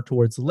leaning more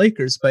towards the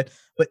Lakers, but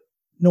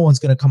no one's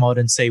going to come out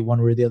and say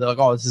one way or the other, like,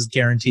 oh, this is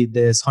guaranteed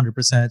this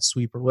 100%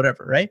 sweep or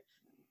whatever, right?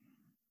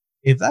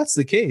 If that's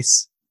the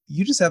case,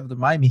 you just have the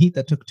Miami Heat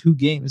that took 2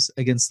 games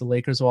against the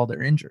Lakers while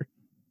they're injured.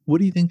 What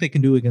do you think they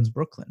can do against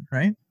Brooklyn,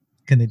 right?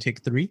 Can they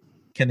take 3?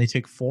 Can they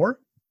take 4?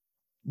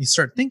 You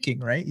start thinking,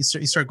 right? You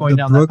start going The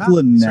down that path.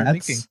 Brooklyn You start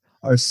thinking, Nets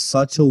are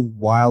such a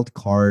wild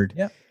card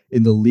yeah,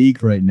 in the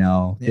league right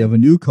now. They yeah, have a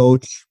new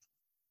coach,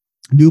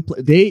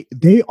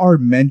 they are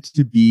meant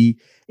to be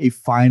a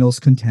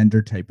finals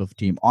contender type of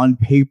team. On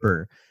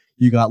paper,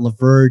 you got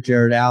LeVert,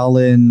 Jared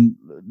Allen,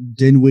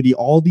 Dinwiddie,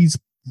 all these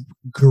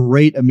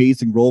great,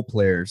 amazing role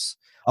players.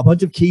 A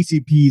bunch of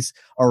KCPs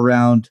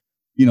around,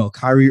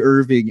 Kyrie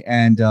Irving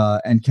and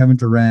Kevin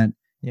Durant,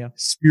 yeah,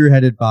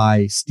 spearheaded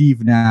by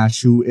Steve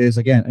Nash, who is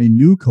again a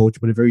new coach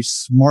but a very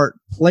smart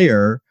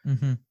player.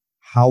 mm-hmm.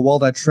 How well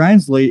that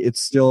translates,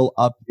 it's still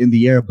up in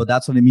the air, but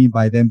that's what I mean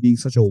by them being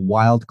such a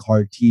wild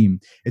card team.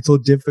 It's so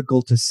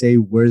difficult to say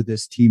where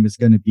this team is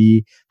going to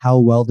be, how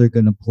well they're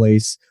going to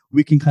place.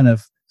 We can kind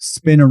of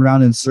spin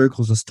around in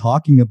circles just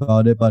talking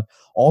about it, but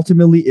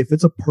ultimately, if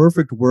it's a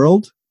perfect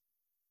world,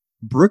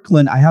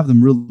 Brooklyn, I have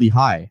them really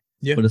high,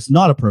 Yeah. but it's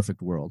not a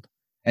perfect world.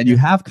 And Yeah. you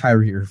have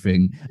Kyrie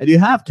Irving and you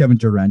have Kevin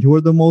Durant, who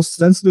are the most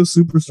sensitive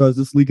superstars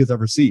this league has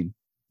ever seen.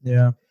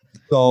 Yeah.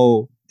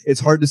 So it's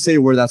hard to say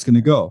where that's going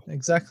to go.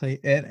 Exactly.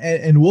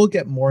 And we'll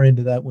get more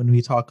into that when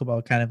we talk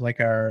about kind of like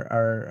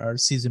our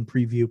season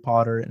preview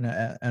Potter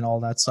and all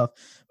that stuff.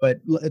 But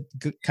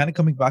kind of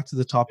coming back to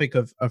the topic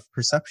of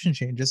perception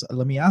changes,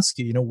 let me ask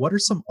you, what are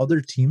some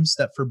other teams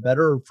that, for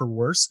better or for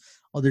worse,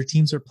 other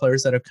teams or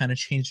players that have kind of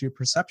changed your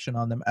perception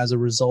on them as a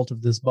result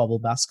of this bubble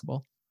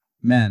basketball?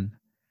 Man,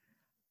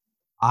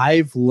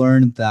 I've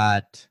learned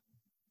that,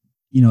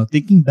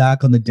 thinking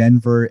back on the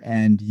Denver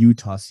and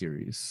Utah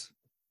series,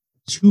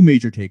 2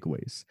 major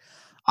takeaways.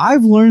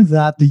 I've learned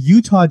that the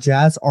Utah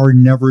Jazz are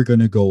never going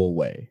to go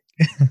away.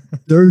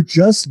 They're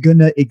just going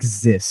to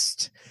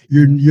exist.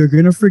 You're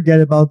going to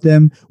forget about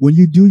them. When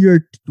you do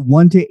your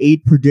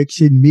 1-8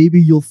 prediction, maybe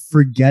you'll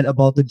forget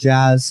about the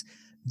Jazz.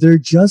 They're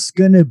just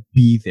going to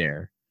be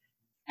there.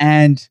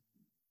 And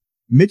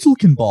Mitchell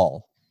can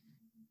ball.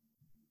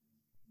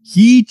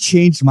 He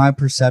changed my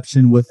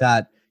perception with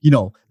that,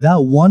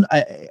 that one.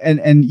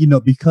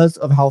 Because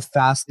of how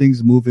fast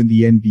things move in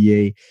the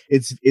NBA,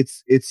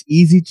 it's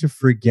easy to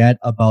forget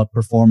about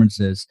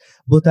performances.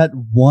 But that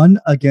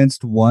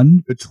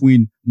 1-against-1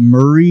 between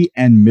Murray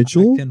and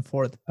Mitchell,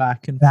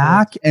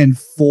 back and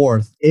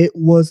forth, it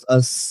was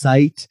a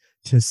sight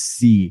to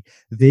see.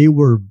 They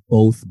were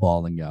both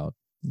balling out.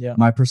 Yeah,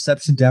 my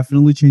perception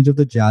definitely changed of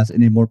the Jazz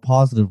in a more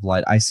positive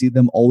light. I see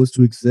them always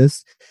to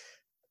exist,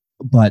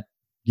 but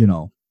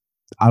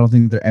I don't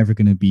think they're ever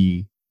going to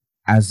be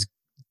as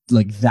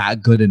like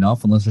that good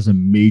enough unless there's a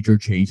major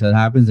change that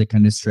happens. It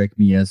kind of strike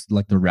me as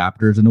like the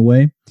Raptors in a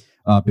way,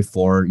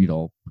 before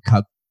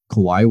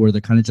Kawhi, where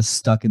they're kind of just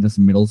stuck in this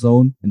middle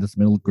zone, in this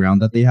middle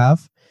ground that they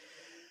have.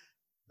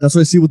 That's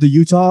what I see with the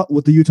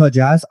Utah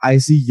Jazz. I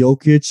see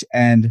Jokic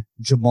and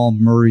Jamal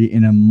Murray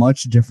in a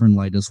much different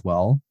light as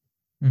well.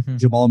 Mm-hmm.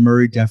 Jamal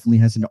Murray definitely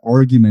has an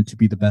argument to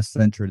be the best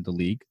center in the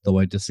league, though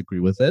I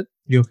disagree with it.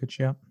 Jokic,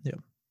 yeah.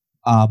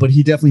 But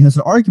he definitely has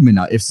an argument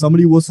now. If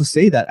somebody was to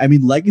say that, I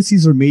mean,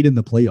 legacies are made in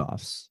the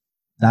playoffs.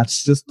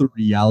 That's just the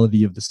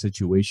reality of the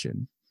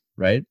situation,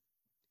 right?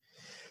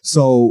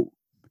 So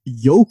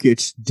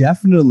Jokic,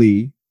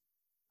 definitely,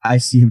 I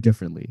see him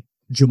differently.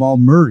 Jamal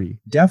Murray,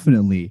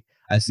 definitely,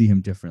 I see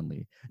him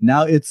differently.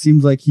 Now it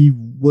seems like he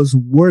was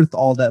worth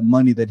all that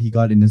money that he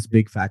got in his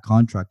big fat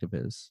contract of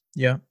his.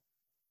 Yeah.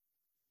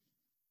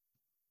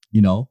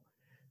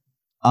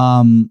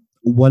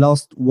 What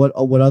else? What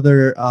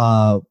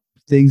other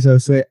things I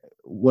say?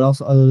 What else?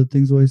 Other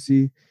things do I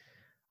see?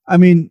 I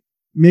mean,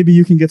 maybe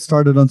you can get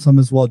started on some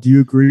as well. Do you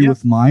agree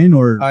with mine,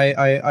 or I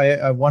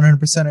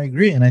 100%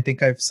 agree, and I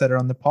think I've said it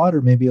on the pod,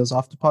 or maybe it was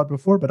off the pod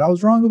before, but I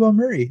was wrong about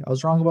Murray.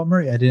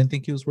 I didn't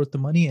think he was worth the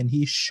money, and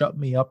he shut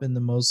me up in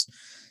the most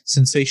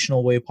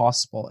sensational way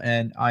possible.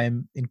 And I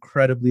am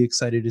incredibly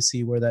excited to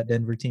see where that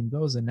Denver team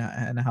goes and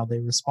how they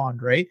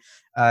respond. Right.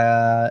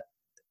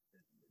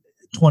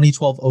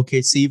 2012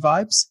 OKC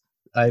vibes.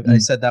 I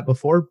said that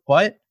before,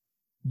 but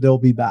they'll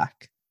be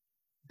back.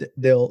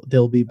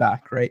 they'll be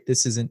back, right?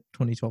 This isn't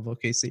 2012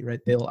 OKC, right?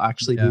 They'll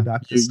actually be Yeah,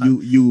 back you this time.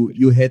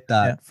 you hit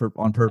Yeah. that for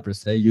on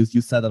purpose. Hey, you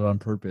said that on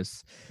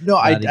purpose. No,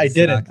 That I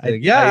didn't. exact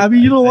thing. Yeah, I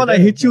mean, you know I what? I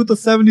didn't. hit you with the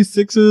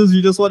 76ers.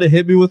 You just want to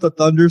hit me with the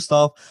Thunder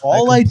stuff.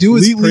 All I do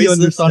is completely praise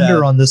the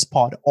Thunder on this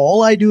pod.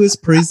 All I do is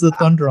praise the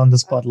Thunder on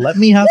this pod. Let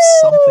me have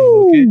something,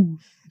 okay?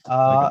 I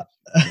Uh, got you.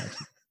 I got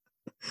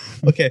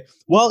you. okay.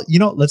 Well,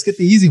 let's get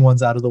the easy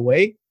ones out of the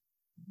way.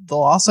 The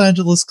Los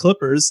Angeles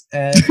Clippers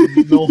and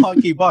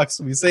Milwaukee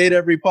Bucks. We say it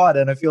every pod,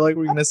 and I feel like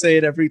we're going to say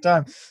it every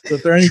time. So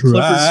if there are any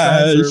Clippers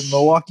fans or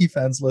Milwaukee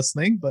fans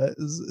listening, but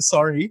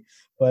sorry,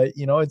 but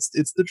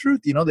it's the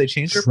truth. They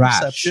changed their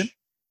perception.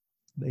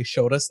 They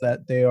showed us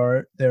that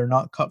they're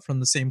not cut from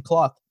the same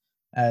cloth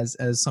as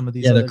some of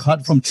these. Yeah, other they're cut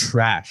teams. from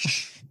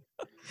trash.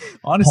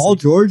 Honestly, Paul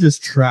George is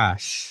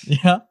trash.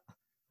 Yeah.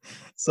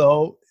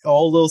 So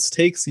all those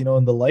takes, in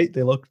the light,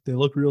 they look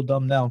real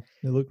dumb now.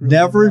 They look real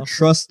never dumb now.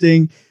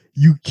 trusting.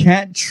 You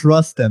can't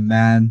trust them,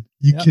 man.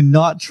 You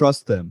cannot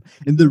trust them.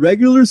 In the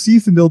regular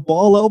season, they'll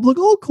ball out like,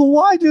 oh,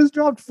 Kawhi just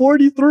dropped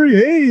 43.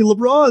 Hey,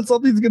 LeBron,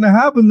 something's gonna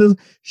happen.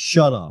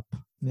 Shut up.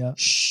 Yeah.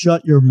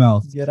 Shut your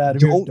mouth. Get out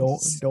of here.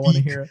 Don't want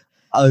to hear it.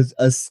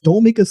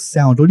 Don't make a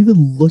sound. Don't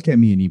even look at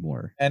me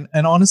anymore. And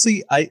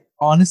honestly,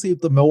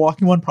 the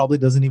Milwaukee one probably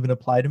doesn't even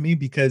apply to me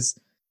because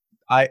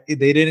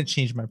they didn't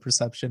change my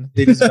perception.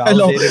 They just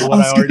validated what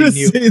I already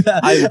knew.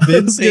 I've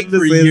been saying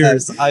for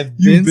years.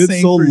 You've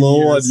been so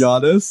low on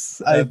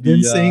Giannis. I've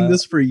been saying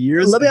this for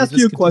years. Let me ask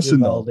you a question,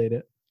 though.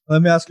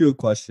 Let me ask you a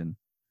question.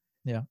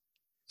 Yeah.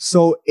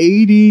 So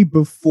 80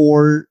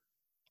 before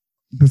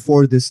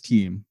this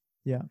team,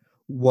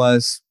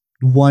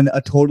 won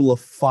a total of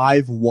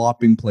 5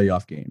 whopping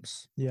playoff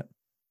games. Yeah.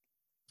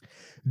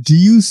 Do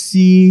you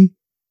see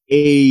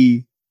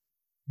is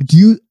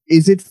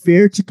it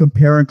fair to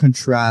compare and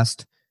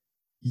contrast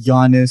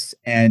Giannis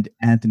and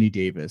Anthony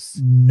Davis?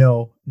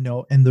 No.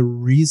 And the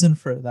reason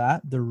for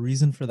that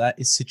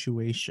is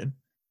situation.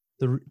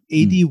 The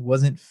AD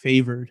wasn't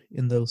favored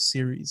in those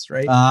series,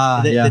 right?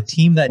 The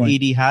team that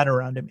AD had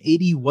around him,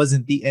 AD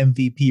wasn't the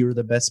MVP or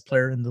the best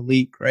player in the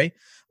league, right?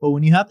 But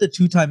when you have the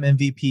 2-time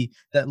MVP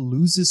that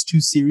loses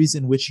 2 series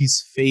in which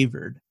he's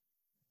favored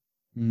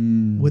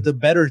with a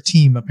better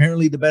team,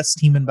 apparently the best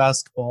team in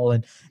basketball,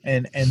 and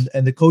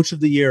the coach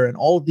of the year, and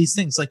all of these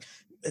things, like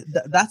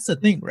that's the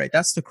thing, right?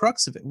 That's the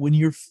crux of it. When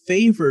you're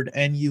favored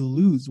and you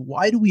lose,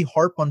 why do we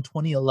harp on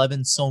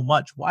 2011 so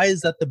much? Why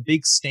is that the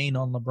big stain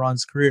on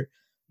LeBron's career?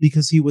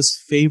 Because he was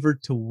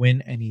favored to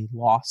win and he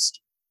lost.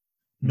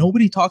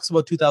 Nobody talks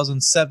about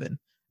 2007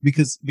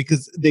 because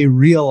they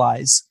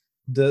realize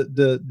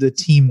the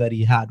team that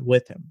he had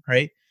with him,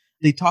 right?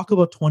 They talk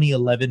about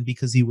 2011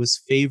 because he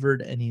was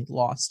favored and he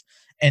lost.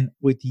 And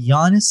with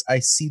Giannis, I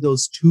see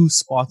those 2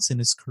 spots in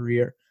his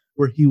career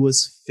where he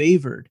was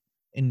favored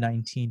in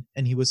 19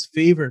 and he was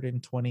favored in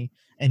 20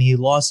 and he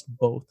lost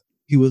both.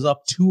 He was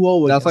up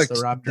 2-0 against the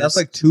Raptors. That's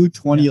like 2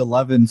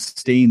 2011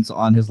 stains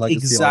on his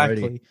legacy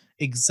already.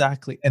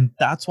 Exactly. And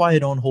that's why I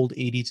don't hold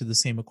AD to the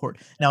same accord.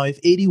 Now, if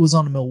AD was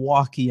on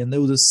Milwaukee and there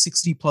was a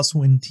 60-plus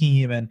win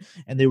team and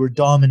they were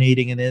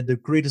dominating and they had the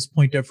greatest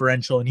point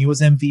differential and he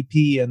was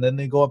MVP and then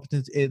they go up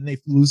and they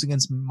lose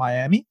against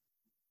Miami,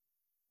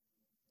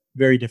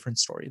 very different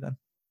story then.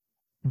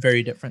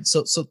 Very different.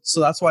 So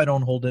that's why I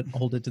don't hold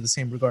it to the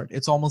same regard.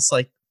 It's almost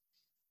like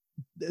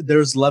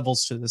there's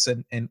levels to this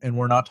and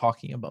we're not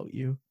talking about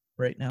you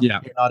right now.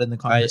 Yeah. You're not in the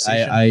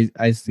conversation.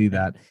 I see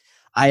that.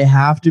 I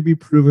have to be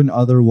proven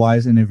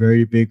otherwise in a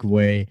very big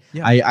way.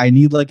 Yeah. I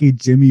need like a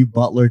Jimmy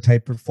Butler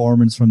type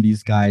performance from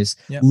these guys.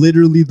 Yeah.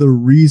 Literally the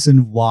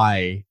reason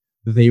why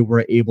they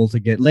were able to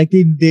get, like,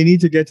 they need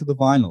to get to the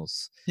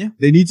finals. Yeah.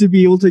 They need to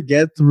be able to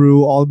get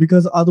through all,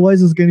 because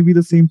otherwise it's going to be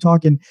the same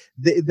talk. And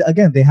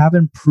they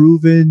haven't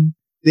proven,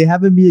 they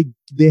haven't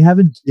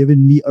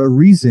given me a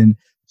reason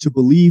to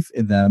believe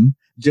in them.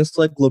 Just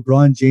like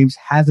LeBron James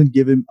hasn't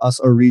given us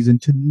a reason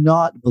to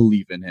not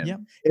believe in him. Yeah.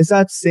 It's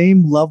that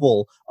same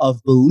level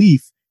of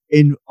belief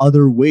in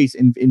other ways,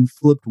 in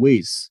flipped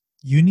ways.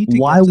 You need to.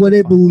 Why would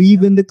I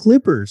believe in the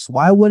Clippers?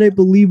 Why would I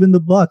believe in the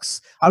Bucks?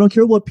 I don't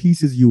care what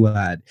pieces you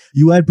add.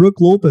 You add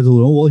Brook Lopez.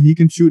 Oh, well, he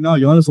can shoot now.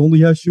 Giannis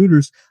only has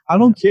shooters. I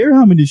don't care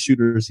how many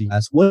shooters he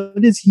has.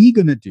 What is he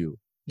gonna do?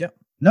 Yeah,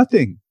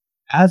 nothing.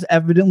 As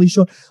evidently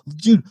shown,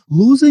 dude,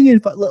 losing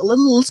in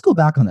let's go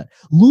back on that.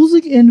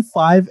 Losing in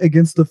 5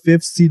 against the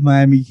 5th seed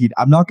Miami Heat.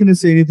 I'm not going to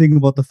say anything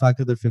about the fact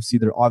that they're 5th seed.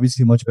 They're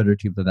obviously a much better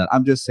team than that.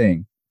 I'm just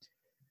saying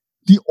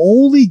the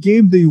only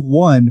game they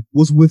won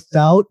was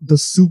without the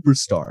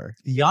superstar.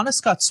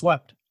 Giannis got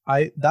swept.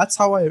 That's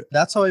how I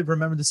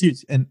remember the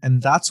series, and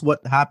that's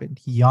what happened.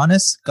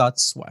 Giannis got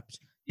swept.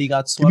 He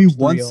got swept. Give me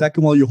 1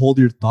 second while you hold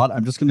your thought.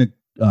 I'm just gonna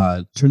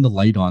turn the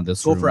light on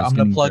this. Go for it. I'm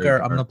gonna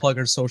plug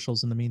our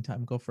socials in the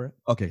meantime. Go for it.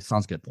 Okay,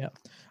 sounds good. Yeah.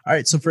 All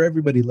right. So for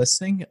everybody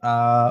listening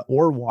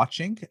or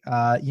watching,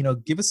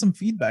 give us some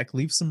feedback.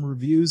 Leave some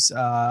reviews.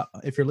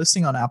 If you're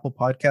listening on Apple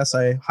Podcasts,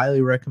 I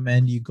highly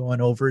recommend you going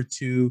over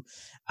to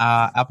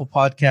Apple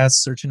Podcasts,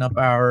 searching up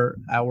our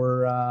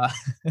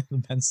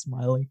Ben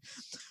smiling.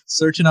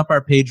 searching up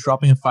our page,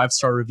 dropping a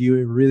 5-star review.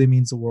 It really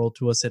means the world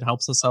to us. It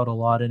helps us out a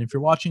lot. And if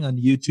you're watching on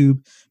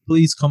YouTube,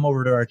 please come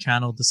over to our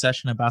channel, The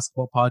Session of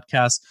Basketball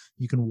Podcast.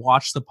 You can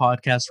watch the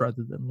podcast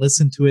rather than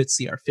listen to it,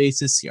 see our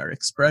faces, see our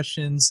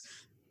expressions,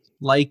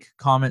 like,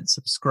 comment,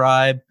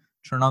 subscribe,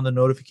 turn on the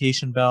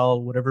notification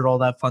bell, whatever all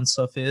that fun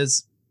stuff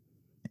is.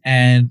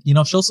 And,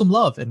 show some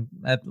love. And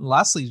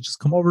lastly, just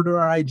come over to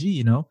our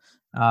IG,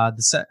 at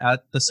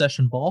the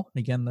Session Ball.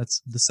 Again,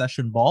 that's the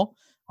Session Ball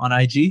on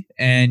IG.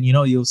 And,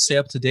 you'll stay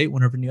up to date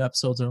whenever new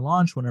episodes are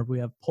launched, whenever we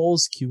have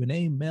polls,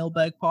 Q&A,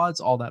 mailbag pods,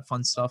 all that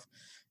fun stuff.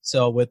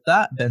 So with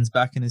that, Ben's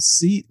back in his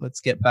seat. Let's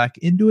get back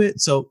into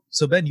it. So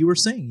Ben, you were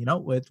saying,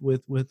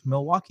 with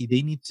Milwaukee,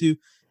 they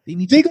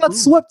got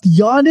swept.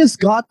 Giannis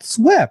got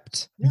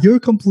swept. Yeah. You're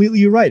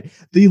completely right.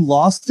 They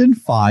lost in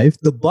 5.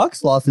 The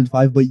Bucks lost in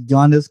 5, but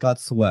Giannis got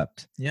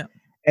swept. Yeah.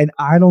 And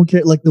I don't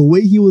care. Like the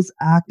way he was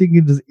acting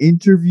in his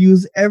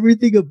interviews,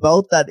 everything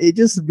about that, it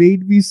just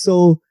made me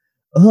so.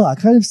 I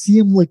kind of see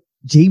him like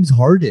James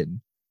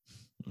Harden.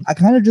 I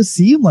kind of just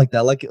see him like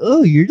that. Like,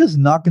 you're just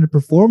not going to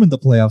perform in the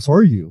playoffs,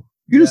 are you?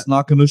 You're just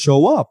not going to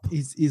show up.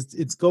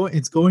 It's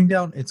going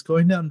down. It's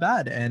going down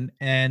bad.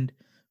 And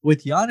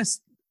with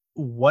Giannis,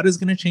 what is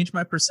going to change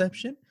my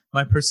perception?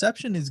 My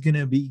perception is going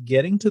to be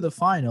getting to the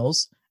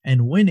finals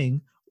and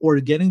winning, or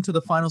getting to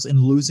the finals and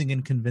losing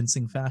in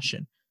convincing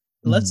fashion.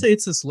 Let's say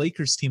it's this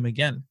Lakers team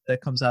again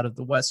that comes out of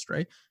the West,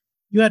 right?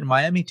 You had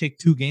Miami take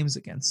 2 games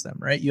against them,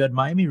 right? You had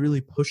Miami really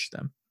push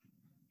them.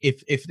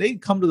 If they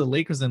come to the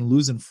Lakers and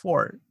lose in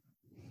 4,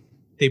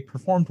 they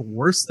performed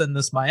worse than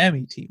this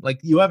Miami team.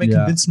 Like, you haven't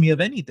convinced me of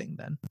anything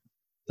then.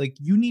 Like,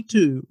 you need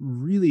to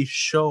really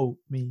show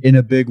me in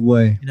a big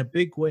way.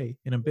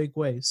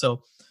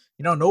 So,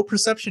 no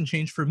perception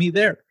change for me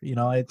there.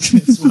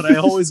 It's what I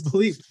always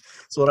believed.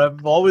 It's what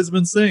I've always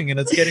been saying, and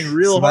it's getting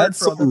real hard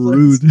for other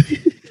rude.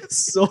 I'm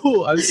so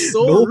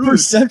no rude.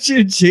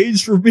 Perception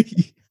change for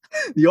me.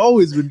 You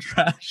always been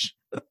trash.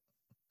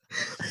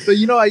 But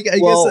I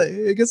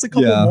guess a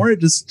couple more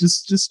just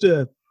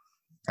to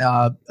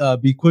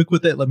be quick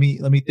with it. Let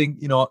me think.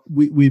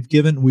 We've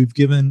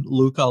given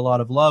Luka a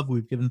lot of love.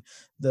 We've given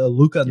the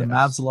Luka and the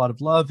Mavs a lot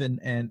of love,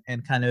 and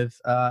kind of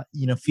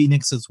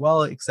Phoenix as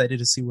well. Excited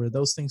to see where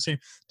those things are.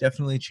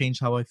 Definitely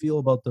changed how I feel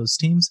about those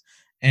teams.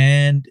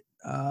 And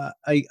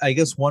I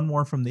guess one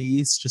more from the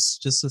East,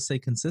 just to stay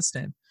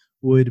consistent,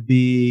 would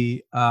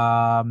be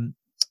the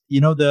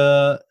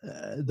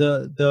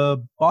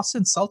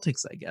Boston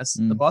Celtics. I guess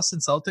the Boston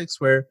Celtics,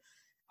 where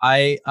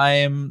I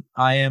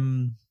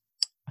am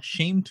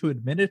ashamed to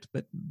admit it,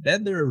 but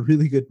then they're a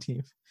really good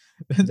team.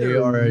 They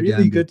are a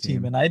really good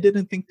team, and I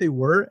didn't think they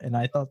were, and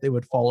I thought they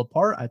would fall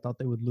apart. I thought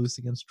they would lose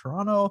against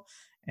Toronto,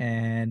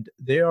 and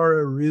they are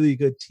a really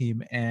good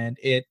team, and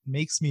it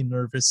makes me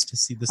nervous to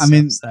see the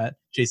steps that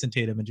Jason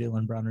Tatum and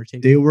Jaylen Brown are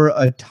taking. They were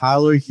a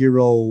Tyler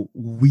Hero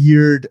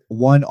weird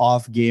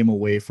one-off game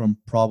away from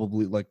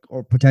probably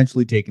or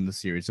potentially taking the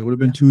series. It would have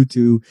been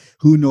 2-2.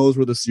 Who knows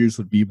where the series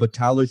would be, but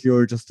Tyler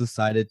Hero just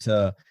decided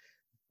to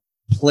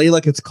play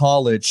like it's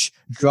college,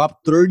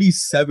 drop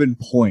 37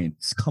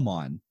 points. Come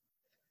on.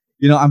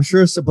 I'm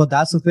sure, but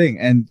that's the thing.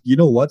 And you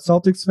know what,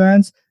 Celtics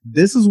fans?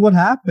 This is what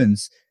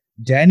happens.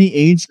 Danny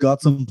Ainge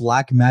got some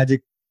black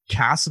magic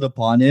casted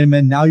upon him,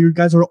 and now you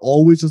guys are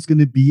always just going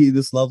to be in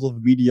this level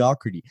of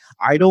mediocrity.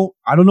 I don't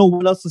know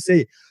what else to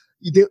say.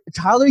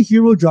 Tyler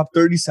Hero dropped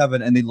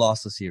 37 and they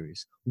lost the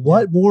series.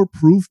 What more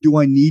proof do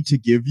I need to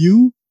give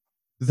you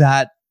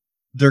that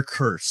they're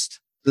cursed?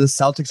 The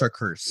Celtics are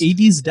cursed.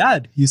 AD's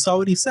dad, you saw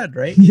what he said,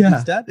 right? Yeah.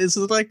 AD's dad is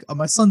like,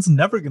 my son's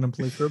never going to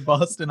play for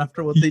Boston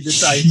after what they did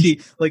to IT.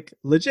 Like,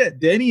 legit,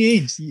 Danny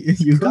Ainge,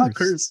 you got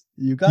cursed.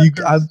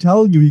 I'm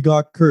telling you, he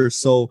got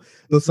cursed. So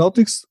the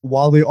Celtics,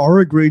 while they are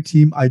a great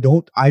team, I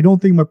don't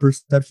think my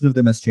perception of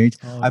them has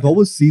changed. Okay. I've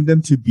always seen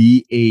them to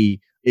be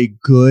a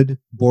good,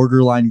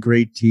 borderline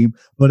great team,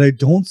 but I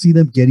don't see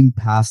them getting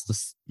past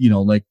this,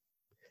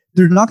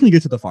 they're not going to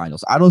get to the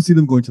finals. I don't see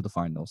them going to the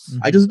finals.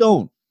 Mm-hmm. I just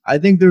don't. I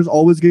think there's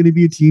always going to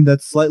be a team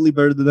that's slightly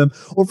better than them,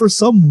 or for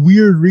some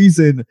weird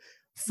reason,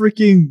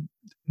 freaking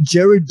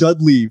Jared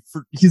Dudley,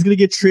 he's going to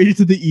get traded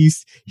to the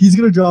East. He's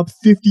going to drop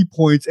 50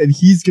 points, and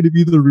he's going to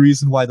be the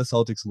reason why the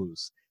Celtics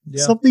lose.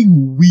 Yeah.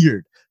 Something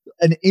weird,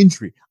 an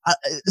injury.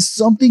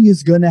 Something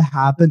is going to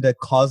happen that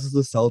causes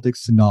the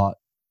Celtics to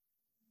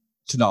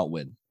not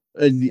win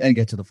and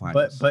get to the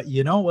finals. But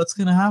you know what's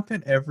going to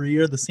happen every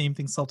year? The same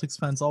thing Celtics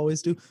fans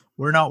always do.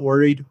 We're not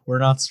worried. We're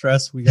not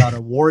stressed. We got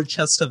a war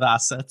chest of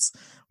assets.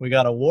 We're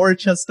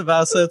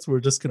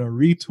just going to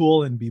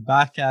retool and be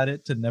back at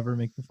it to never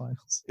make the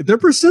finals. They're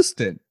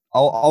persistent.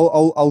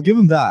 I'll give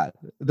them that.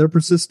 They're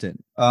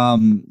persistent.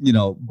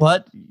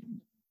 But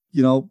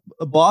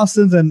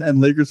Boston's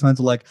and Lakers fans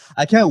are like,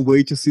 I can't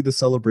wait to see the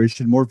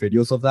celebration, more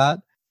videos of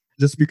that,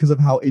 just because of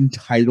how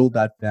entitled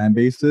that fan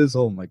base is.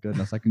 Oh my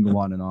goodness, I can go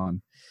on and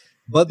on.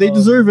 But they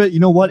deserve it. You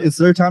know what? It's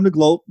their time to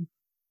gloat.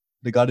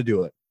 They got to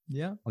do it.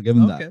 Yeah, I'll give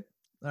them that.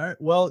 All right.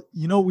 Well,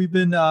 we've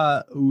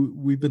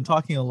been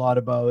talking a lot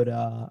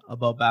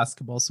about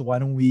basketball. So why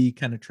don't we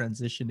kind of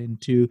transition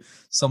into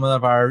some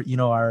of our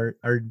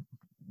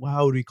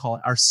how do we call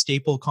it, our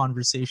staple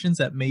conversations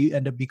that may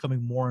end up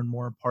becoming more and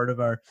more part of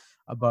our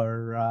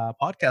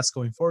podcast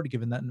going forward,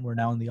 given that we're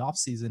now in the off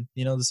season.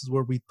 This is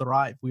where we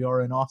thrive. We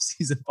are an off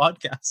season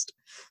podcast.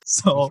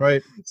 That's So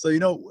right.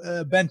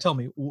 Ben, tell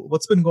me,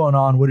 what's been going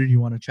on? What did you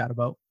want to chat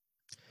about?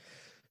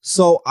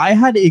 So I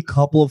had a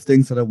couple of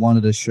things that I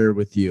wanted to share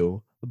with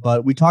you,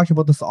 but we talked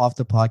about this off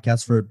the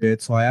podcast for a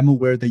bit. So I am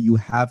aware that you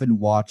haven't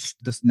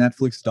watched this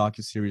Netflix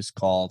docuseries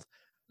called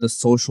The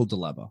Social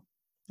Dilemma,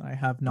 I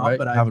have not, right?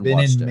 but You I've haven't been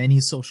watched in it. many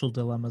social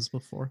dilemmas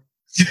before.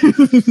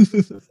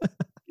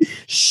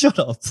 Shut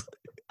up.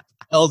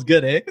 That was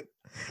good, eh?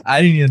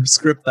 I didn't even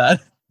script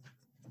that.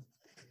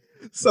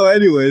 So,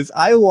 anyways,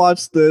 I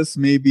watched this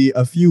maybe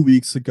a few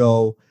weeks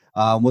ago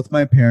with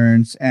my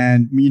parents,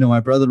 and my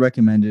brother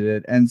recommended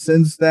it, and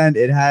since then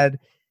it had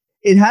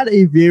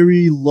a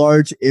very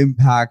large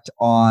impact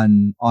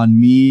on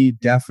me,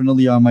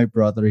 definitely on my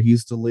brother.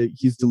 He's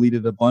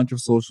deleted a bunch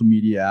of social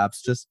media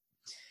apps. Just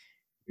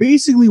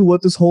basically,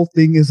 what this whole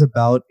thing is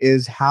about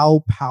is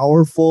how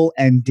powerful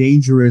and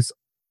dangerous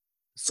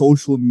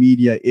social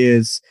media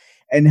is,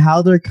 and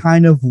how they're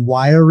kind of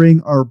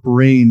wiring our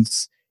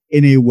brains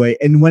in a way.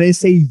 And when I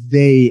say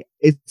they,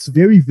 it's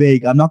very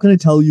vague. I'm not going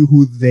to tell you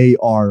who they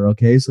are,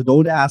 okay? So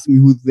don't ask me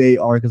who they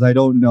are because I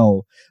don't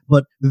know.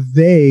 But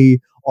they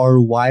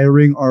are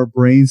wiring our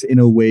brains in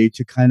a way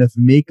to kind of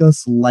make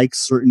us like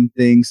certain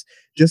things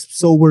just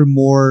so we're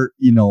more,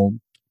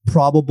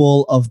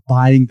 probable of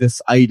buying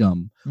this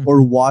item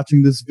or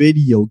watching this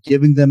video,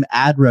 giving them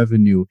ad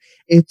revenue.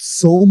 It's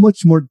so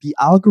much more, the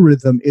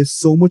algorithm is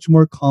so much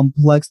more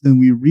complex than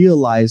we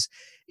realize.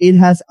 It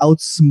has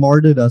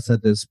outsmarted us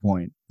at this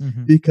point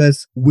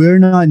because we're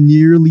not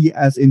nearly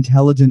as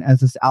intelligent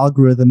as this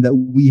algorithm that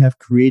we have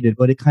created,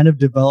 but it kind of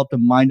developed a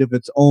mind of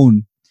its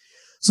own.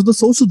 So the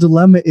social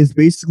dilemma is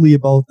basically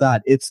about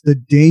that. It's the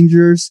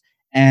dangers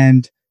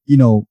and,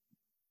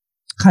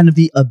 kind of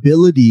the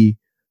ability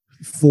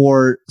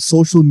for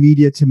social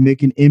media to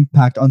make an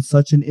impact on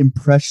such an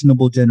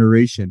impressionable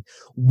generation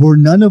where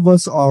none of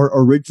us are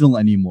original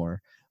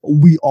anymore.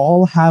 We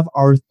all have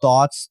our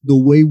thoughts, the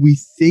way we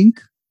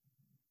think.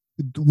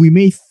 We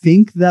may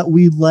think that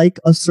we like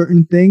a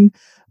certain thing,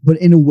 but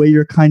in a way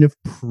you're kind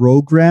of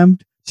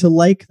programmed to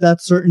like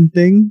that certain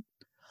thing.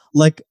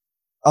 Like,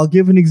 I'll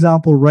give an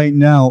example right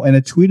now, and I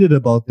tweeted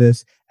about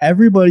this.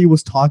 Everybody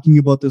was talking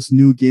about this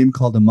new game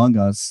called Among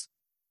Us.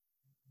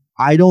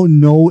 I don't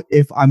know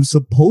if I'm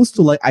supposed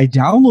to like. I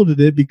downloaded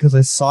it because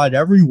I saw it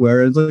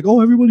everywhere. It's like,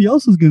 oh, everybody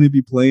else is going to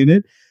be playing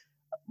it.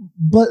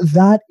 But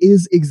that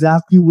is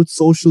exactly what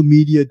social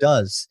media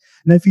does.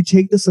 Now, if you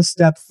take this a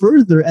step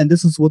further, and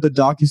this is what the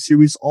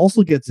docuseries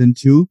also gets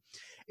into,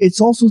 it's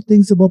also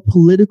things about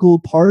political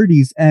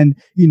parties and,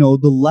 the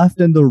left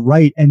and the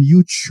right, and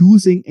you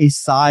choosing a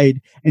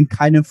side and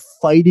kind of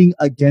fighting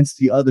against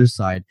the other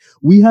side.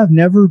 We have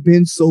never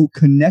been so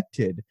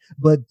connected,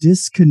 but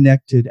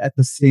disconnected at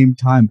the same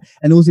time.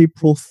 And it was a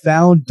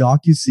profound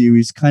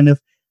docuseries kind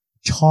of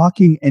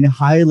talking and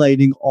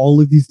highlighting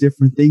all of these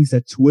different things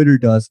that Twitter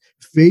does,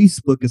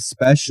 Facebook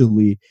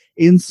especially,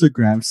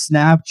 Instagram,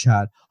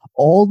 Snapchat,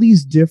 all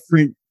these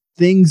different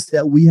things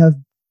that we have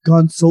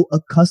gone so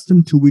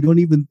accustomed to, we don't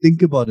even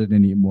think about it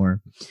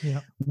anymore. Yeah.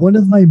 One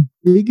of my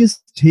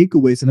biggest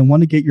takeaways, and I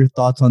want to get your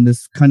thoughts on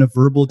this kind of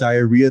verbal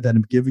diarrhea that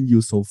I'm giving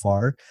you so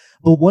far,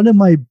 but one of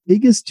my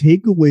biggest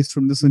takeaways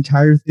from this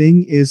entire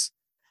thing is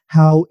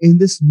how in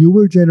this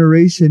newer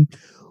generation,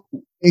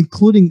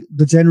 including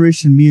the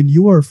generation me and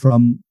you are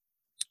from,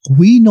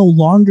 we no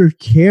longer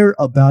care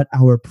about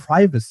our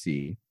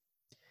privacy.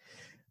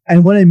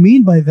 And what I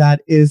mean by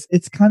that is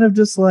it's kind of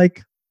just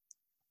like,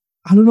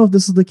 I don't know if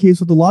this is the case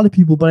with a lot of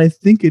people, but I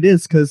think it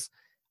is because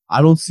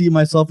I don't see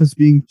myself as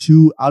being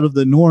too out of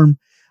the norm.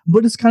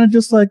 But it's kind of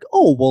just like,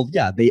 oh, well,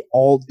 yeah, they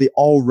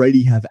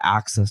already have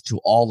access to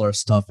all our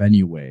stuff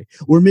anyway.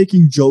 We're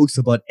making jokes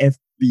about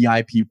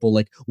FBI people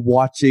like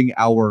watching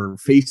our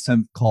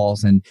FaceTime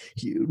calls and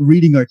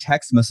reading our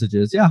text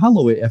messages. Yeah,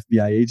 hello,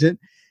 FBI agent.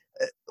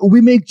 We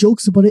make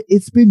jokes about it.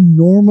 It's been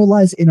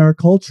normalized in our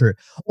culture.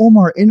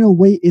 Omar, in a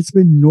way, it's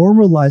been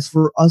normalized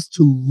for us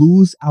to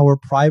lose our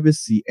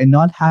privacy and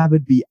not have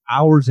it be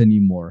ours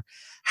anymore.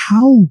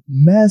 How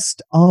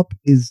messed up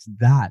is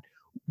that?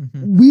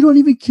 We don't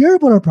even care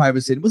about our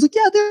privacy. It was like,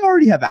 yeah, they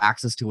already have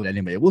access to it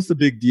anyway. What's the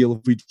big deal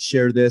if we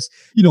share this?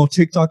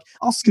 TikTok,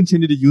 I'll just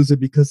continue to use it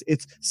because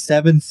it's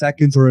 7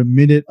 seconds or a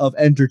minute of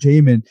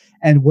entertainment.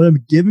 And what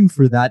I'm giving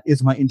for that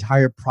is my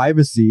entire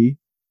privacy.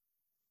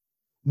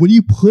 When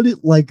you put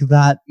it like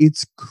that,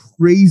 it's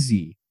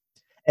crazy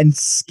and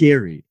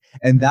scary.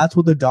 And that's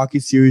what the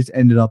docuseries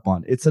ended up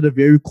on. It said a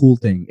very cool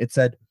thing. It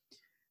said,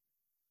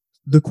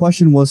 the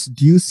question was,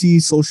 do you see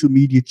social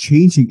media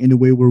changing in a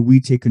way where we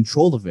take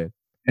control of it?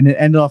 And it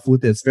ended off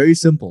with this. Very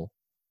simple.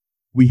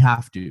 We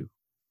have to.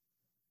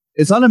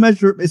 It's not a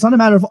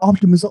matter of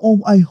optimism.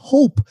 Oh, I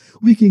hope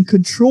we can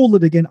control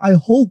it again. I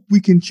hope we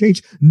can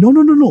change.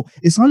 No.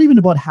 It's not even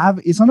about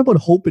it's not about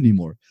hope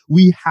anymore.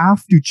 We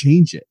have to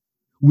change it.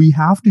 We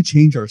have to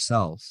change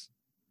ourselves.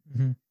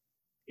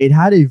 It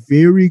had a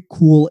very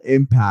cool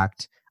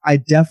impact. I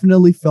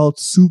definitely felt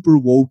super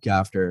woke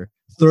after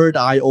third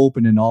eye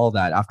open and all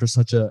that after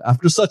such a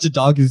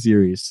docu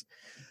series.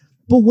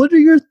 But what are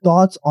your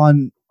thoughts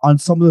on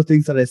some of the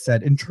things that I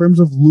said in terms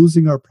of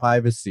losing our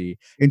privacy,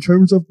 in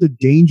terms of the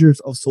dangers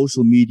of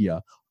social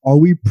media? Are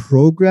we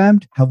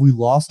programmed? Have we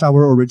lost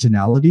our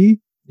originality?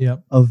 Yeah.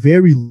 A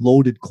very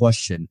loaded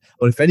question.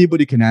 But if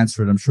anybody can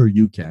answer it, I'm sure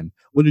you can.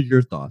 What are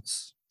your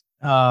thoughts?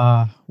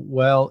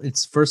 Well,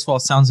 it's first of all,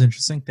 sounds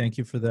interesting. Thank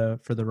you for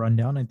the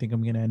rundown. I think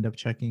I'm gonna end up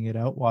checking it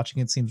out.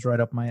 Watching it seems right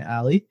up my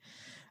alley.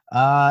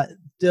 Uh,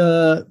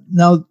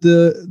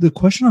 the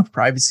question of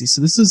privacy.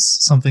 So this is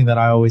something that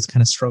I always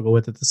kind of struggle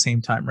with at the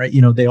same time, right? You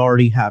know, they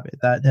already have it.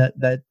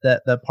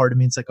 That part of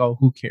me, it's like, oh,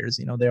 who cares?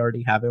 You know, they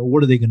already have it.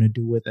 What are they gonna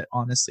do with it?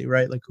 Honestly,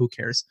 right? Like, who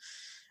cares?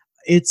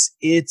 It's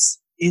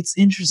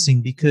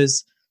interesting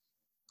because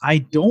I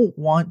don't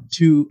want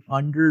to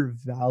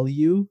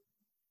undervalue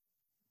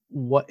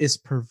what is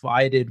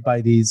provided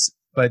by these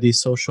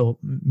social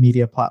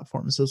media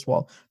platforms as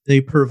well. They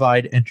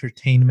provide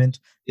entertainment,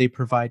 they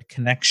provide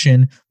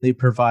connection, they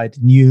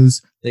provide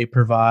news, they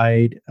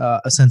provide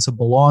a sense of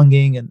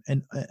belonging,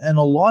 and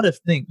a lot of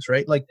things,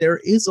 right? Like there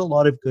is a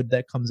lot of good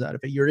that comes out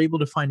of it. You're able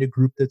to find a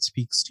group that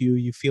speaks to you.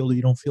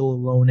 You don't feel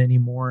alone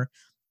anymore.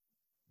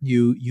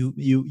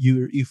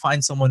 You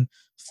find someone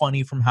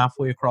funny from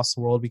halfway across the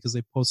world because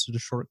they posted a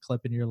short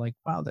clip and you're like,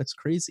 wow, that's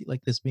crazy,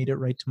 like this made it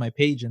right to my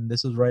page and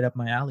this is right up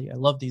my alley. I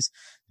love these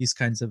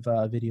kinds of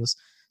videos.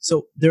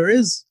 So there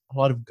is a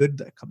lot of good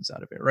that comes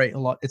out of it, right? A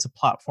lot. It's a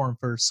platform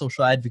for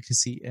social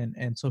advocacy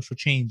and social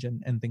change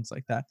and things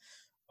like that.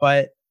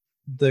 But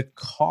the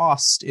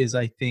cost is,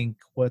 I think,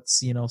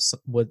 what's,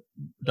 what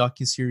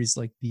docu-series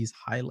like these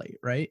highlight,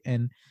 right?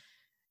 And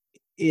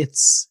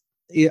it's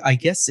I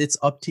guess it's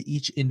up to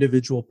each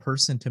individual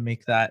person to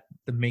make that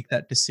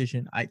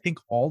decision. I think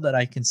all that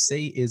I can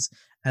say is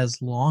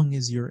as long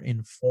as you're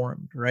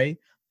informed, right?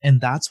 And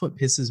that's what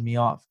pisses me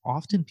off.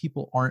 Often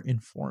people aren't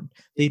informed.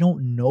 They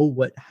don't know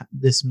what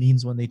this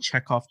means when they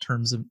check off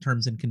terms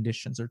and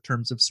conditions or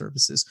terms of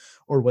services,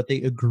 or what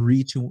they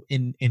agree to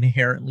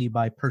inherently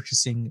by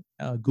purchasing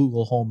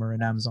Google Home or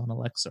an Amazon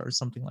Alexa or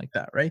something like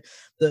that, right?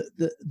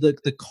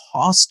 The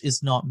cost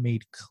is not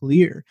made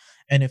clear,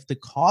 and if the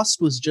cost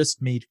was just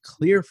made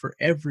clear for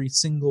every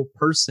single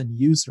person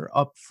user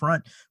up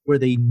front, where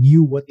they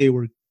knew what they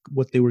were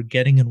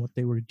getting and what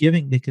they were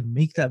giving, they could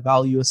make that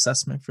value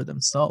assessment for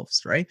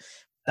themselves, right?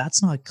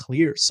 That's not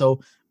clear. So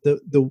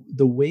the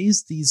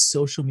ways these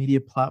social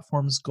media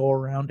platforms go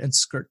around and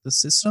skirt the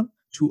system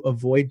to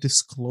avoid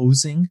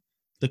disclosing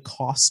the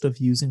cost of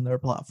using their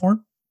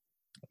platform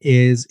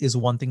is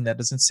one thing that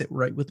doesn't sit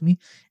right with me.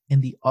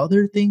 And the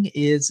other thing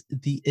is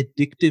the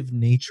addictive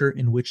nature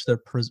in which they're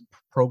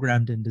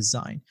programmed and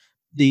designed.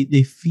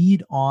 They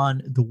feed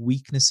on the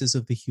weaknesses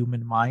of the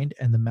human mind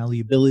and the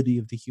malleability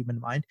of the human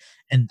mind,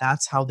 and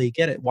that's how they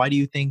get it. Why do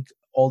you think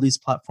all these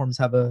platforms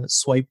have a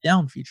swipe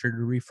down feature to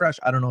refresh?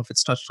 I don't know if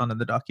it's touched on in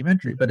the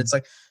documentary, but it's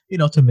like,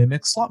 to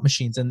mimic slot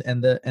machines and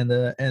the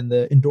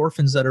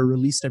endorphins that are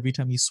released every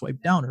time you swipe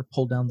down or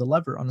pull down the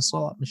lever on a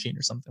slot machine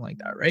or something like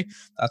that, right?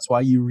 That's why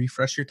you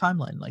refresh your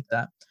timeline like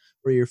that,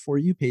 or your For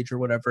You page or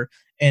whatever.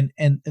 And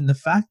the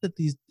fact that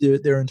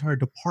their entire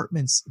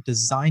departments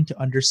designed to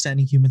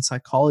understanding human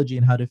psychology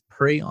and how to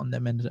prey on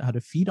them and how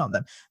to feed on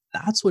them,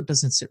 that's what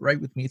doesn't sit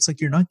right with me. It's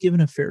like you're not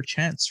given a fair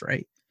chance,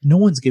 right? No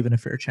one's given a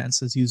fair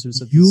chance as users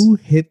of You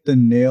hit the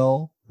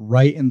nail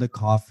right in the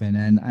coffin,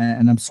 and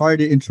I'm sorry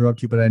to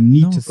interrupt you, but I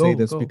need No, to say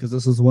this go. because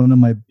this is one of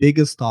my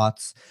biggest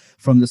thoughts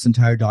from this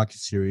entire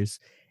docuseries.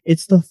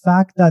 It's the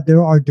fact that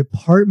there are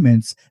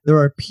departments, there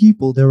are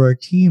people, there are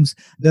teams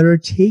that are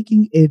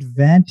taking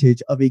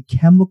advantage of a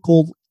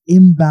chemical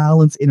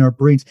imbalance in our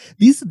brains.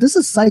 This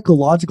is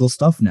psychological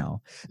stuff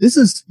now. This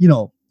is,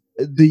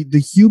 the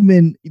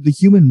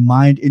human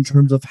mind in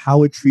terms of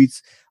how it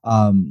treats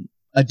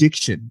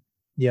addiction,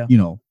 Yeah. you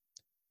know,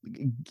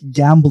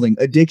 gambling,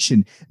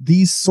 addiction,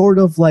 these sort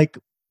of like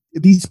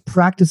these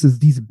practices,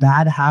 these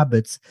bad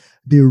habits,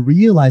 they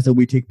realize that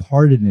we take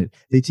part in it.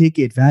 They take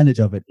advantage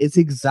of it. It's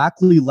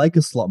exactly like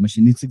a slot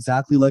machine. It's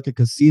exactly like a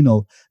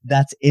casino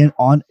that's in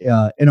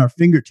our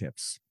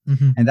fingertips.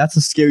 Mm-hmm. And that's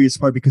the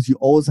scariest part because you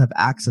always have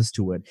access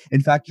to it.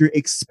 In fact, you're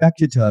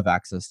expected to have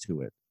access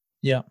to it.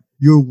 Yeah.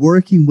 You're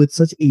working with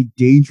such a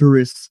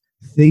dangerous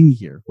thing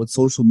here with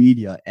social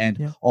media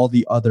and all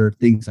the other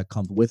things that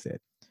come with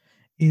it.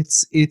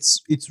 It's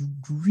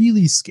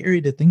really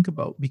scary to think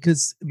about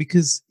because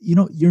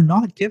you're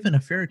not given a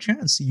fair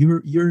chance.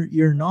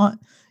 You're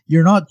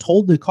not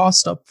told the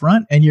cost up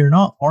front, and you're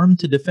not armed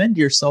to defend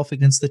yourself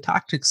against the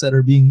tactics that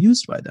are being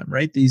used by them,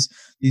 right? These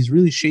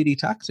really shady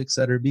tactics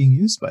that are being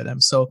used by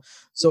them. So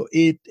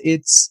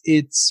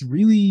it's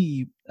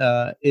really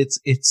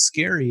it's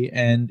scary.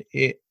 And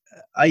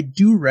I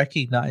do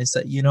recognize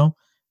that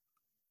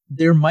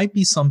there might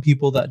be some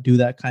people that do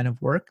that kind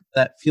of work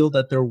that feel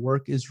that their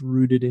work is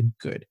rooted in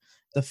good.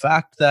 The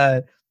fact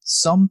that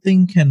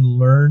something can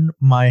learn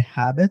my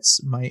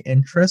habits, my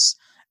interests,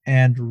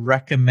 and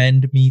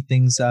recommend me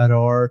things that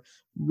are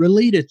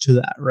related to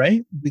that,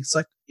 right? Because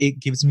like it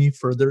gives me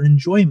further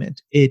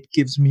enjoyment. It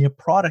gives me a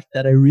product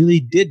that I really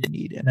did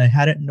need and I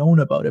hadn't known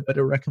about it, but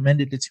it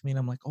recommended it to me and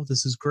I'm like, "Oh,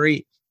 this is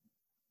great."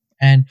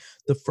 And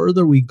the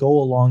further we go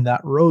along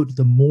that road,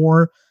 the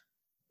more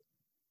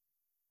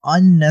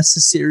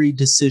unnecessary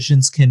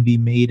decisions can be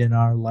made in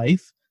our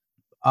life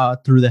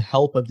through the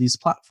help of these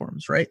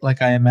platforms, right?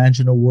 Like I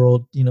imagine a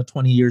world,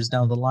 20 years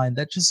down the line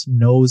that just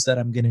knows that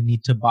I'm going to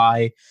need to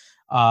buy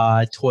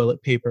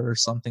toilet paper or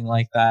something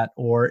like that,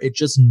 or it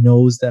just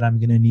knows that I'm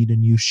going to need a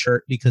new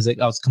shirt because I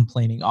was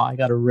complaining, oh, I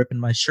got a rip in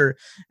my shirt,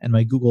 and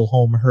my Google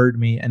Home heard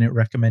me and it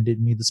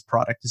recommended me this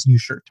product, this new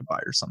shirt to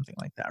buy or something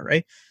like that,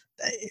 right?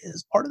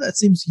 Part of that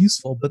seems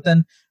useful, but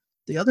then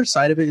the other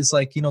side of it is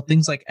like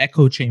things like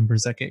echo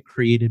chambers that get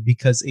created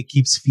because it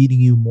keeps feeding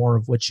you more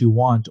of what you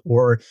want,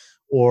 or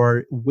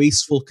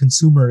wasteful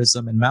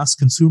consumerism and mass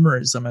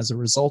consumerism as a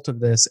result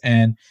of this.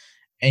 And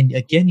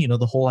again,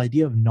 the whole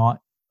idea of not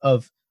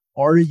of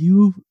are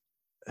you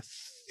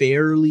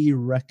fairly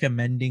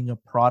recommending a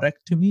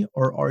product to me,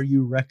 or are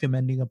you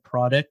recommending a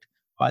product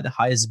by the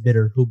highest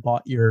bidder who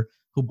bought your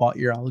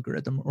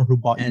algorithm or who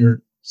bought And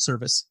your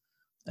service,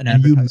 an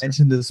and you advertiser?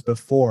 mentioned this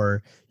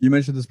before. You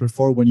mentioned this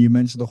before when you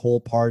mentioned the whole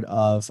part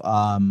of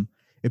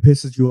it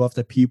pisses you off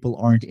that people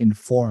aren't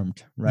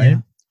informed, right?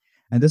 Yeah.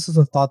 And this is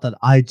a thought that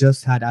I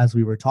just had as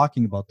we were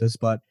talking about this,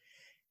 but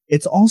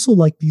it's also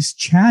like these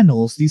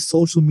channels, these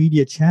social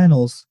media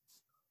channels,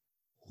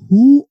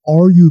 who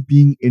are you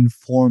being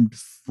informed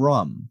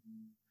from?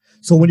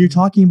 So when you're Mhm.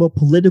 talking about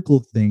political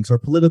things or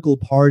political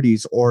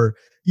parties or,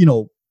 you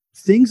know,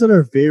 things that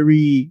are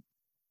very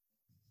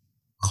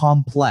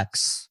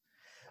complex,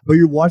 but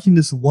you're watching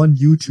this one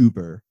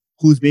YouTuber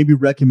who's maybe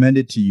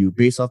recommended to you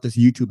based off this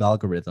YouTube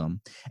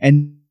algorithm,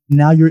 and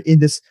now you're in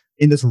this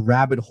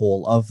rabbit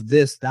hole of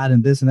this, that,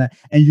 and this and that,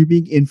 and you're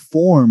being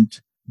informed,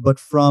 but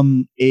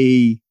from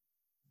a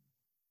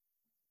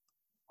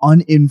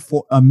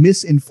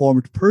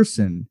misinformed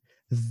person.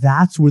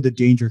 That's where the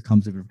danger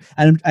comes in.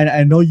 And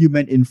I know you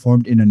meant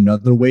informed in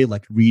another way,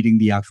 like reading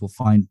the actual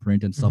fine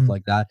print and stuff Mhm.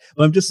 like that.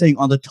 But I'm just saying,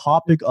 on the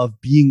topic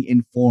of being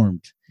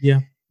informed,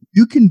 Yeah.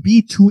 you can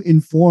be too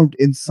informed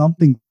in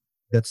something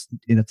that's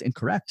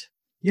incorrect.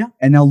 Yeah.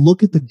 And now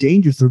look at the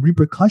dangers, the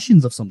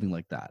repercussions of something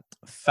like that.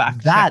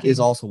 Fact That is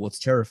checking. also what's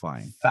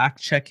terrifying. Fact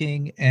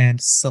checking and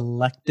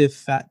selective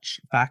fact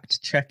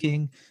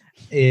checking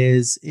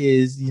is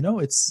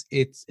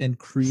it's in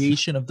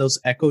creation of those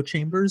echo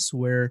chambers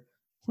where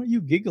what are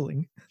you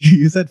giggling?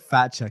 You said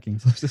fat checking.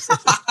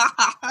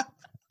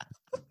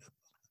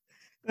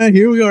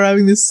 Here we are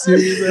having this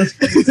series of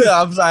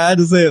I'm sorry, I had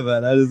to say it,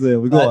 man. I had to say it.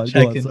 But go fact on, go on.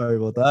 checking. Sorry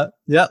about that.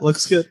 Yeah,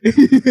 looks good.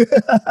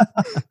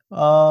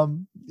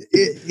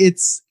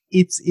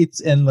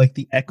 It's and like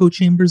the echo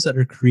chambers that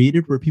are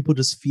created where people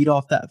just feed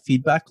off that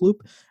feedback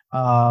loop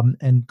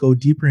and go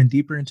deeper and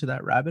deeper into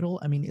that rabbit hole.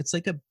 I mean, it's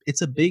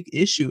a big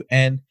issue,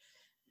 and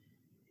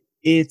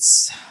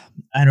it's,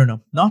 I don't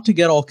know, not to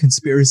get all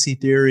conspiracy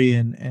theory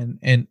and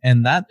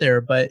that there,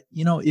 but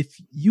if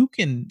you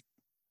can,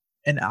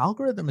 an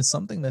algorithm is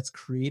something that's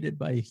created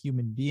by a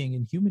human being,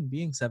 and human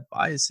beings have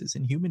biases,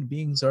 and human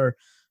beings are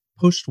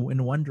pushed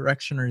in one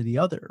direction or the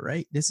other,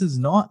 right? This is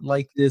not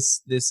like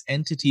this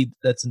entity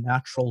that's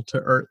natural to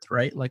earth,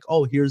 right? Like,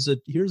 oh, here's a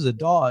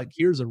dog,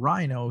 here's a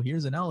rhino,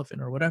 here's an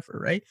elephant or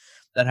whatever, right?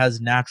 That has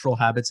natural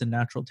habits and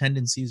natural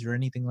tendencies or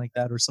anything like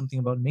that, or something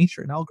about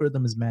nature. An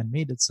algorithm is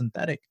man-made, it's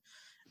synthetic.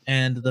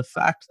 And the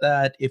fact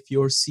that if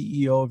your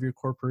CEO of your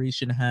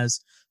corporation has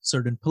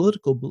certain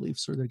political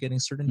beliefs, or they're getting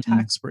certain Mhm,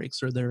 tax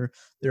breaks, or they're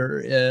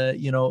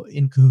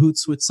in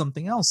cahoots with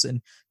something else,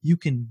 and you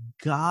can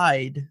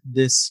guide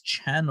this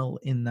channel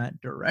in that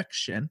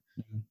direction,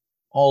 mhm,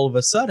 all of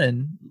a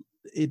sudden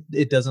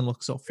it doesn't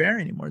look so fair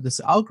anymore.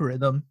 This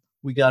algorithm,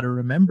 we got to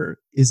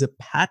remember, is a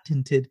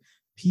patented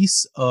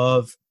piece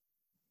of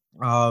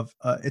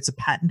it's a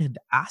patented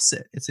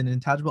asset. It's an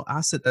intangible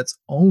asset that's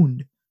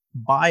owned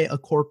by a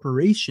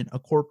corporation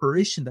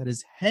that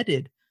is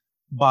headed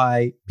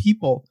by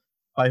people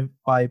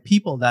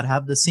that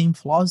have the same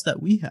flaws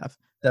that we have,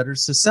 that are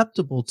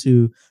susceptible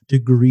to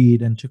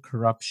greed and to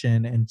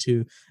corruption and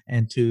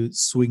to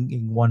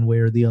swinging one way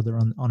or the other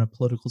on a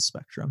political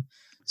spectrum.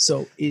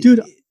 So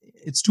dude.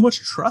 it's too much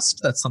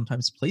trust that's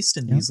sometimes placed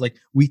in Yeah. these. Like,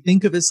 we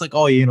think of it as like,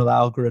 oh, the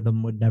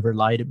algorithm would never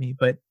lie to me,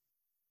 but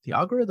the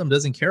algorithm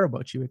doesn't care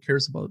about you. It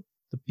cares about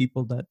the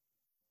people that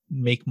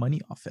make money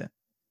off it.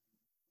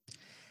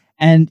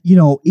 And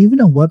even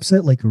a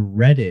website like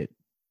Reddit,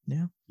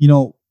 Yeah.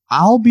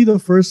 I'll be the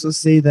first to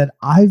say that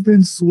I've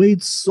been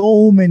swayed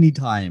so many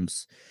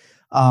times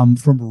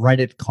from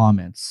Reddit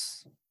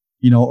comments.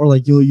 Or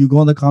like you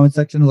go in the comment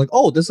section and like,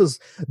 oh, this is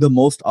the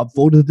most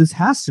upvoted. This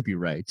has to be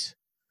right.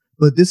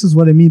 But this is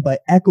what I mean by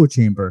echo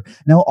chamber.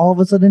 Now, all of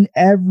a sudden,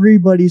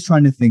 everybody's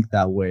trying to think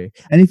that way.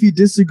 And if you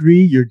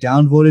disagree, you're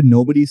downvoted.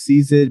 Nobody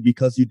sees it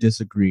because you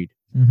disagreed.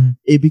 Mm-hmm.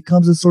 It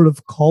becomes a sort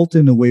of cult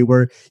in a way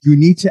where you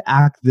need to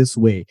act this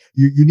way.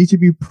 You need to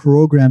be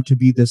programmed to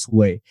be this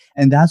way.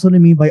 And that's what I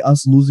mean by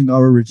us losing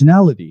our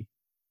originality.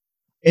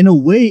 In a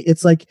way,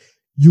 it's like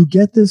you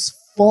get this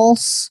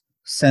false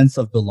sense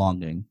of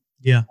belonging.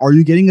 Yeah. Are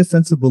you getting a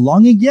sense of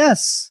belonging?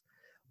 Yes.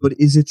 But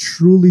is it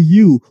truly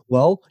you?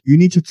 Well, you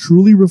need to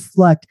truly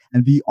reflect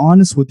and be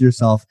honest with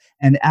yourself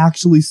and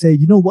actually say,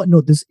 you know what?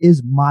 No, this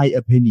is my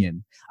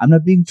opinion. I'm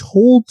not being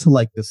told to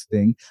like this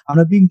thing. I'm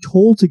not being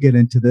told to get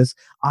into this.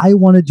 I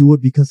want to do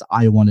it because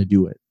I want to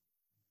do it.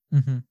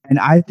 Mm-hmm. And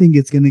I think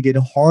it's going to get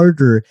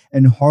harder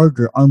and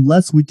harder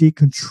unless we take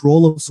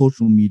control of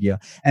social media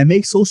and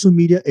make social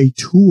media a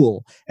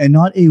tool and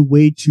not a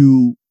way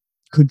to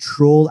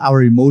control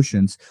our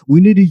emotions.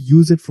 We need to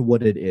use it for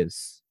what it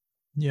is.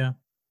 Yeah.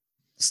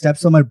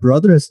 Steps that my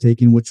brother has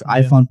taken, which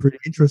I found pretty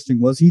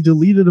interesting, was he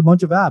deleted a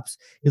bunch of apps.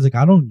 He's like,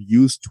 I don't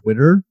use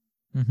Twitter.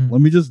 Mm-hmm.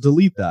 Let me just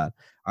delete that.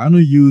 I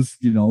don't use,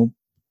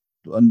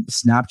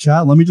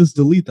 Snapchat. Let me just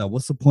delete that.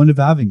 What's the point of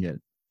having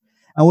it?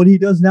 And what he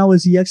does now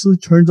is he actually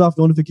turns off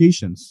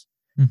notifications.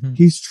 Mm-hmm.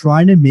 He's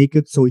trying to make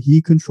it so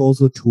he controls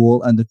the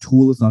tool and the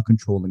tool is not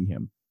controlling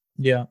him.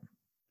 Yeah.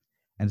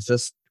 And it's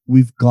just,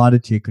 we've got to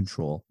take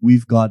control.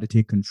 We've got to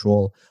take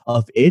control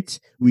of it.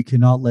 We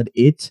cannot let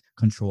it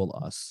control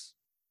us.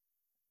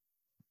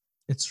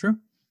 It's true.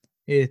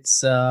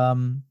 It's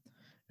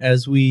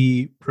as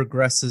we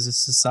progress as a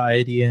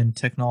society and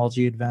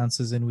technology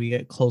advances and we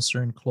get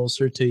closer and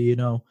closer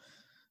to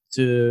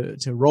to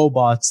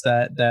robots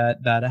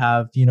that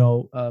have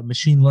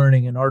machine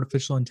learning and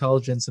artificial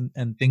intelligence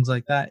and things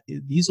like that.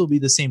 These will be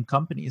the same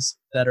companies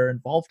that are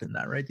involved in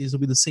that, right? These will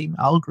be the same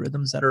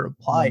algorithms that are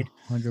applied.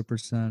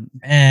 100%.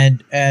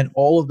 And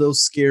all of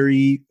those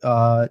scary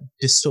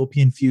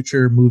dystopian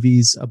future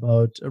movies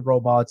about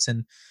robots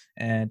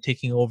and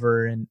taking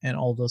over and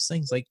all those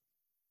things, like,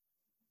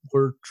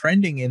 we're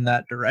trending in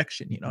that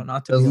direction,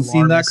 not to Doesn't be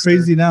seem that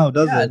crazy now,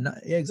 does it?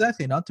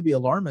 Exactly. Not to be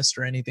alarmist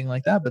or anything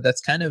like that, but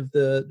that's kind of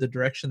the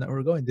direction that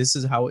we're going. This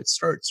is how it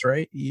starts,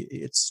 right?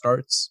 It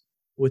starts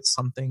with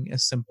something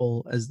as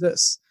simple as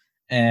this.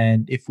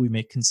 And if we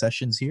make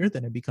concessions here,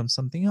 then it becomes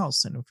something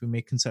else. And if we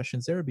make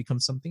concessions there, it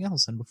becomes something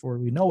else. And before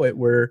we know it,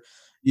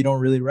 you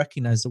don't really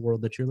recognize the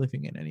world that you're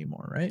living in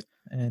anymore, right?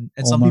 And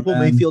some people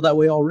may feel that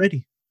way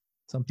already.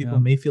 Some people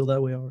may feel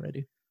that way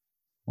already.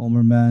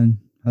 Omar, man,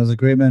 as a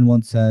great man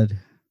once said,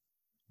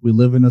 we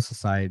live in a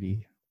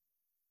society.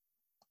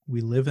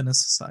 We live in a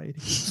society.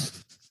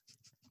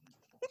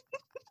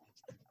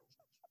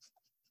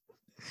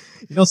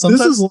 Sometimes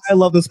this is why I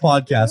love this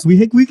podcast.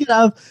 We could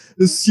have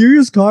this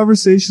serious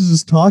conversations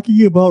just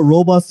talking about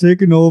robots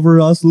taking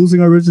over us, losing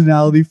our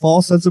originality,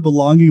 false sense of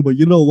belonging. But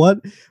you know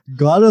what?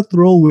 Gotta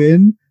throw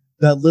in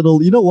that little,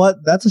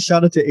 that's a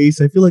shout out to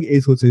Ace. I feel like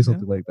Ace would say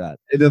something like that.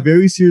 In a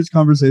very serious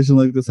conversation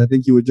like this, I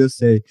think he would just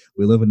say,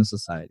 we live in a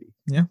society.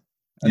 Yeah.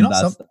 And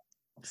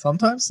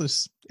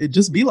sometimes it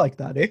just be like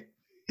that, eh?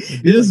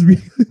 It is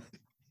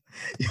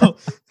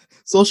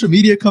social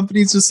media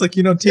companies just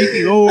taking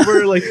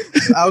over, like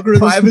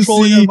algorithms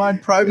controlling our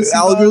mind, privacy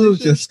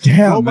algorithms, just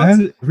damn robots,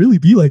 man, it really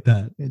be like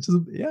that. It just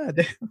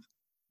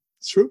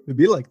it's true. It'd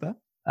be like that.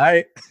 All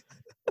right.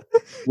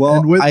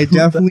 Well, I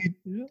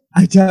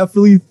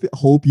definitely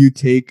hope you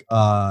take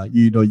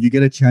you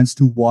get a chance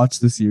to watch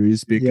the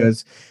series,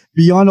 because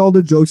beyond all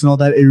the jokes and all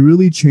that, it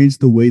really changed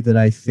the way that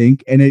I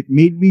think, and it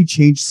made me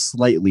change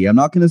slightly. I'm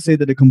not going to say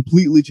that it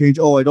completely changed.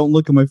 Oh, I don't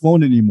look at my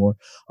phone anymore.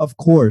 Of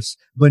course.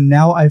 But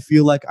now I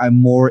feel like I'm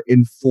more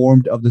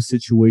informed of the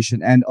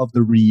situation and of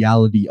the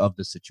reality of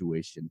the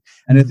situation.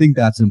 And I think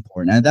that's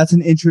important. And that's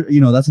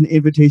that's an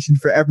invitation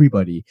for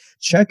everybody.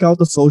 Check out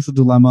The Social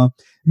Dilemma.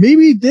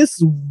 Maybe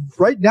this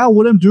right now,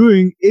 what I'm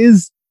doing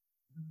is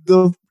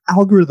the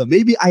algorithm.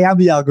 Maybe I am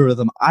the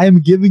algorithm.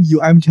 I'm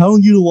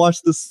telling you to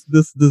watch this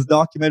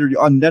documentary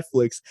on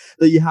Netflix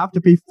that you have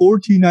to pay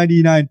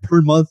 $14.99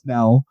 per month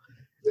now.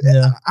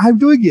 Yeah. I'm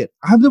doing it.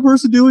 I'm the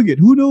person doing it.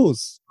 Who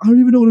knows? I don't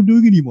even know what I'm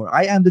doing anymore.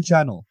 I am the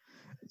channel.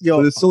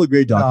 But it's still a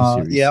great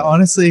docuseries. Yeah, so.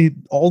 Honestly,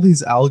 all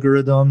these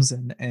algorithms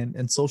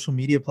and social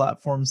media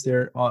platforms,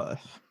 they're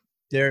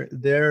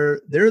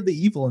the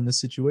evil in this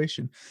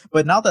situation.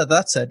 But now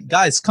that said,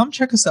 guys, come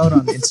check us out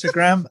on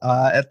Instagram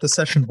at The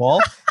Session Ball.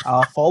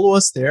 Follow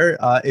us there.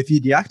 If you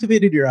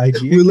deactivated your IG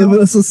account, we live in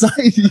a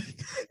society.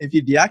 If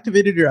you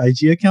deactivated your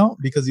IG account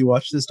because you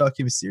watched this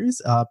documentary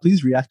series,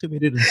 please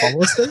reactivate it and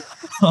follow us there.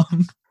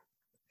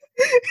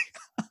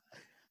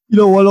 You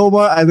know what,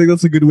 Omar? I think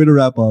that's a good way to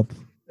wrap up.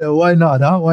 Why not, huh?